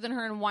 years older than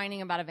her and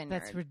whining about a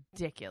vineyard. That's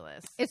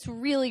ridiculous. It's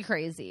really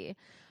crazy.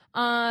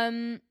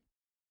 But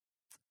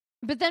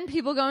then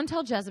people go and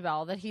tell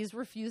Jezebel that he's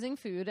refusing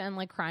food and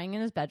like crying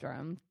in his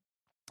bedroom.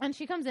 And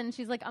she comes in and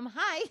she's like,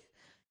 hi,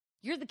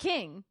 you're the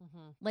king.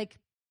 Mm-hmm. Like,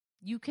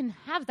 you can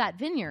have that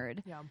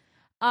vineyard. Yeah.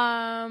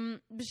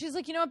 But she's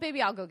like, you know what,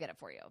 baby, I'll go get it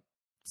for you.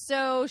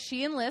 So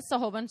she enlists a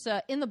whole bunch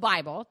of, in the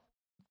Bible,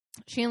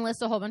 she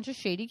enlists a whole bunch of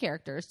shady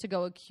characters to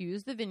go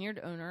accuse the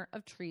vineyard owner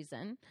of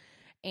treason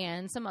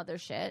and some other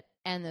shit.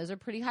 And those are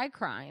pretty high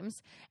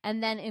crimes.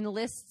 And then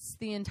enlists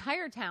the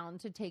entire town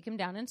to take him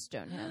down and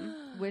stone him,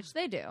 which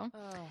they do.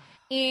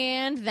 Oh.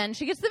 And then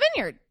she gets the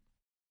vineyard.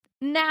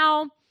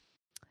 Now,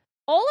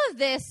 all of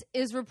this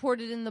is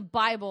reported in the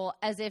Bible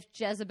as if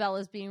Jezebel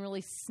is being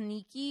really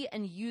sneaky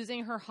and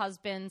using her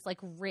husband's like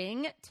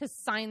ring to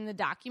sign the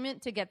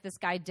document to get this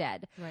guy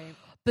dead. Right.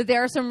 But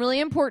there are some really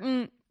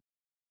important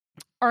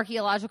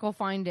archaeological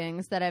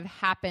findings that have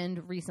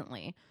happened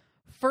recently.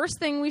 First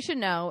thing we should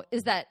know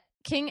is that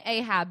King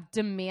Ahab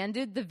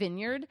demanded the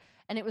vineyard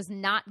and it was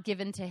not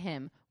given to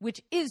him,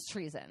 which is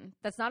treason.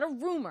 That's not a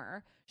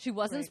rumor. She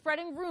wasn't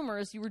spreading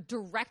rumors. You were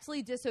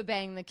directly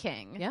disobeying the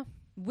king. Yeah.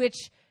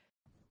 Which...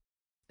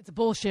 It's a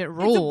bullshit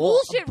rule.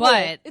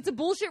 It's a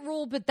bullshit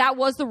rule, but that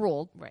was the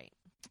rule. Right.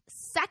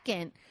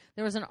 Second,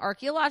 there was an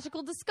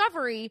archaeological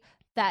discovery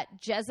that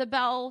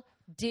Jezebel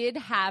did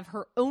have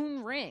her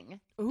own ring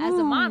as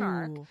a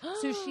monarch.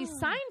 So she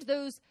signed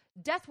those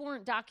death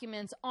warrant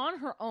documents on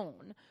her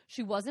own.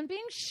 She wasn't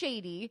being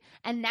shady,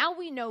 and now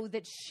we know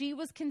that she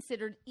was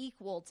considered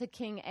equal to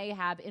King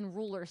Ahab in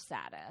ruler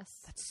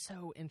status. That's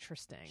so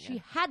interesting.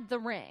 She had the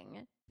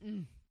ring.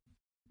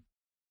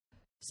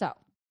 So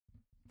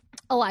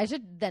Elijah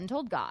then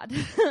told God,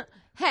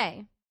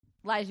 hey,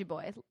 Elijah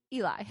boy,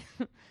 Eli,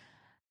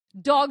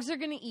 dogs are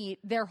going to eat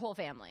their whole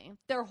family.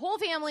 Their whole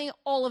family,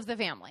 all of the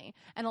family.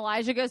 And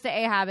Elijah goes to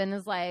Ahab and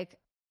is like,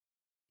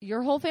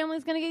 your whole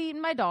family's going to get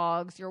eaten by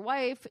dogs. Your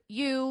wife,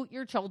 you,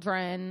 your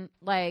children,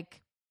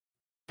 like,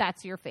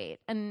 that's your fate.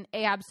 And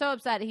Ahab's so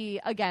upset,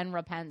 he, again,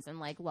 repents and,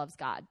 like, loves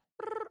God.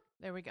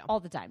 There we go. All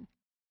the time.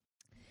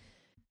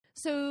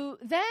 So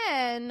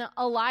then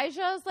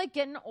Elijah's like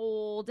getting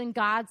old and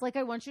God's like,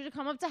 I want you to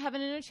come up to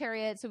heaven in a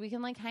chariot so we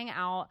can like hang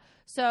out.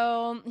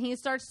 So he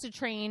starts to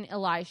train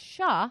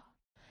Elisha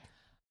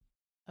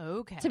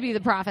to be the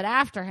prophet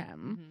after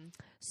him. Mm-hmm.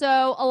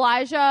 So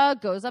Elijah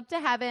goes up to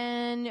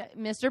heaven,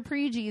 Mr.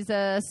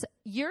 Pre-Jesus.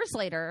 Years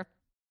later,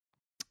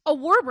 a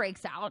war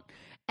breaks out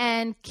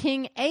and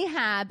King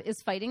Ahab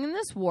is fighting in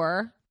this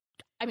war.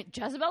 I mean,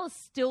 Jezebel is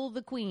still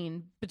the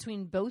queen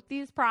between both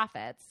these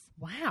prophets.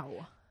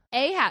 Wow.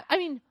 Ahab, I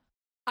mean,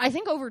 I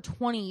think over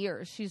 20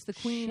 years, she's the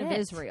queen of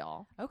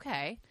Israel.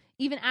 Okay.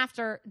 Even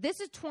after, this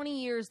is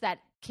 20 years that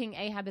King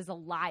Ahab is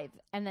alive,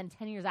 and then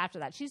 10 years after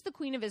that. She's the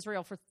queen of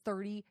Israel for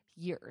 30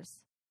 years.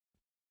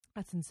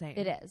 That's insane.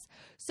 It is.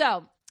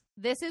 So,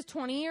 this is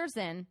 20 years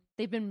in.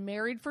 They've been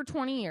married for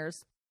 20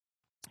 years.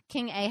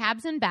 King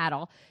Ahab's in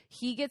battle.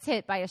 He gets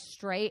hit by a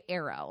stray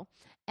arrow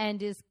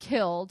and is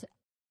killed,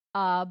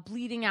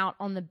 bleeding out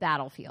on the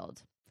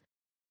battlefield.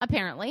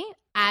 Apparently,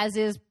 as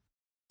is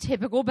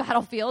typical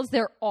battlefields,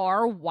 there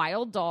are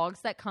wild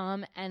dogs that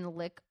come and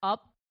lick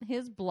up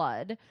his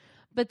blood.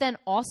 But then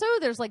also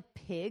there's like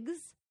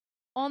pigs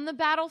on the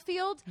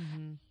battlefield.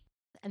 Mm-hmm.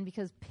 And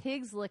because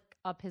pigs lick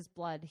up his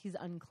blood, he's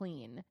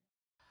unclean.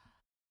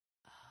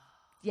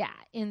 Yeah,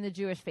 in the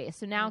Jewish faith.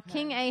 So now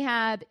King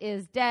Ahab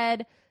is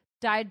dead,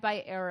 died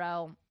by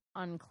arrow,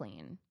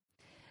 unclean.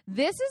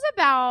 This is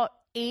about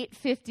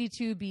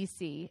 852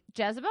 BC.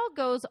 Jezebel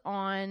goes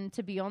on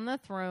to be on the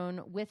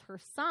throne with her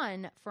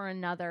son for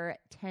another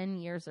 10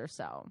 years or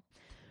so.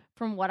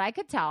 From what I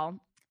could tell,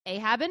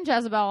 Ahab and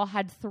Jezebel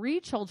had 3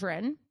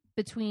 children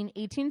between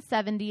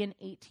 1870 and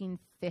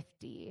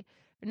 1850.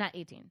 Not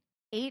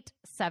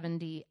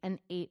 870 and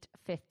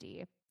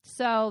 850.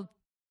 So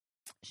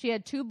she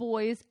had 2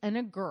 boys and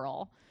a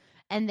girl,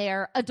 and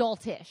they're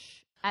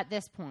adultish at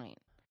this point.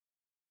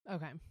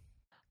 Okay.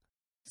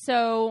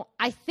 So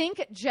I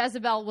think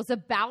Jezebel was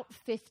about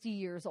 50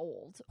 years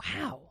old.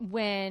 Wow.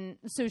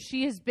 So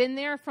she has been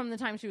there from the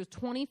time she was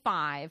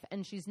 25,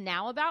 and she's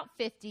now about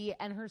 50,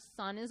 and her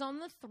son is on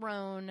the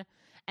throne,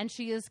 and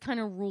she is kind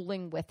of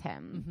ruling with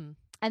him. Mm-hmm.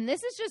 And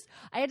this is just,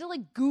 I had to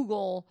like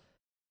Google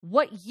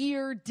what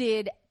year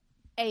did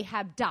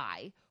Ahab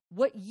die?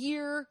 What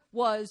year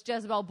was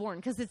Jezebel born?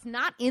 Because it's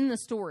not in the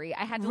story.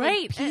 I had to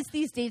like, piece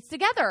these dates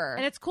together.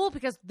 And it's cool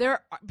because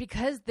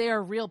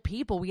they're real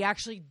people. We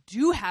actually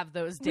do have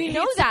those dates. We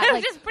know that.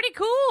 Which is pretty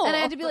cool. And I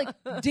had to be like,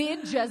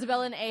 did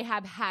Jezebel and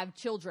Ahab have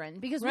children?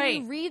 Because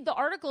when you read the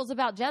articles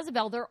about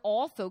Jezebel, they're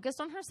all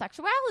focused on her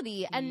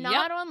sexuality and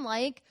not on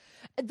like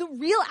the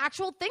real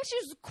actual thing. She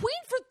was queen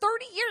for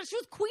 30 years. She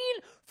was queen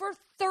for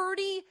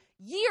 30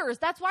 years.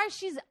 That's why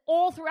she's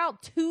all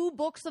throughout 2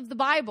 books of the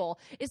Bible.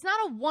 It's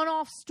not a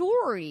one-off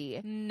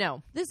story.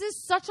 No. This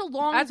is such a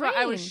long That's reign.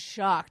 why I was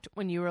shocked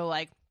when you were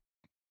like,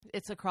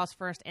 it's across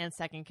 1st and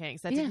 2nd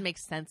Kings. That didn't make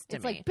sense to me.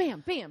 It's like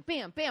bam, bam,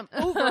 bam, bam,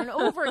 over and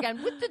over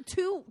again with the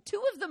two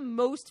of the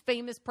most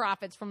famous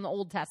prophets from the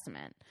Old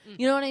Testament.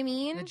 You know what I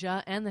mean? The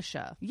Jah and the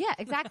Shah. Yeah,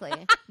 exactly.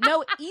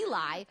 No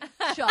Eli,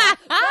 Shah.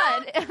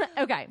 But,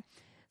 okay.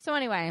 So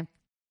anyway,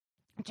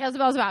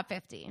 Jezebel's about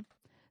 50.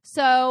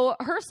 So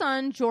her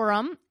son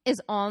Joram is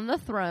on the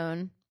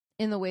throne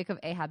in the wake of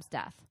Ahab's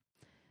death.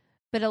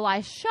 But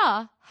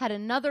Elisha had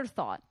another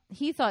thought.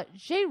 He thought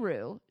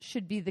Jehu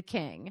should be the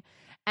king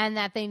and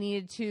that they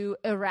needed to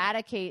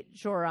eradicate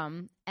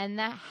Joram and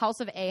the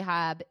house of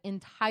Ahab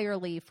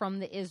entirely from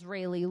the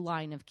Israeli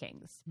line of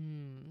kings.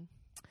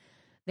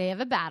 They have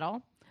a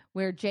battle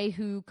where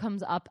Jehu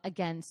comes up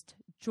against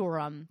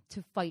Joram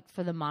to fight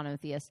for the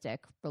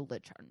monotheistic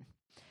religion.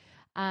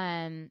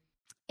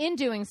 In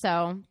doing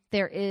so,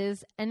 there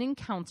is an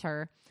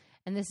encounter,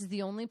 and this is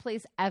the only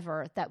place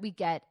ever that we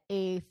get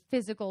a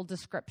physical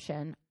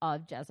description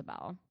of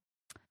Jezebel.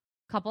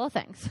 Couple of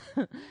things.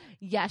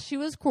 Yes, she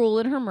was cruel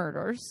in her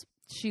murders.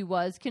 She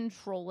was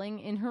controlling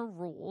in her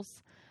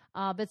rules.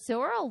 But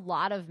so are a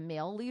lot of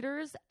male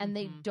leaders, and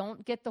they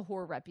don't get the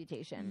whore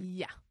reputation.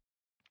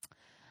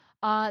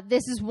 Yeah.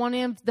 This is one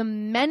of the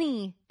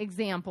many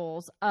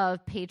examples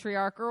of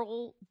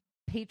patriarchal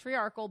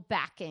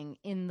backing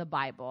in the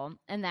Bible,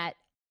 and that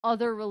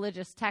other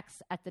religious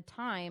texts at the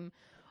time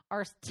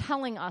are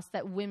telling us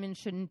that women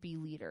shouldn't be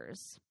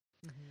leaders.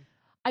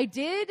 I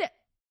did,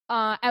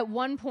 at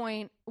one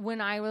point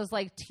when I was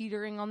like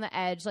teetering on the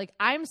edge, like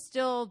I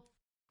still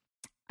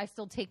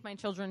take my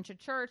children to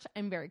church.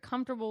 I'm very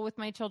comfortable with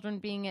my children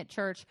being at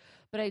church,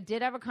 but I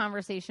did have a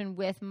conversation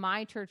with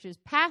my church's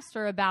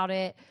pastor about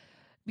it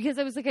because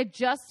I was like, I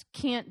just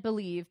can't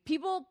believe.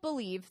 People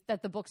believe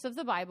that the books of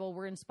the Bible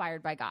were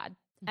inspired by God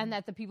and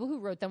that the people who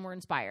wrote them were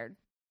inspired.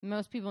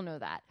 Most people know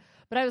that.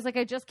 But I was like,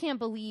 I just can't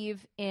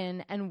believe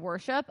in and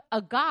worship a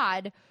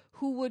God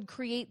who would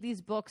create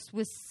these books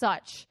with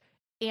such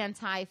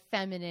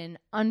anti-feminine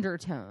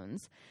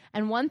undertones.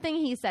 And one thing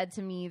he said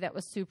to me that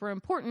was super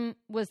important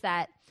was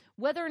that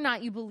whether or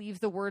not you believe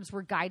the words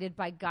were guided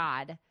by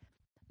God,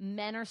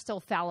 men are still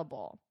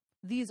fallible.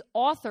 These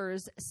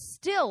authors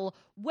still,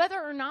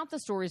 whether or not the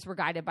stories were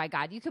guided by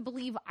God, you could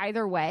believe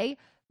either way,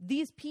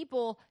 these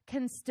people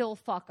can still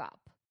fuck up.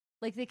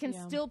 Like, they can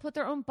still put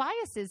their own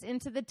biases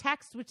into the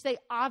text, which they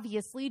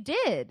obviously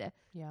did.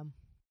 Yeah.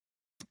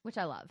 Which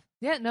I love.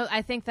 Yeah, no,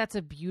 I think that's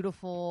a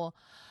beautiful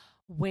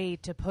way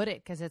to put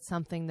it because it's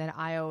something that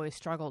I always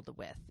struggled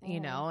with, you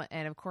know?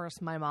 And, of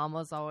course, my mom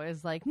was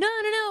always like, no,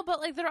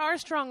 but, like, there are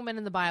strong men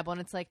in the Bible. And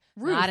it's like,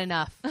 Ruth. Not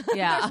enough.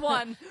 Yeah. There's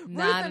one.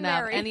 Not Ruth and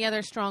enough. Mary. Any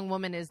other strong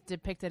woman is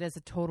depicted as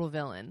a total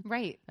villain.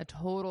 Right. A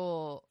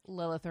total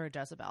Lilith or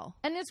Jezebel.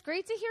 And it's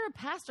great to hear a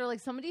pastor,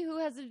 like somebody who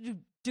has a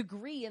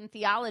degree in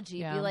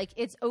theology, be like,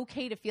 it's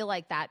okay to feel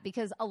like that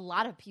because a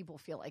lot of people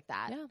feel like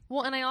that. Yeah.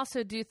 Well, and I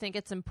also do think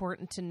it's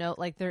important to note,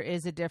 like, there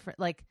is a different,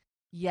 like,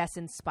 yes,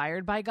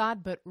 inspired by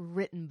God, but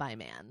written by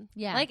man.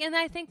 Yeah. Like, and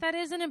I think that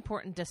is an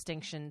important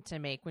distinction to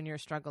make when you're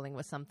struggling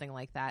with something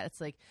like that.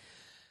 It's like,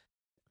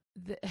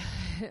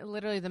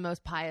 literally the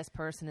most pious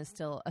person is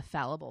still a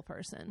fallible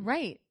person.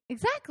 Right.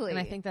 Exactly. And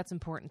I think that's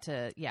important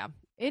to,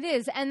 It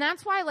is. And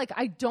that's why, like,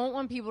 I don't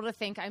want people to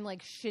think I'm,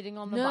 like, shitting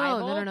on the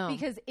Bible. No.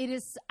 Because it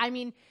is, I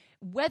mean,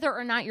 whether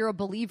or not you're a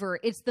believer,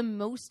 it's the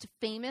most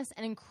famous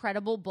and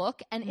incredible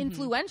book and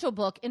influential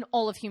book in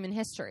all of human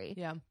history.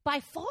 Yeah.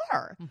 By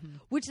far.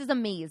 Which is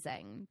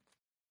amazing.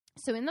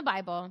 So in the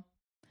Bible,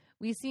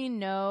 we see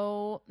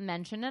no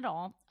mention at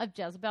all of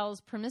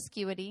Jezebel's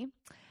promiscuity.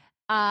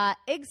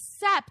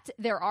 Except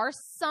there are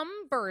some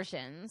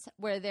versions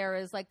where there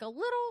is like a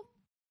little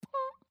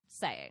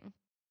saying.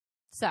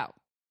 So,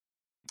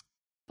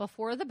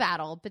 before the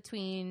battle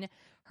between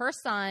her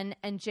son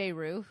and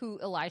Jehu, who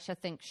Elisha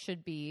thinks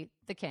should be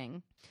the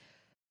king,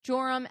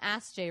 Joram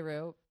asks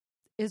Jehu,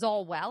 "Is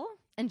all well?"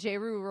 And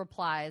Jehu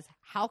replies,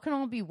 "How can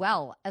all be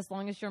well as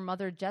long as your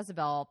mother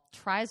Jezebel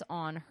tries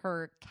on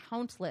her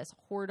countless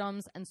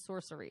whoredoms and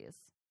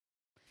sorceries?"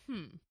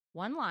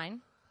 One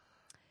line.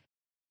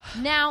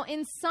 Now,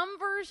 in some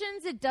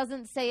versions, it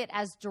doesn't say it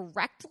as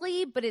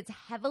directly, but it's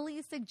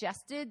heavily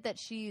suggested that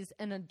she's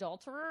an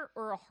adulterer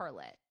or a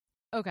harlot.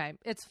 Okay.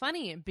 It's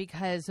funny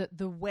because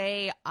the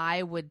way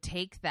I would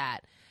take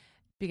that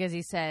because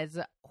he says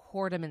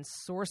whoredom and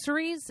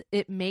sorceries.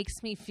 It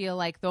makes me feel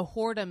like the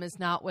whoredom is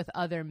not with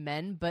other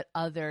men, but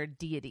other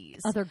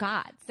deities. Other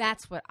gods.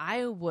 That's what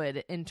I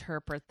would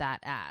interpret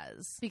that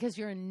as. Because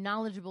you're a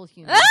knowledgeable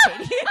human.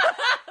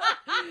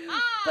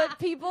 But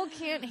people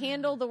can't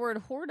handle the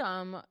word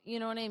whoredom. You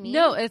know what I mean?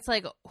 No, it's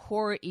like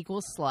whore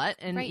equals slut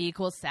and Right.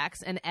 equals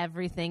sex and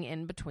everything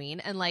in between.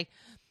 And like,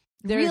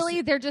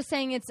 Really, they're just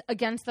saying it's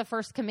against the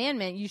first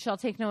commandment. You shall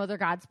take no other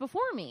gods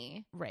before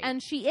me. Right.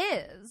 And she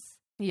is.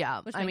 Yeah.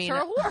 Which I makes mean,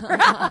 her a whore.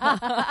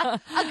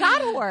 A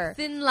god whore.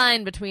 thin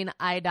line between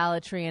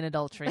idolatry and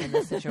adultery in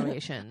this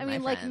situation. I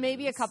mean, my like friends.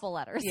 maybe a couple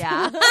letters.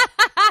 Yeah.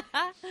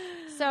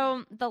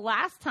 So the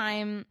last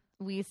time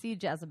we see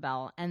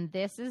Jezebel, and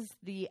this is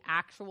the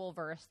actual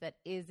verse that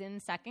is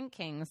in 2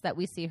 Kings that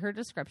we see her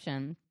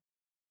description.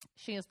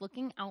 She is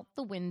looking out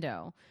the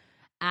window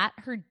at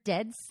her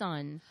dead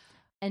son,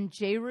 and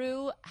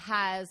Jehu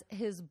has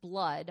his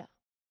blood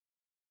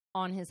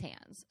on his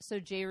hands. So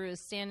Jehu is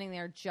standing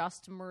there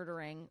just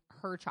murdering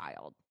her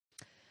child.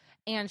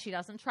 And she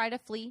doesn't try to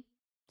flee.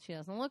 She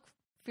doesn't look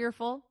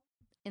fearful.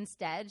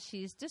 Instead,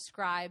 she's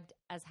described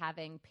as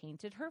having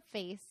painted her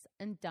face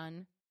and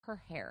done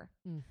her hair.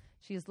 Mm.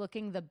 She's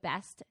looking the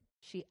best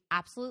she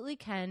absolutely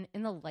can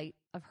in the light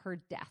of her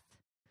death.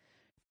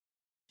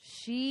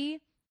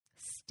 She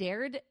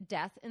stared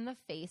death in the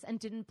face and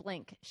didn't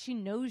blink. She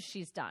knows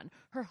she's done.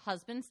 Her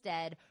husband's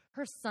dead.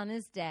 Her son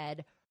is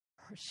dead.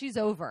 She's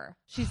over.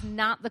 She's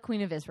not the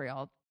queen of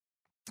Israel.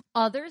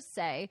 Others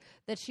say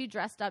that she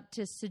dressed up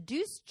to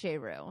seduce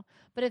Jehu.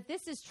 But if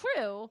this is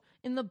true,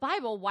 in the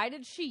Bible, why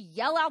did she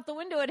yell out the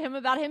window at him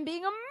about him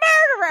being a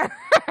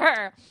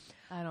murderer?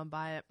 I don't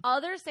buy it.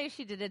 Others say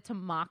she did it to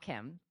mock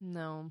him.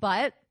 No.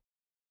 But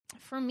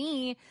for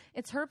me,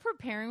 it's her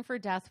preparing for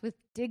death with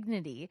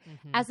dignity.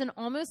 As an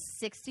almost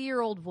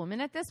 60-year-old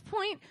woman at this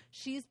point,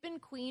 she's been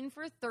queen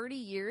for 30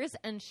 years,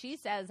 and she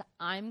says,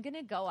 I'm going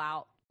to go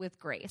out with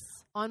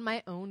grace. On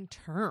my own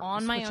terms.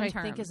 On my which own I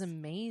think terms. is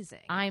amazing.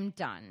 I'm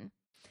done.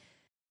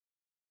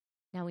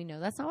 Now we know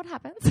that's not what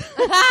happens.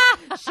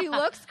 She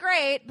looks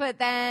great, but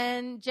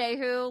then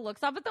Jehu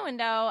looks up at the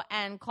window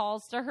and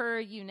calls to her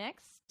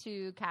eunuchs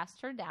to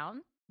cast her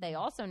down. They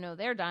also know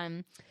they're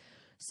done.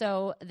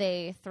 So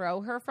they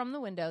throw her from the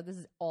window. This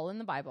is all in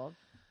the Bible.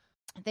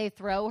 They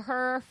throw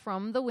her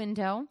from the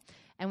window,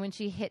 and when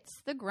she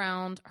hits the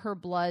ground, her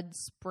blood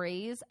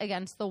sprays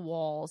against the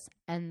walls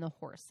and the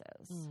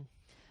horses. Mm.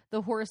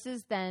 The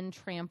horses then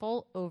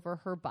trample over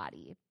her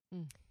body.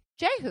 Mm.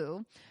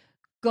 Jehu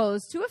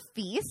goes to a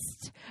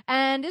feast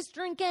and is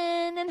drinking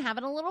and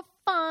having a little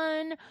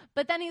fun.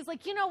 But then he's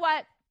like, you know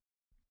what?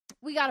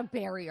 We got to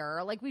bury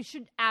her. Like, we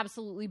should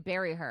absolutely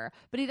bury her.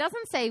 But he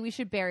doesn't say we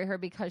should bury her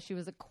because she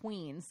was a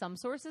queen. Some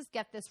sources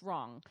get this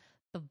wrong.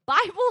 The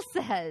Bible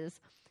says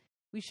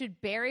we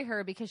should bury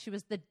her because she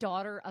was the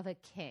daughter of a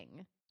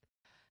king.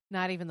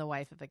 Not even the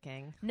wife of a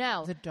king.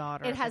 No. The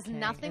daughter It of has a king.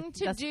 nothing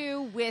to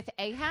do with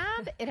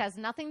Ahab. It has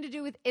nothing to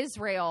do with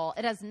Israel.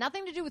 It has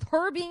nothing to do with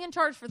her being in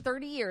charge for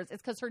 30 years.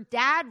 It's because her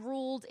dad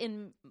ruled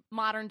in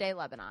modern-day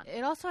Lebanon.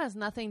 It also has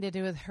nothing to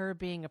do with her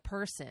being a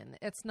person.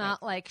 It's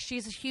not like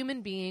she's a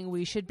human being.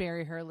 We should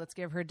bury her. Let's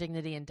give her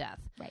dignity in death.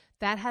 Right.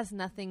 That has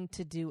nothing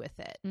to do with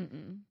it.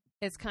 Mm-mm.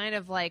 It's kind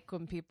of like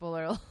when people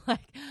are like,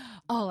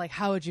 oh, like,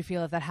 how would you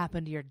feel if that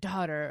happened to your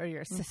daughter or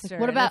your sister?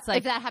 What And about it's like,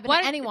 if that happened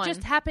what? to anyone?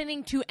 Just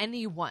happening to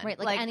anyone. Right,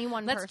 like any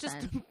one let's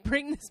person. just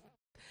bring this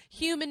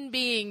human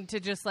being to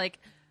just like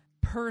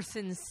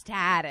person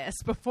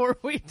status before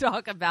we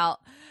talk about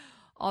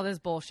all this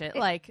bullshit.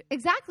 Like,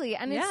 Exactly.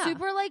 And it's Yeah.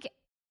 super like,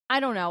 I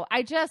don't know.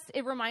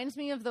 It reminds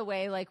me of the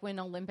way like when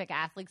Olympic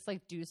athletes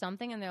like do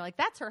something and they're like,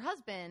 that's her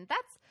husband.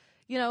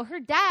 That's, her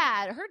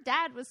dad. Her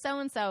dad was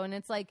so-and-so. And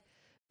it's like,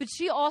 but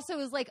she also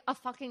is like a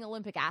fucking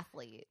Olympic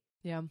athlete.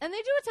 yeah. And they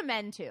do it to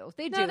men too.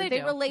 They do. No, they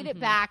do. relate it Mhm.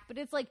 back, but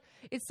it's like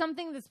it's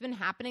something that's been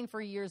happening for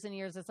years and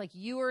years. It's like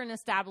you are an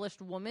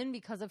established woman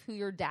because of who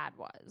your dad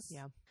was.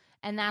 Yeah.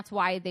 And that's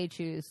why they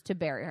choose to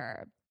bury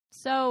her.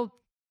 So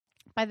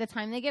by the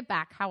time they get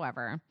back,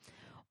 however,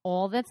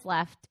 all that's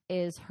left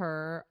is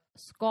her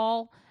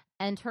skull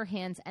and her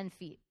hands and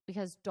feet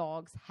because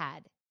dogs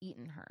had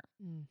eaten her.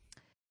 Mm.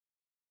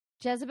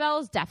 Jezebel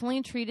is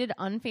definitely treated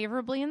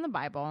unfavorably in the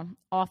Bible,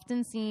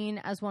 often seen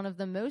as one of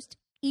the most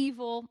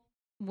evil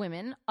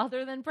women,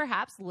 other than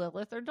perhaps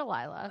Lilith or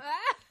Delilah.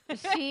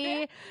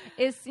 She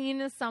is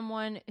seen as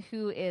someone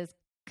who is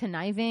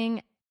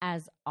conniving,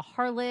 as a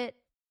harlot,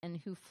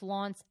 and who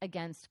flaunts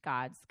against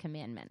God's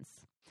commandments.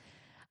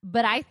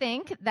 But I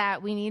think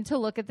that we need to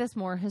look at this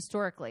more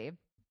historically.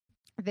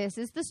 This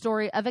is the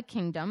story of a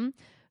kingdom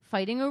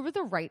fighting over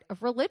the right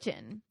of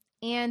religion.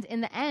 And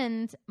in the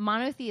end,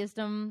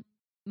 monotheism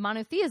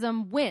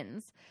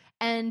wins,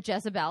 and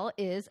Jezebel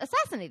is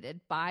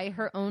assassinated by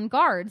her own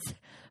guards.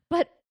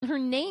 But her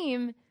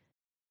name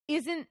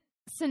isn't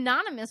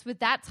synonymous with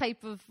that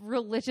type of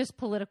religious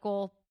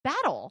political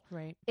battle.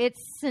 Right. It's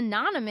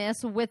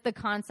synonymous with the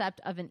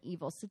concept of an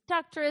evil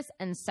seductress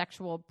and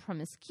sexual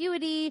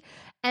promiscuity,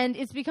 and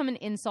it's become an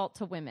insult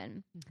to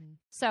women. Mm-hmm.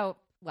 So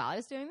while I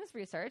was doing this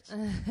research,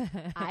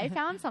 I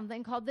found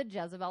something called the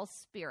Jezebel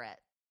spirit.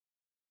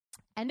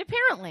 And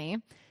apparently,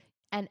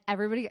 and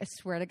everybody, I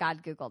swear to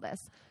God, Google this.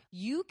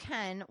 You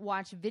can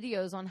watch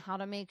videos on how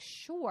to make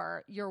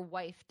sure your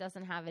wife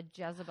doesn't have a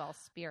Jezebel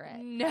spirit.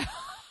 No.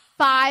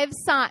 5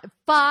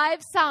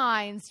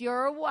 signs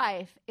your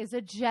wife is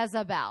a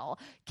Jezebel.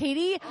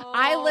 Katie,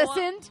 I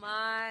listened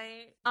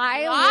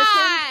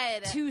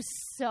to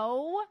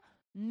so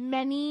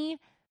many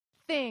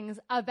things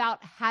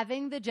about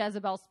having the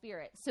Jezebel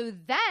spirit. So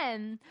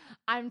then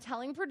I'm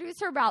telling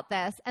producer about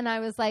this, and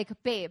I was like,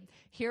 babe,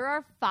 here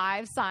are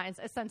 5 signs.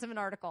 I sent him an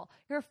article.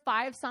 Here are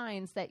 5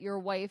 signs that your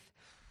wife,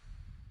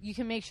 you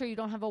can make sure you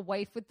don't have a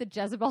wife with the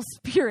Jezebel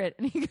spirit.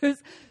 And he goes,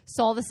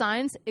 saw the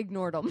signs,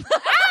 ignored them.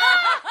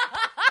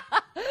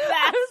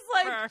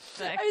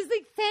 Perfect. I was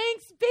like,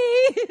 thanks,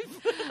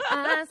 babe.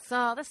 I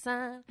saw the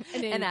sign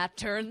and I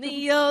turned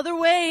the other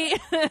way.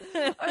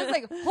 I was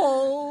like,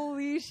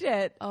 holy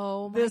shit.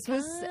 Oh, my This God.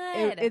 was,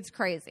 it's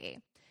crazy.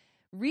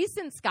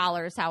 Recent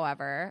scholars,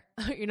 however.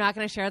 You're not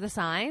going to share the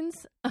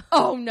signs?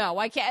 Oh, no,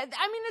 I can't.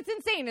 I mean, it's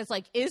insane. It's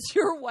like, is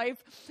your wife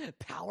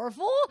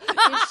powerful?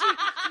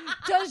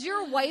 Does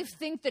your wife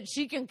think that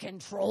she can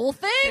control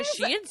things? Does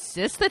she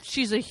insist that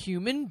she's a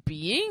human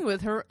being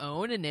with her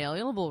own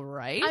inalienable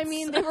rights? I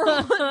mean, they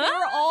were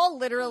all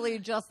literally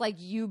just like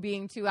you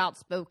being too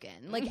outspoken.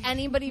 Like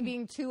anybody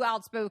being too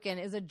outspoken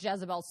is a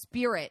Jezebel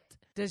spirit.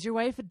 Does your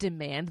wife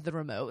demand the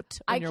remote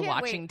when you're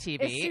watching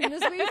TV? As soon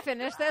as we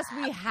finish this,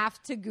 we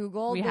have to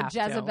Google the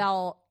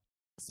Jezebel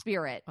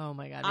spirit. Oh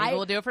my God. Maybe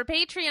we'll do it for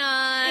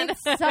Patreon.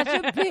 It's such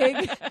a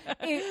big,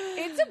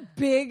 it's a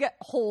big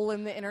hole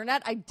in the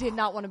internet I did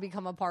not want to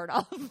become a part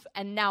of.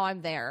 And now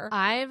I'm there.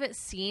 I've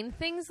seen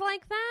things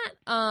like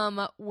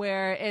that,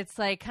 where it's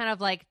like kind of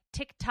like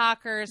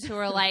TikTokers who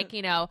are like,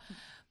 you know,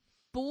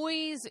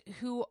 boys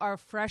who are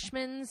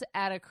freshmen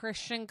at a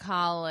Christian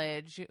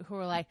college who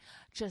are like,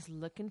 just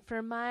looking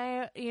for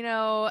my, you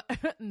know,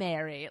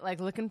 Mary, like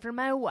looking for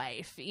my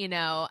wife, you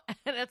know,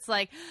 and it's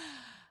like,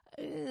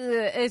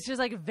 it's just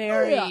like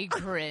very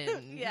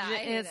cringe. Yeah,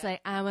 it's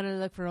like, I want to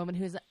look for a woman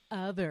who's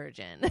a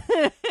virgin.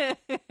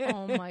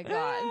 Oh my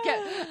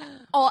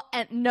God.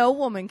 And no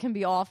woman can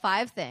be all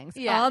 5 things.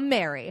 Yeah. A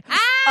Mary,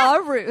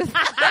 a Ruth,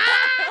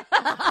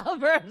 a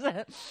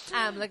virgin.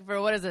 I'm looking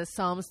for, what is it,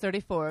 Psalms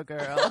 34 girl.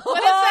 What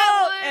is that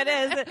one? It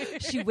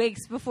is. She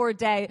wakes before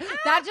day.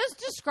 That just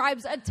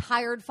describes a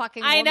tired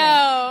fucking woman. I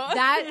know.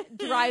 That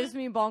drives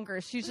me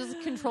bonkers. She's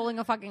just controlling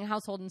a fucking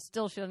household and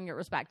still she doesn't get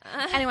respect.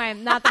 Anyway,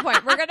 not the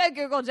point. We're going to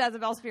Google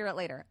Jezebel spirit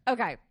later.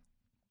 Okay.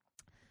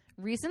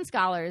 Recent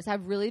scholars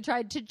have really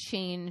tried to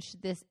change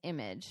this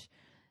image.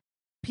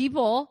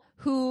 People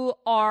who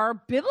are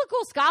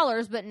biblical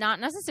scholars but not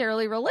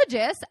necessarily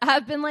religious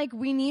have been like,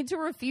 we need to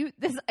refute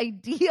this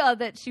idea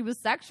that she was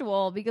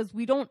sexual because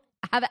we don't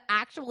have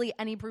actually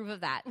any proof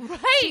of that. Right.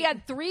 She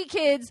had 3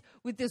 kids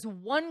with this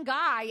one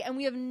guy, and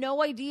we have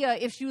no idea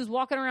if she was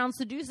walking around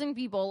seducing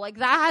people. Like,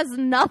 that has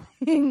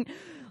nothing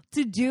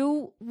to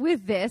do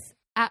with this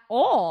at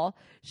all.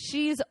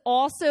 She's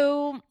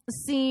also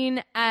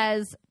seen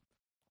as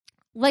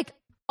like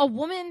a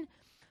woman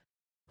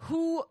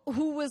who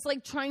was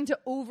like trying to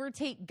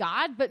overtake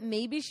God, but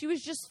maybe she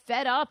was just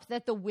fed up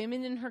that the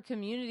women in her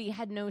community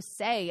had no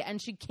say,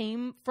 and she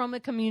came from a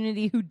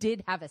community who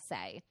did have a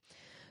say.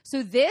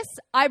 So this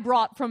I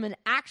brought from an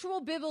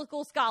actual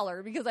biblical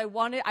scholar because I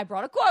brought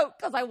a quote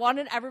because I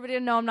wanted everybody to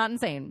know I'm not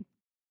insane.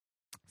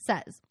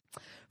 Says,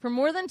 for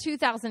more than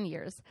 2,000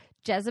 years,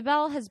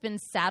 Jezebel has been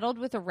saddled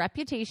with a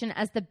reputation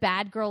as the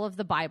bad girl of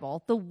the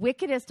Bible, the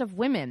wickedest of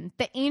women.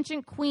 The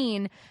ancient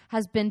queen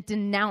has been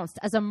denounced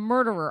as a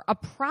murderer, a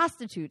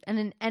prostitute, and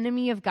an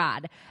enemy of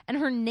God. And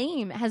her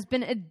name has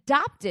been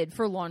adopted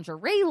for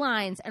lingerie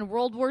lines and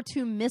World War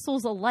II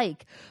missiles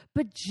alike.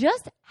 But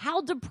just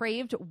how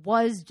depraved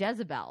was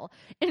Jezebel?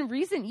 In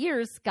recent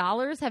years,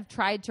 scholars have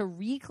tried to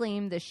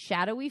reclaim the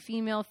shadowy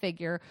female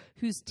figure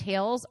whose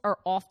tales are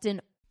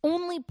often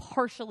only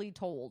partially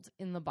told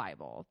in the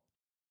Bible.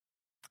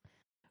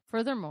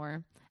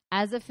 Furthermore,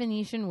 as a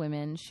Phoenician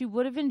woman, she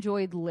would have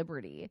enjoyed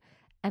liberty.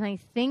 And I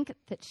think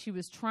that she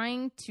was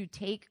trying to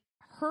take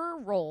her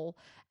role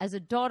as a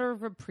daughter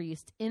of a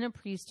priest in a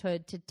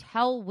priesthood to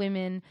tell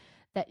women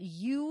that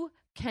you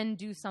can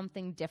do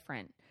something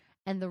different.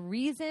 And the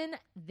reason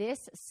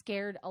this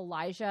scared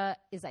Elijah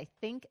is I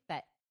think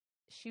that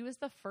she was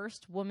the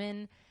first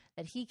woman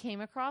that he came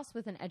across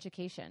with an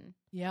education.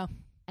 Yeah.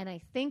 And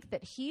I think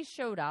that he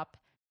showed up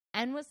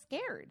and was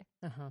scared.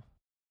 Uh-huh.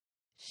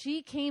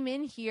 She came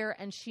in here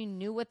and she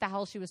knew what the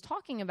hell she was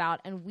talking about,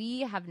 and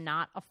we have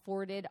not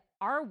afforded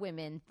our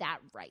women that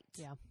right.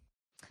 Yeah.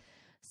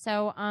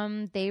 So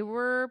they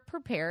were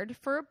prepared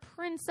for a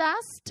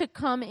princess to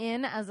come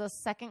in as a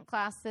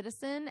second-class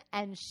citizen,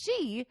 and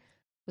she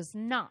was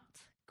not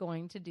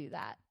going to do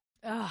that.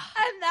 Ugh.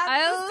 And that's I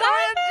the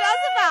story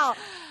of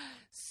Jezebel.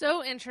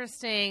 So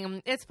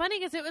interesting. It's funny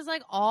because it was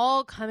like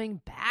all coming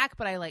back,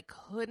 but I like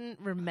couldn't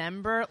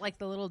remember like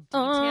the little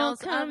details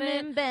coming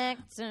of it. back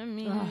to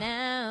me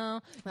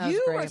now. That was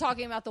You were great.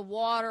 talking about the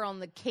water on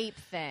the Cape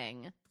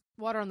thing.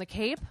 Water on the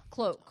Cape?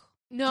 Cloak.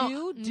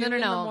 No, Dew no.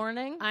 in the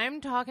morning?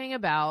 I'm talking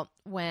about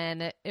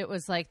when it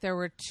was like there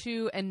were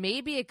two, and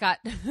maybe it got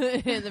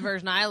in the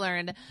version I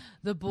learned,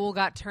 the bull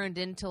got turned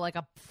into like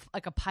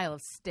a pile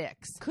of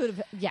sticks. Could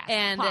have, yes,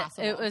 And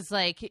possible. it was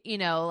like, you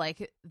know,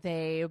 like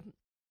they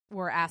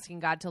were asking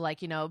God to,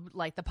 like, you know,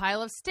 like the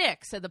pile of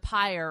sticks or the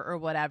pyre or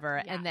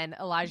whatever. Yeah. And then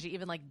Elijah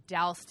even like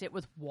doused it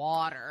with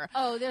water.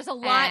 Oh, there's a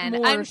lot And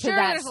more I'm to sure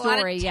that there's story.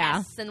 a lot of Yeah.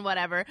 tests and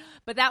whatever.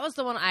 But that was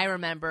the one I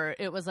remember.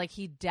 It was like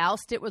he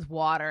doused it with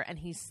water and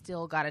he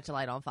still got it to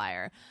light on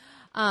fire.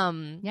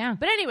 Yeah.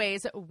 But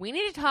anyways, we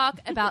need to talk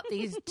about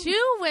these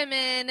two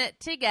women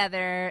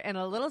together in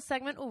a little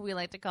segment we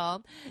like to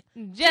call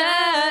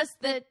Just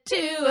the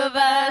Two of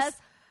Us.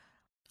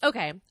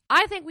 Okay,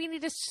 I think we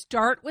need to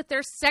start with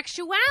their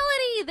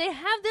sexuality. They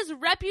have this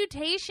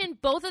reputation,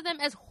 both of them,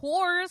 as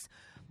whores.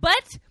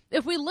 But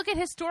if we look at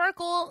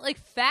historical, like,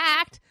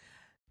 fact,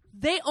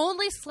 they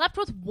only slept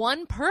with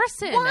one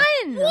person. One!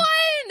 And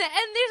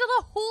these are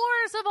the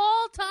whores of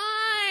all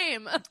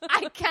time.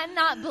 I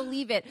cannot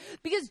believe it.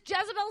 Because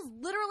Jezebel's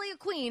literally a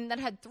queen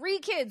that had 3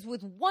 kids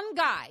with one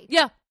guy.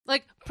 Yeah,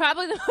 like,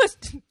 probably the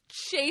most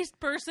chaste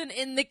person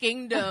in the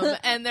kingdom.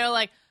 And they're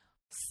like,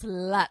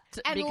 slut,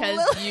 And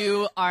because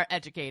you are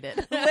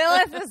educated.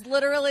 Lilith is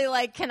literally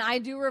like, can I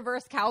do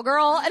reverse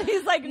cowgirl? And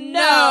he's like,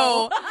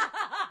 No. no.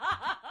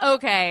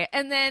 Okay,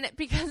 and then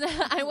because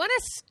I want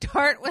to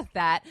start with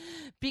that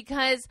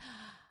because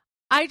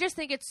I just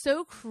think it's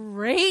so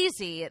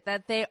crazy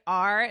that they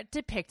are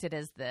depicted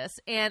as this,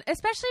 and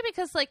especially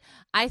because, like,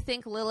 I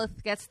think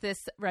Lilith gets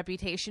this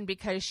reputation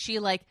because she,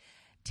 like,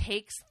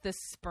 takes the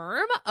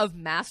sperm of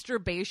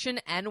masturbation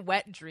and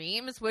wet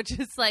dreams, which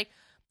is like,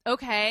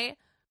 okay,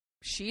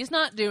 she's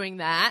not doing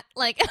that.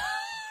 Like,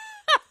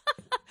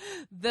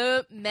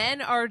 the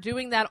men are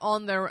doing that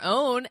on their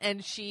own,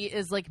 and she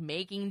is, like,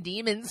 making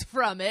demons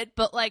from it.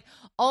 But, like,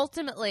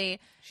 ultimately,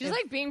 She's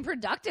like being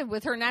productive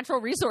with her natural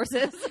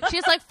resources.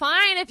 she's like,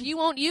 fine, if you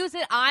won't use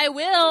it, I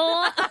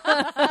will.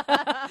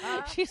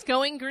 She's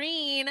going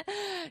green.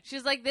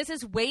 She's like, this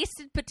is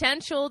wasted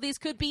potential. These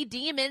could be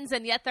demons,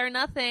 and yet they're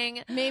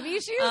nothing. Maybe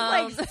she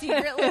was like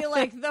secretly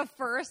like the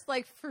first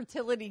like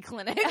fertility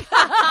clinic.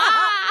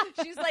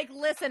 She's like,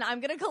 listen, I'm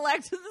going to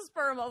collect the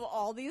sperm of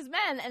all these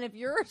men. And if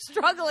you're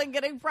struggling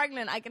getting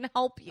pregnant, I can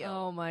help you.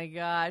 Oh my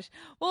gosh.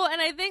 Well, and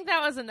I think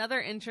that was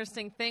another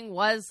interesting thing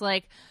was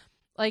like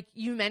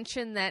you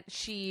mentioned that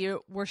she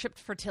worshipped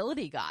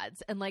fertility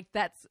gods, and like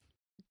that's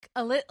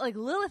like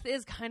Lilith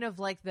is kind of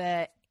like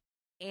the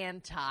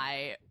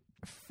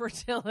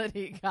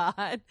anti-fertility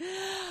god,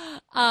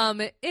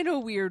 in a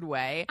weird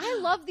way. I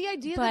love the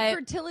idea that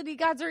fertility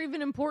gods are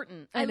even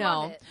important. I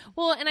know. love it.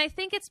 Well, and I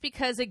think it's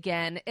because,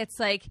 again, it's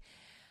like,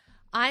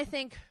 I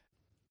think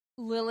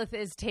Lilith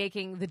is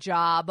taking the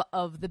job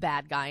of the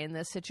bad guy in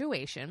this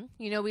situation.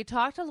 You know, we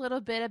talked a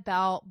little bit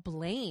about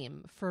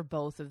blame for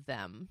both of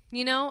them,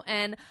 you know,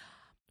 and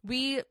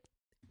we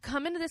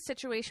come into this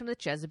situation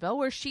with Jezebel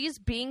where she's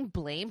being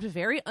blamed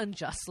very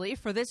unjustly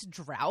for this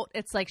drought.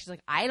 It's like, she's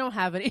like, I don't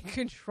have any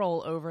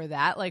control over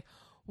that. Like,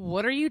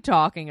 what are you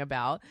talking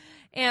about?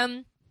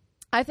 And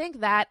I think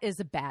that is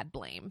a bad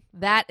blame.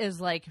 That is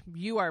like,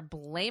 you are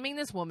blaming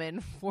this woman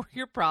for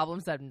your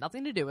problems that have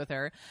nothing to do with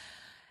her.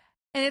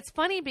 And it's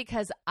funny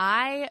because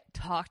I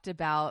talked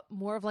about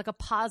more of like a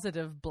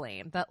positive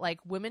blame, that like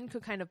women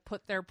could kind of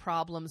put their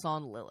problems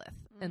on Lilith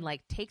and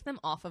like take them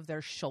off of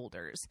their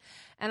shoulders.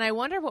 And I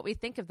wonder what we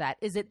think of that.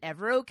 Is it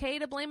ever okay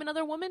to blame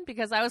another woman?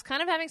 Because I was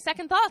kind of having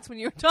second thoughts when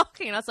you were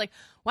talking, and I was like,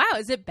 wow,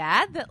 is it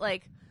bad that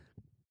like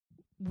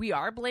we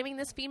are blaming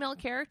this female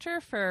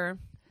character for...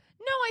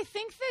 No, I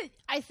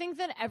think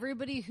that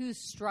everybody who's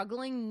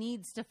struggling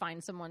needs to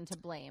find someone to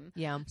blame.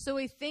 Yeah. So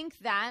I think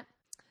that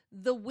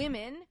the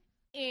women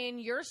in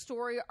your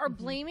story are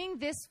blaming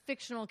this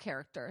fictional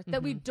character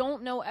that we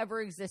don't know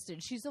ever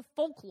existed. She's a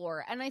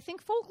folklore, and I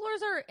think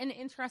folklores are an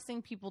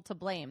interesting people to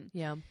blame.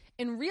 Yeah.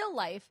 In real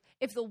life,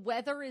 if the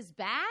weather is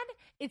bad,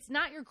 it's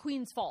not your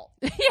queen's fault.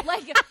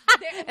 Like,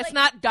 it's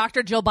not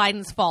Dr. Jill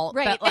Biden's fault.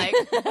 Right. That, like,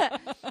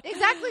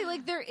 exactly.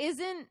 Like, there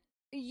isn't,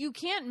 you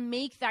can't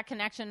make that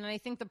connection. And I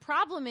think the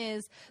problem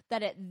is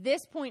that at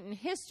this point in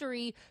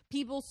history,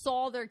 people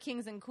saw their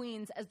kings and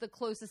queens as the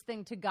closest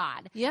thing to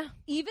God. Yeah.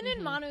 Even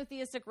in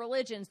monotheistic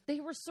religions, they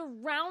were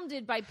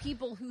surrounded by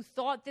people who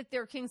thought that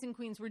their kings and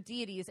queens were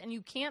deities. And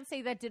you can't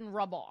say that didn't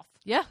rub off.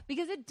 Yeah.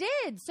 Because it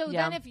did. So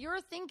then if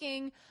you're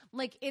thinking,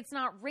 like, it's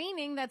not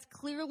raining, that's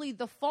clearly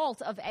the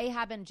fault of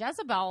Ahab and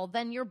Jezebel,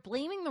 then you're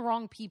blaming the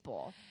wrong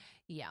people.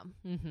 Yeah.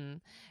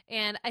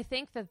 And I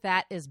think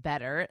that is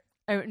better.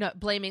 Or no,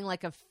 blaming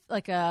like a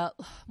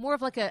more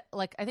of like a,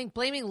 like, I think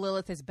blaming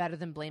Lilith is better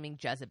than blaming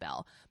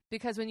Jezebel,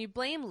 because when you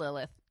blame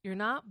Lilith, you're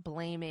not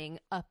blaming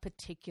a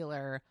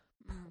particular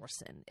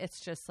person.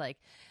 It's just like,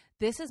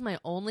 this is my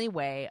only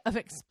way of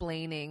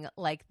explaining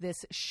like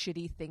this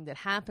shitty thing that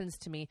happens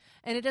to me.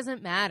 And it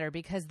doesn't matter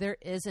because there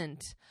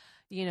isn't,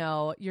 you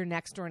know, your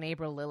next door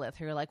neighbor Lilith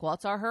who you're like, well,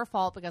 it's all her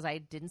fault because I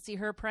didn't see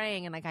her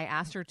praying and like I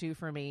asked her to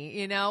for me,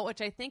 you know,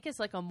 which I think is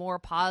like a more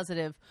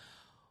positive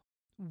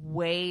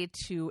way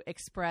to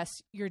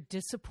express your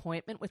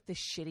disappointment with the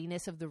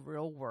shittiness of the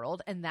real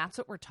world. And that's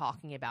what we're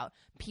talking about.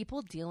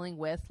 People dealing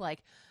with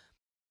like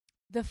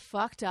the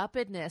fucked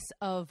upness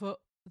of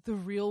the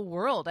real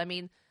world. I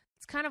mean,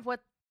 it's kind of what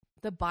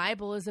the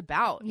Bible is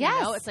about. Yes.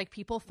 You know? It's like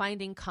people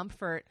finding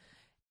comfort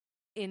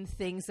in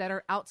things that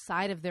are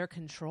outside of their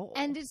control.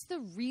 And it's the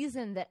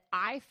reason that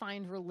I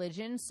find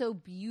religion so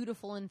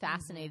beautiful and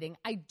fascinating.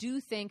 I do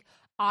think,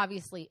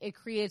 obviously, it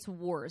creates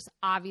wars.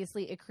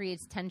 Obviously, it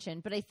creates tension.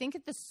 But I think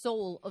at the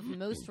soul of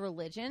most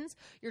religions,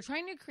 you're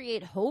trying to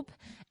create hope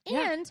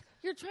and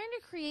you're trying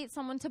to create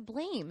someone to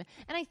blame.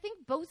 And I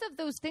think both of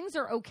those things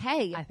are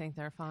okay. I think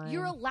they're fine.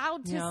 You're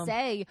allowed to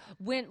say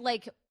when,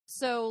 like,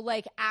 so,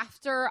 like,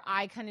 after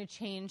I kind of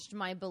changed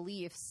my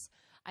beliefs,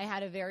 I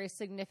had a very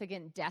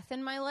significant death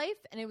in my life,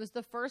 and it was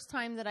the first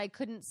time that I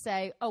couldn't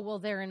say, oh, well,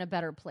 they're in a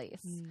better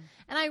place.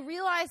 And I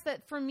realized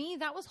that for me,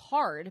 that was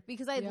hard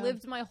because I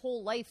lived my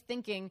whole life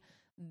thinking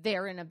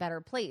they're in a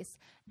better place.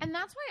 And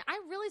that's why I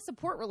really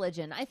support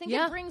religion. I think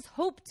it brings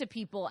hope to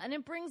people, and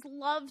it brings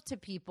love to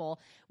people.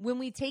 When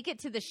we take it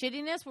to the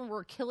shittiness, when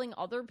we're killing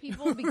other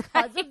people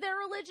because of their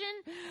religion,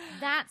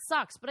 that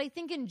sucks. But I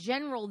think in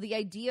general, the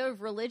idea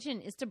of religion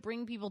is to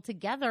bring people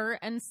together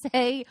and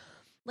say,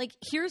 like,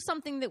 here's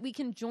something that we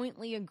can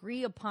jointly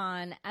agree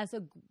upon as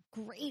a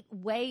great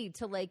way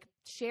to, like,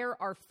 share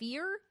our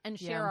fear and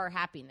share our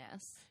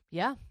happiness.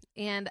 Yeah.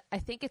 And I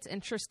think it's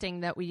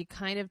interesting that we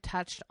kind of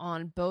touched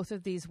on both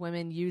of these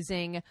women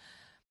using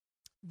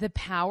the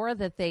power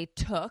that they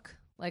took.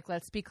 Like,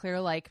 let's be clear,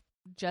 like,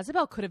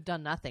 Jezebel could have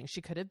done nothing. She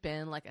could have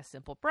been, like, a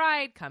simple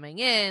bride coming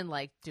in,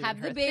 like, doing have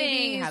her the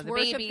babies, thing, have the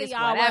worship babies, the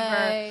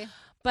whatever.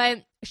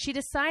 But she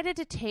decided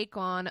to take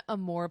on a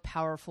more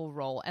powerful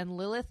role, and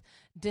Lilith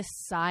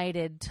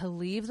decided to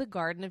leave the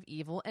Garden of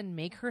Evil and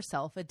make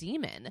herself a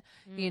demon.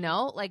 You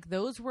know, like,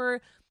 those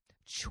were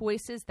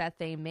choices that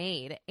they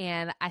made.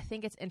 And I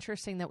think it's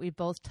interesting that we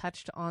both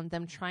touched on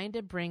them trying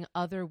to bring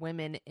other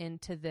women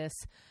into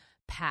this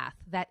path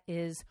that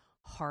is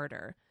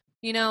harder.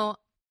 You know,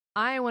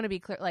 I want to be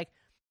clear, like,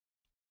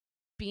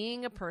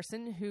 being a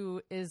person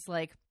who is,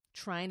 like,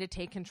 trying to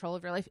take control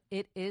of your life,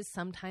 it is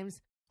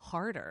sometimes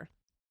harder.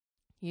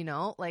 You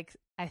know, like,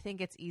 I think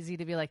it's easy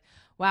to be like,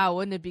 wow,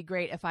 wouldn't it be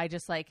great if I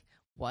just, like,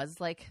 was,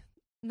 like,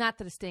 not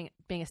that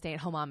being a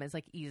stay-at-home mom is,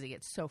 like, easy.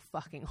 It's so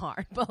fucking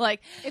hard. But, like,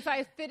 if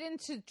I fit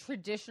into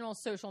traditional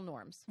social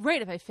norms.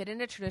 Right. If I fit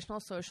into traditional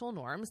social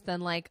norms,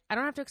 then, like, I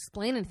don't have to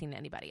explain anything to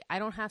anybody. I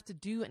don't have to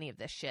do any of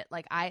this shit.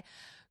 Like, I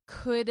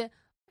could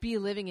be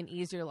living an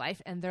easier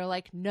life. And they're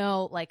like,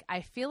 no, like,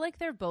 I feel like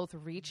they're both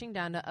reaching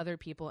down to other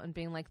people and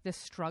being like, this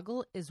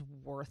struggle is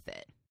worth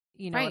it.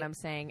 You know what I'm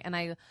saying? And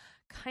I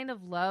kind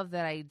of love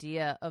that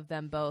idea of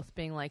them both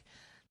being like,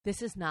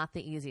 this is not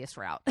the easiest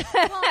route.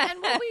 Well, and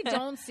what we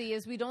don't see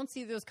is we don't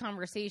see those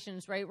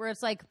conversations, right? Where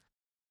it's like,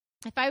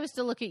 if I was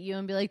to look at you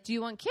and be like, do you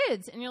want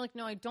kids? And you're like,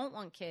 no, I don't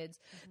want kids.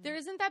 There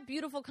isn't that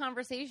beautiful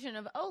conversation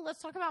of, oh, let's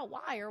talk about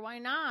why or why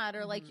not.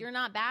 Or like, you're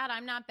not bad,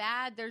 I'm not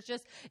bad. There's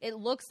just, it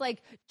looks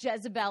like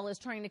Jezebel is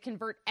trying to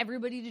convert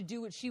everybody to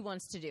do what she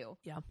wants to do.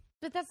 Yeah.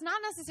 But that's not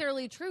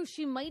necessarily true.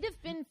 She might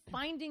have been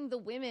finding the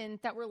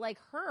women that were like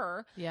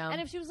her. Yeah. And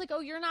if she was like,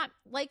 oh, you're not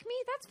like me,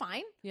 that's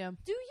fine. Yeah.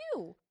 Do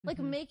you. Like,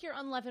 make your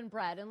unleavened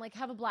bread and, like,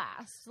 have a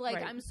blast.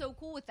 Like, I'm so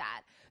cool with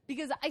that.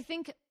 Because I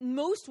think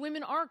most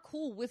women are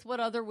cool with what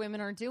other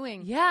women are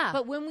doing. Yeah.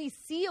 But when we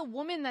see a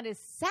woman that is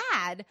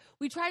sad,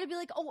 we try to be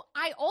like, oh,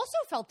 I also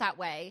felt that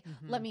way.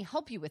 Let me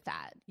help you with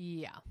that.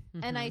 Yeah.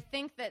 And I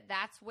think that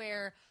that's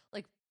where,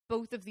 like,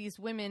 both of these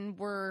women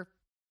were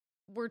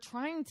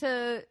trying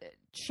to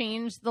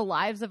change the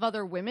lives of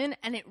other women,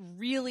 and it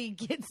really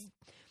gets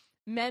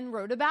men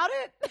wrote about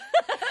it.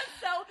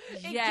 So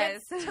it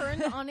gets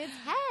turned on its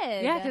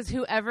head. Yeah, because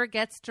whoever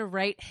gets to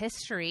write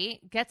history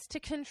gets to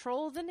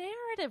control the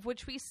narrative,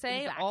 which we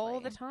say all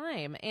the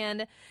time.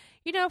 And,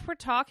 you know, if we're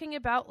talking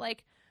about,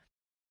 like,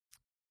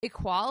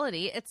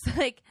 equality, it's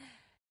like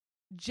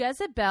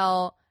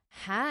Jezebel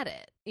had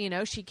it. You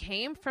know, she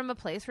came from a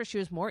place where she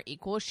was more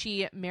equal.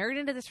 She married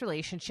into this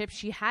relationship.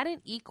 She had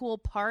an equal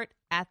part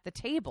at the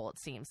table, it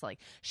seems like.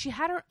 She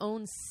had her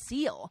own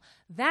seal.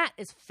 That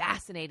is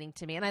fascinating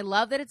to me. And I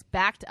love that it's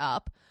backed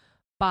up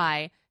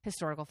by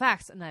historical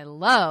facts. And I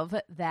love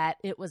that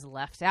it was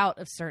left out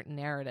of certain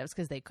narratives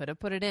because they could have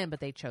put it in, but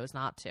they chose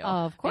not to.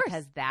 Of course.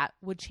 Because that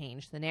would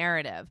change the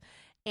narrative.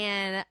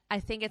 And I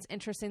think it's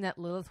interesting that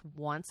Lilith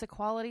wants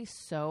equality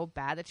so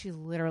bad that she's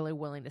literally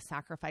willing to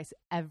sacrifice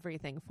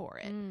everything for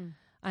it.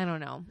 I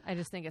don't know. I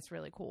just think it's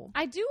really cool.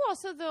 I do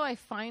also, though, I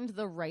find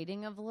the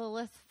writing of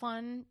Lilith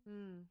fun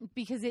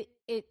because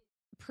it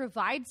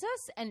provides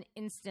us an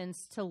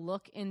instance to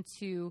look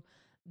into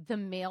the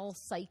male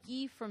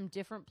psyche from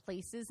different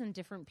places and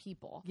different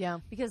people. Yeah.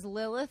 Because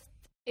Lilith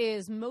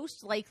is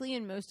most likely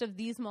in most of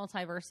these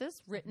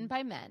multiverses written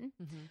by men,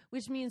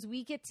 which means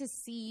we get to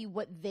see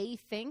what they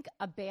think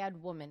a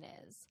bad woman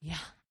is. Yeah.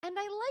 And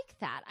I like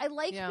that. I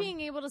like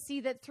being able to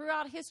see that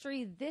throughout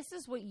history, this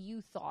is what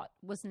you thought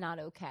was not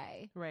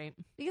okay. Right.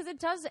 Because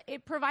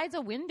it provides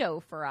a window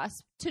for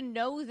us to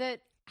know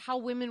that how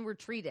women were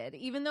treated.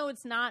 Even though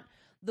it's not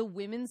the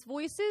women's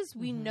voices,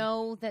 we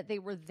know that they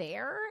were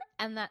there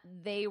and that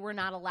they were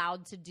not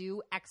allowed to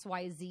do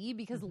XYZ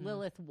because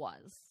Lilith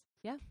was.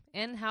 Yeah.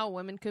 And how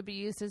women could be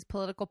used as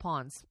political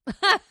pawns.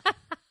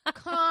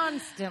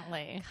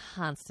 Constantly.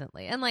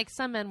 And like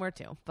some men were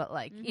too, but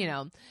like, you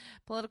know,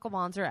 political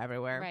pawns are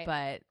everywhere. Right.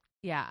 But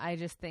yeah, I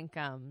just think,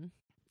 I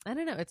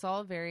don't know. It's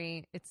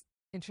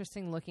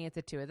interesting looking at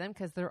the two of them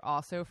because they're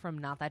also from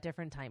not that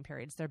different time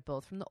periods. They're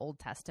both from the Old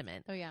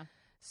Testament. Oh, yeah.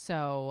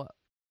 So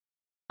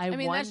I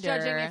mean, wonder, that's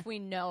judging if we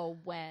know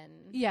when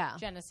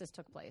Genesis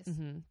took place.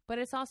 But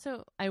it's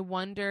also, I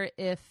wonder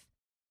if,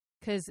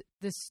 because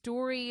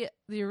the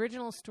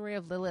original story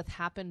of Lilith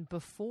happened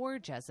before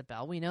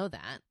Jezebel. We know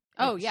that.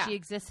 Oh, yeah. She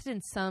existed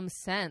in some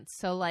sense.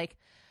 So, like,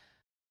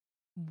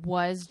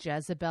 was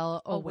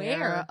Jezebel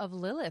aware of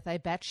Lilith? I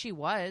bet she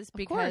was,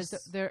 because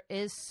there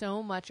is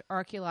so much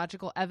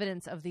archaeological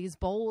evidence of these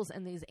bowls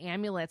and these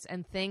amulets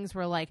and things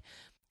where, like,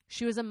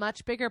 she was a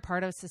much bigger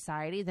part of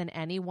society than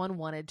anyone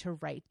wanted to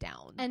write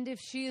down. And if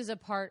she is a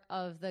part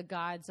of the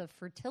gods of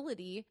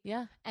fertility,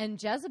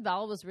 and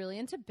Jezebel was really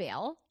into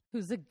Baal,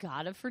 who's a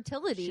god of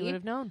fertility, she would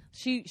have known.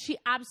 She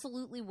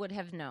absolutely would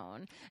have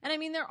known. And I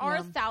mean, there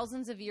are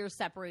thousands of years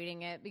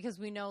separating it, because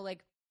we know,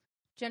 like,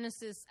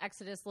 Genesis,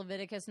 Exodus,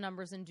 Leviticus,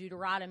 Numbers, and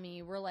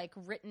Deuteronomy were, like,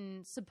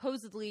 written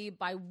supposedly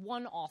by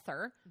one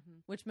author,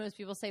 which most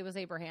people say was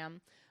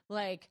Abraham,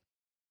 like,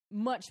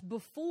 much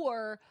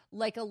before,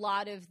 like, a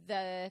lot of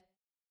the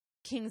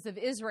kings of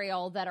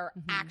Israel that are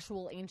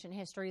actual ancient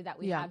history that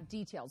we have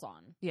details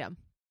on. Yeah.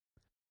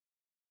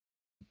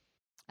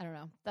 I don't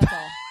know. That's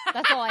all.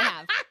 That's all I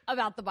have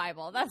about the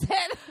Bible. That's it.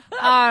 All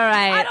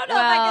right. I don't know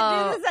if I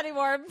can do this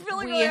anymore. I'm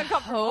feeling really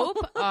uncomfortable.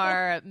 We hope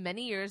our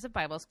many years of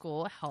Bible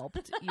school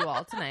helped you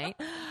all tonight.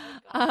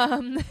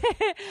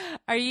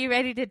 Are you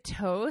ready to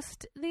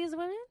toast these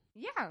women?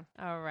 Yeah.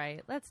 All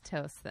right. Let's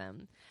toast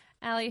them.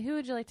 Allie, who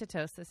would you like to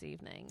toast this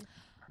evening?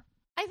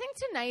 I think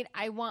tonight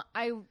I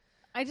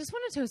just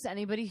want to toast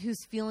anybody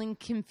who's feeling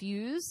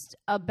confused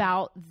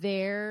about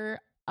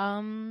their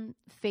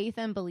faith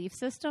and belief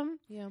system.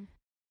 Yeah.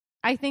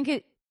 I think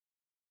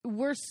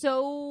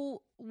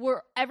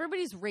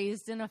everybody's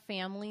raised in a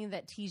family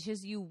that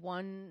teaches you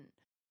one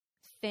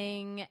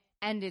thing,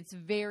 and it's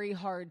very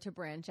hard to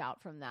branch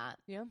out from that.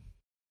 Yeah.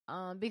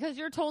 Because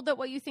you're told that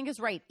what you think is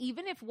right,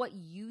 even if what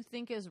you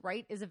think is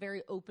right is a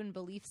very open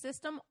belief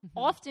system,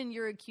 often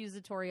you're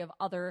accusatory of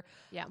other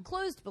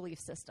closed belief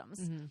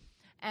systems.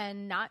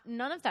 And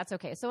none of that's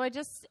okay. So I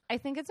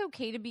think it's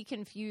okay to be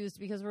confused,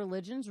 because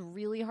religion's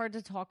really hard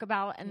to talk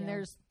about, and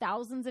there's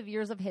thousands of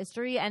years of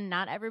history, and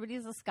not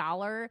everybody's a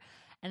scholar,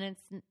 and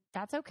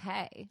that's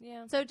okay.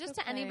 Yeah. So just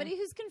to anybody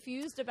who's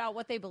confused about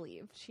what they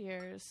believe,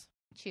 cheers.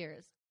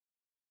 Cheers.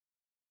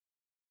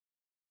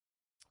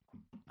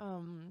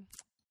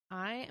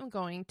 I am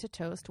going to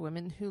toast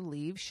women who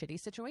leave shitty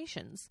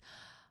situations.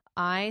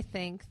 I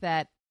think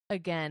that,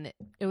 again,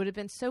 it would have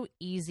been so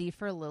easy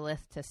for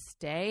Lilith to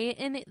stay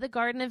in the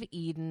Garden of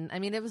Eden. I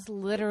mean, it was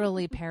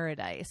literally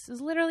paradise. It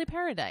was literally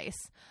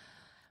paradise.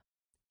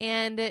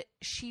 And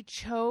she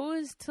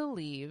chose to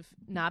leave,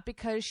 not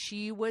because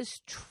she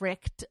was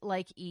tricked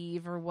like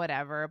Eve or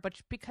whatever,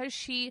 but because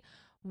she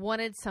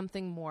wanted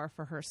something more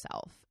for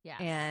herself.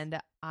 Yes. And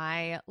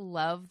I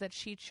love that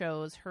she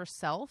chose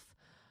herself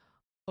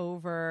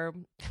over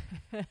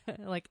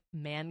like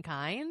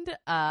mankind.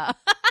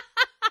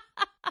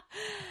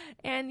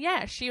 And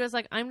yeah, she was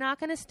like, I'm not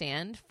going to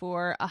stand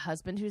for a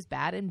husband who's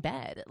bad in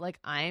bed. Like,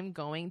 I'm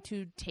going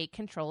to take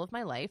control of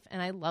my life.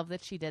 And I love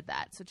that she did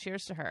that. So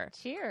cheers to her.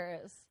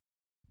 Cheers.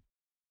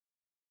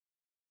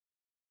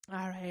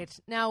 All right.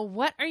 Now,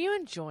 what are you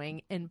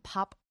enjoying in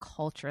pop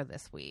culture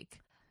this week?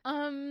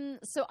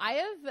 So I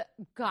have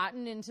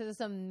gotten into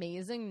this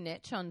amazing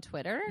niche on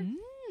Twitter.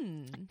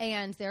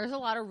 And there's a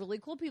lot of really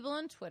cool people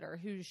on Twitter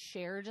who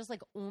share just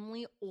like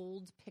only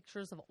old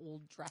pictures of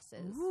old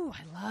dresses. Ooh,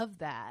 I love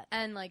that.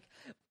 And like,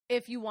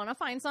 if you want to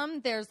find some,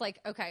 there's like,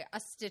 okay,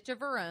 A Stitch of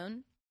Her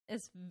Own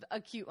is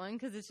a cute one,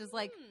 because it's just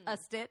like a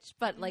stitch,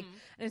 but like,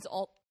 and it's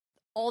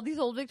all these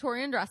old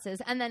Victorian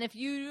dresses. And then if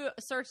you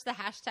search the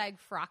hashtag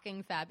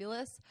frocking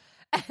fabulous,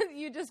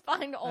 you just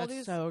find all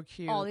these so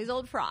cute. All these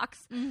old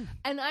frocks.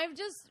 And I've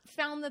just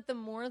found that the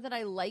more that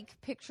I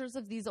like pictures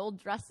of these old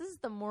dresses,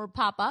 the more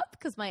pop up,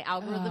 because my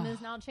algorithm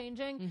is now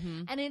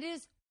changing. And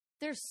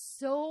they're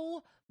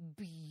so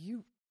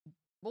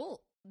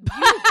beautiful.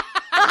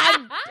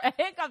 I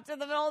hiccuped in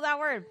the middle of that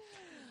word.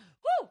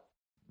 Woo!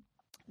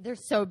 They're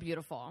so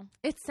beautiful.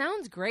 It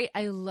sounds great.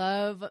 I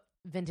love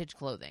vintage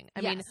clothing.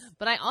 I mean,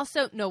 but I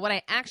also know what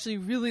I actually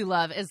really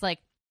love is like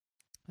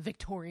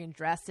Victorian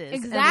dresses.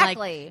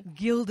 Exactly. And like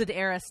Gilded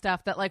Era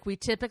stuff that like we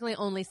typically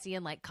only see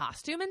in like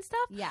costume and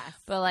stuff. Yes.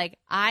 But like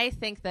I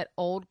think that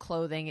old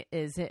clothing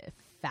is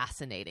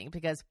fascinating,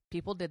 because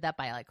people did that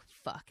by like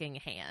fucking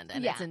hand,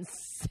 and it's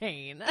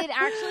insane. It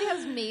actually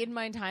has made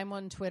my time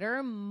on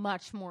Twitter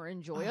much more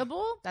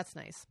enjoyable. That's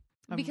nice.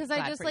 because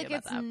I just like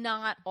it's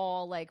not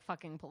all like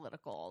fucking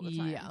political all the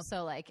time. Yeah.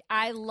 So like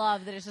I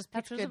love that it's just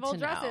That's pictures of good old to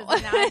dresses, know.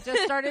 and now I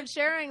just started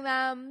sharing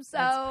them. So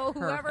That's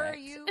whoever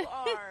perfect. you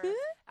are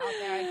out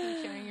there, I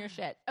keep sharing your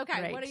shit. Okay,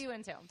 Great. what are you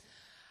into?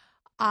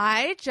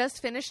 I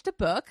just finished a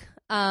book.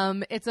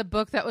 It's a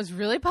book that was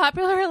really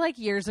popular like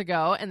years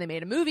ago, and they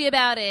made a movie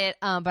about it.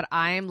 But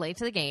I'm late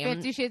to the game.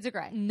 50 Shades of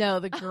Grey. No,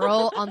 The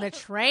Girl on the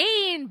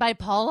Train by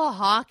Paula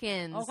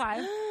Hawkins.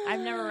 Okay, I've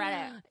never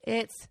read it.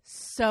 It's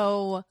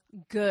so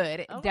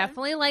good. Okay.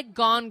 Definitely like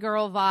Gone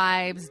Girl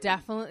vibes.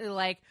 Definitely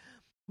like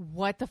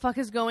what the fuck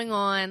is going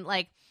on?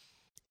 Like,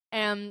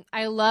 and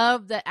I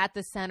love that at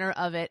the center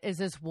of it is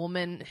this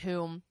woman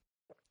who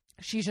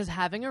she's just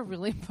having a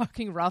really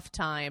fucking rough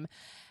time.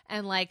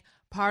 And like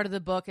part of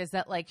the book is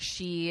that like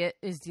she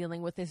is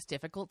dealing with this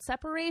difficult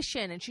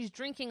separation and she's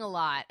drinking a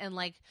lot and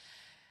like,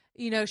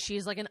 you know,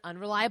 she's like an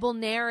unreliable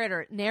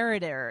narrator.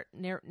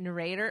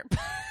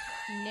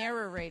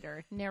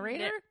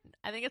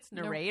 I think it's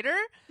narrator.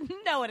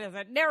 No, it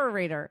isn't.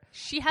 Narrator.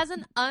 She has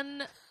an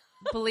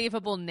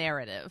unbelievable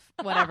narrative,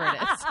 whatever it is.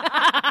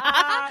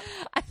 I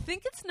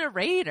think it's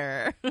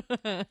narrator.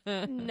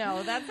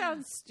 No, that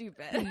sounds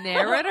stupid.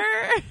 Narrator?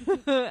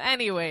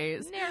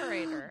 Anyways.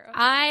 Narrator. Okay.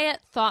 I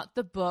thought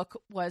the book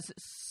was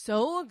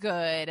so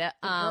good. The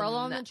Girl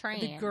on the Train.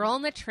 The Girl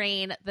on the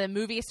Train. The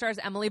movie stars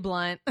Emily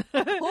Blunt.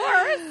 Of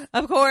course.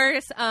 Of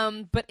course.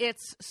 But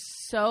it's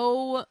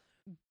so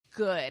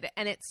good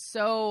and it's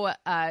so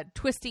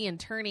twisty and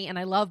turny, and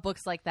I love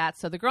books like that.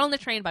 So The Girl on the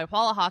Train by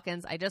Paula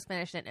Hawkins. I just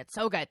finished it and it's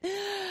so good.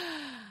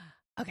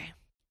 Okay.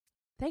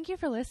 Thank you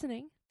for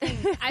listening.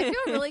 I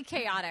feel really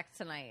chaotic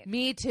tonight.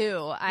 Me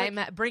too. I'm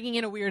bringing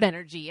in a weird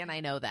energy, and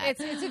I know that.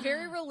 It's a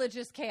very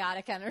religious,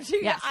 chaotic energy.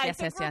 Yes, I yes,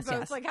 think yes, we're yes, both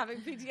yes. like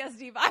having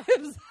PTSD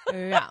vibes.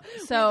 Yeah. We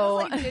So,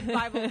 just, like, did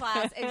Bible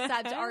class,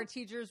 except our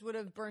teachers would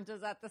have burnt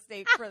us at the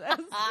stake for this.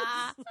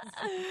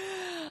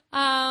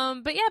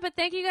 but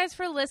thank you guys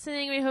for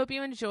listening. We hope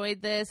you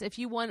enjoyed this. If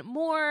you want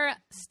more,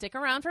 stick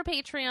around for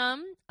Patreon.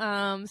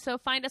 So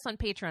find us on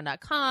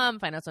patreon.com,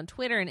 find us on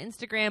Twitter and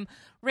Instagram,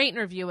 rate and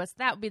review us.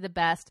 That would be the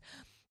best.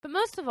 But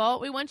most of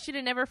all, we want you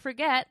to never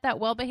forget that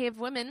well-behaved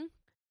women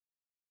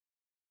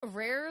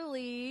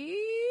Rarely.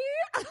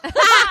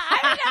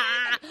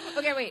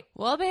 Okay, wait.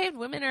 Well-behaved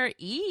women are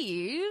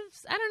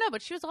Eves. I don't know,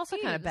 but she was also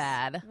kind of Eves.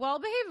 bad.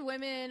 Well-behaved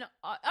women.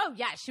 Oh,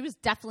 yeah, she was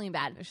definitely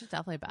bad. She's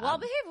definitely bad.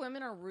 Well-behaved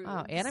women are Ruths.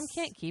 Oh, Adam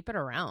can't keep it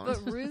around.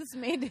 But Ruths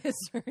made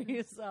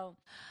history, so.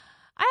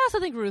 I also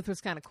think Ruth was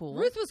kind of cool.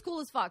 Ruth was cool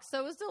as fuck.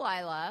 So was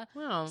Delilah.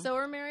 Oh. So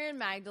were Mary and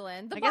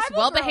Magdalene. The I guess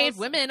Bible well-behaved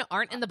girls- women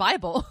aren't in the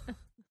Bible.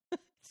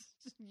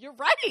 You're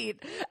right. And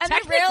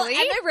Technically.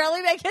 they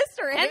rarely make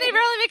history. And they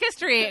rarely make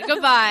history.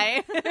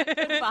 Goodbye.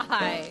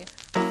 Bye.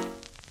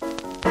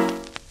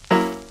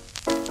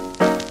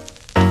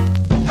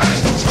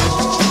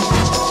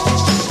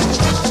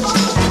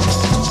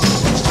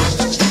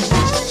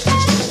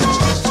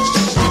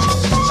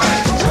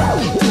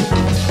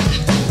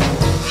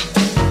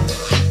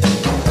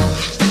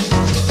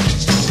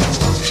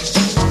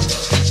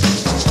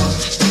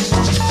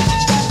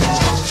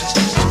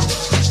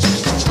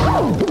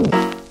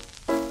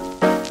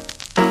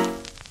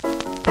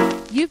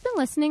 You've been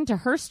listening to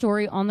Her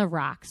Story on the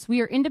Rocks.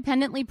 We are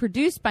independently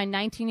produced by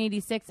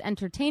 1986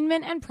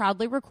 Entertainment and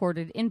proudly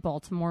recorded in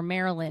Baltimore,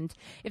 Maryland.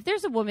 If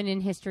there's a woman in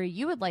history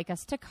you would like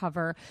us to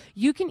cover,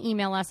 you can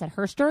email us at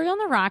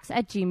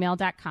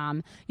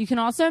herstoryontheRocks@gmail.com. You can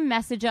also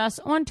message us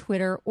on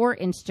Twitter or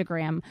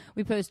Instagram.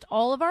 We post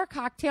all of our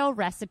cocktail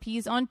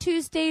recipes on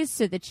Tuesdays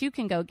so that you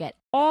can go get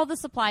all the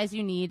supplies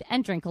you need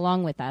and drink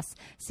along with us.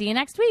 See you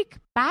next week.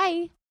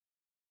 Bye.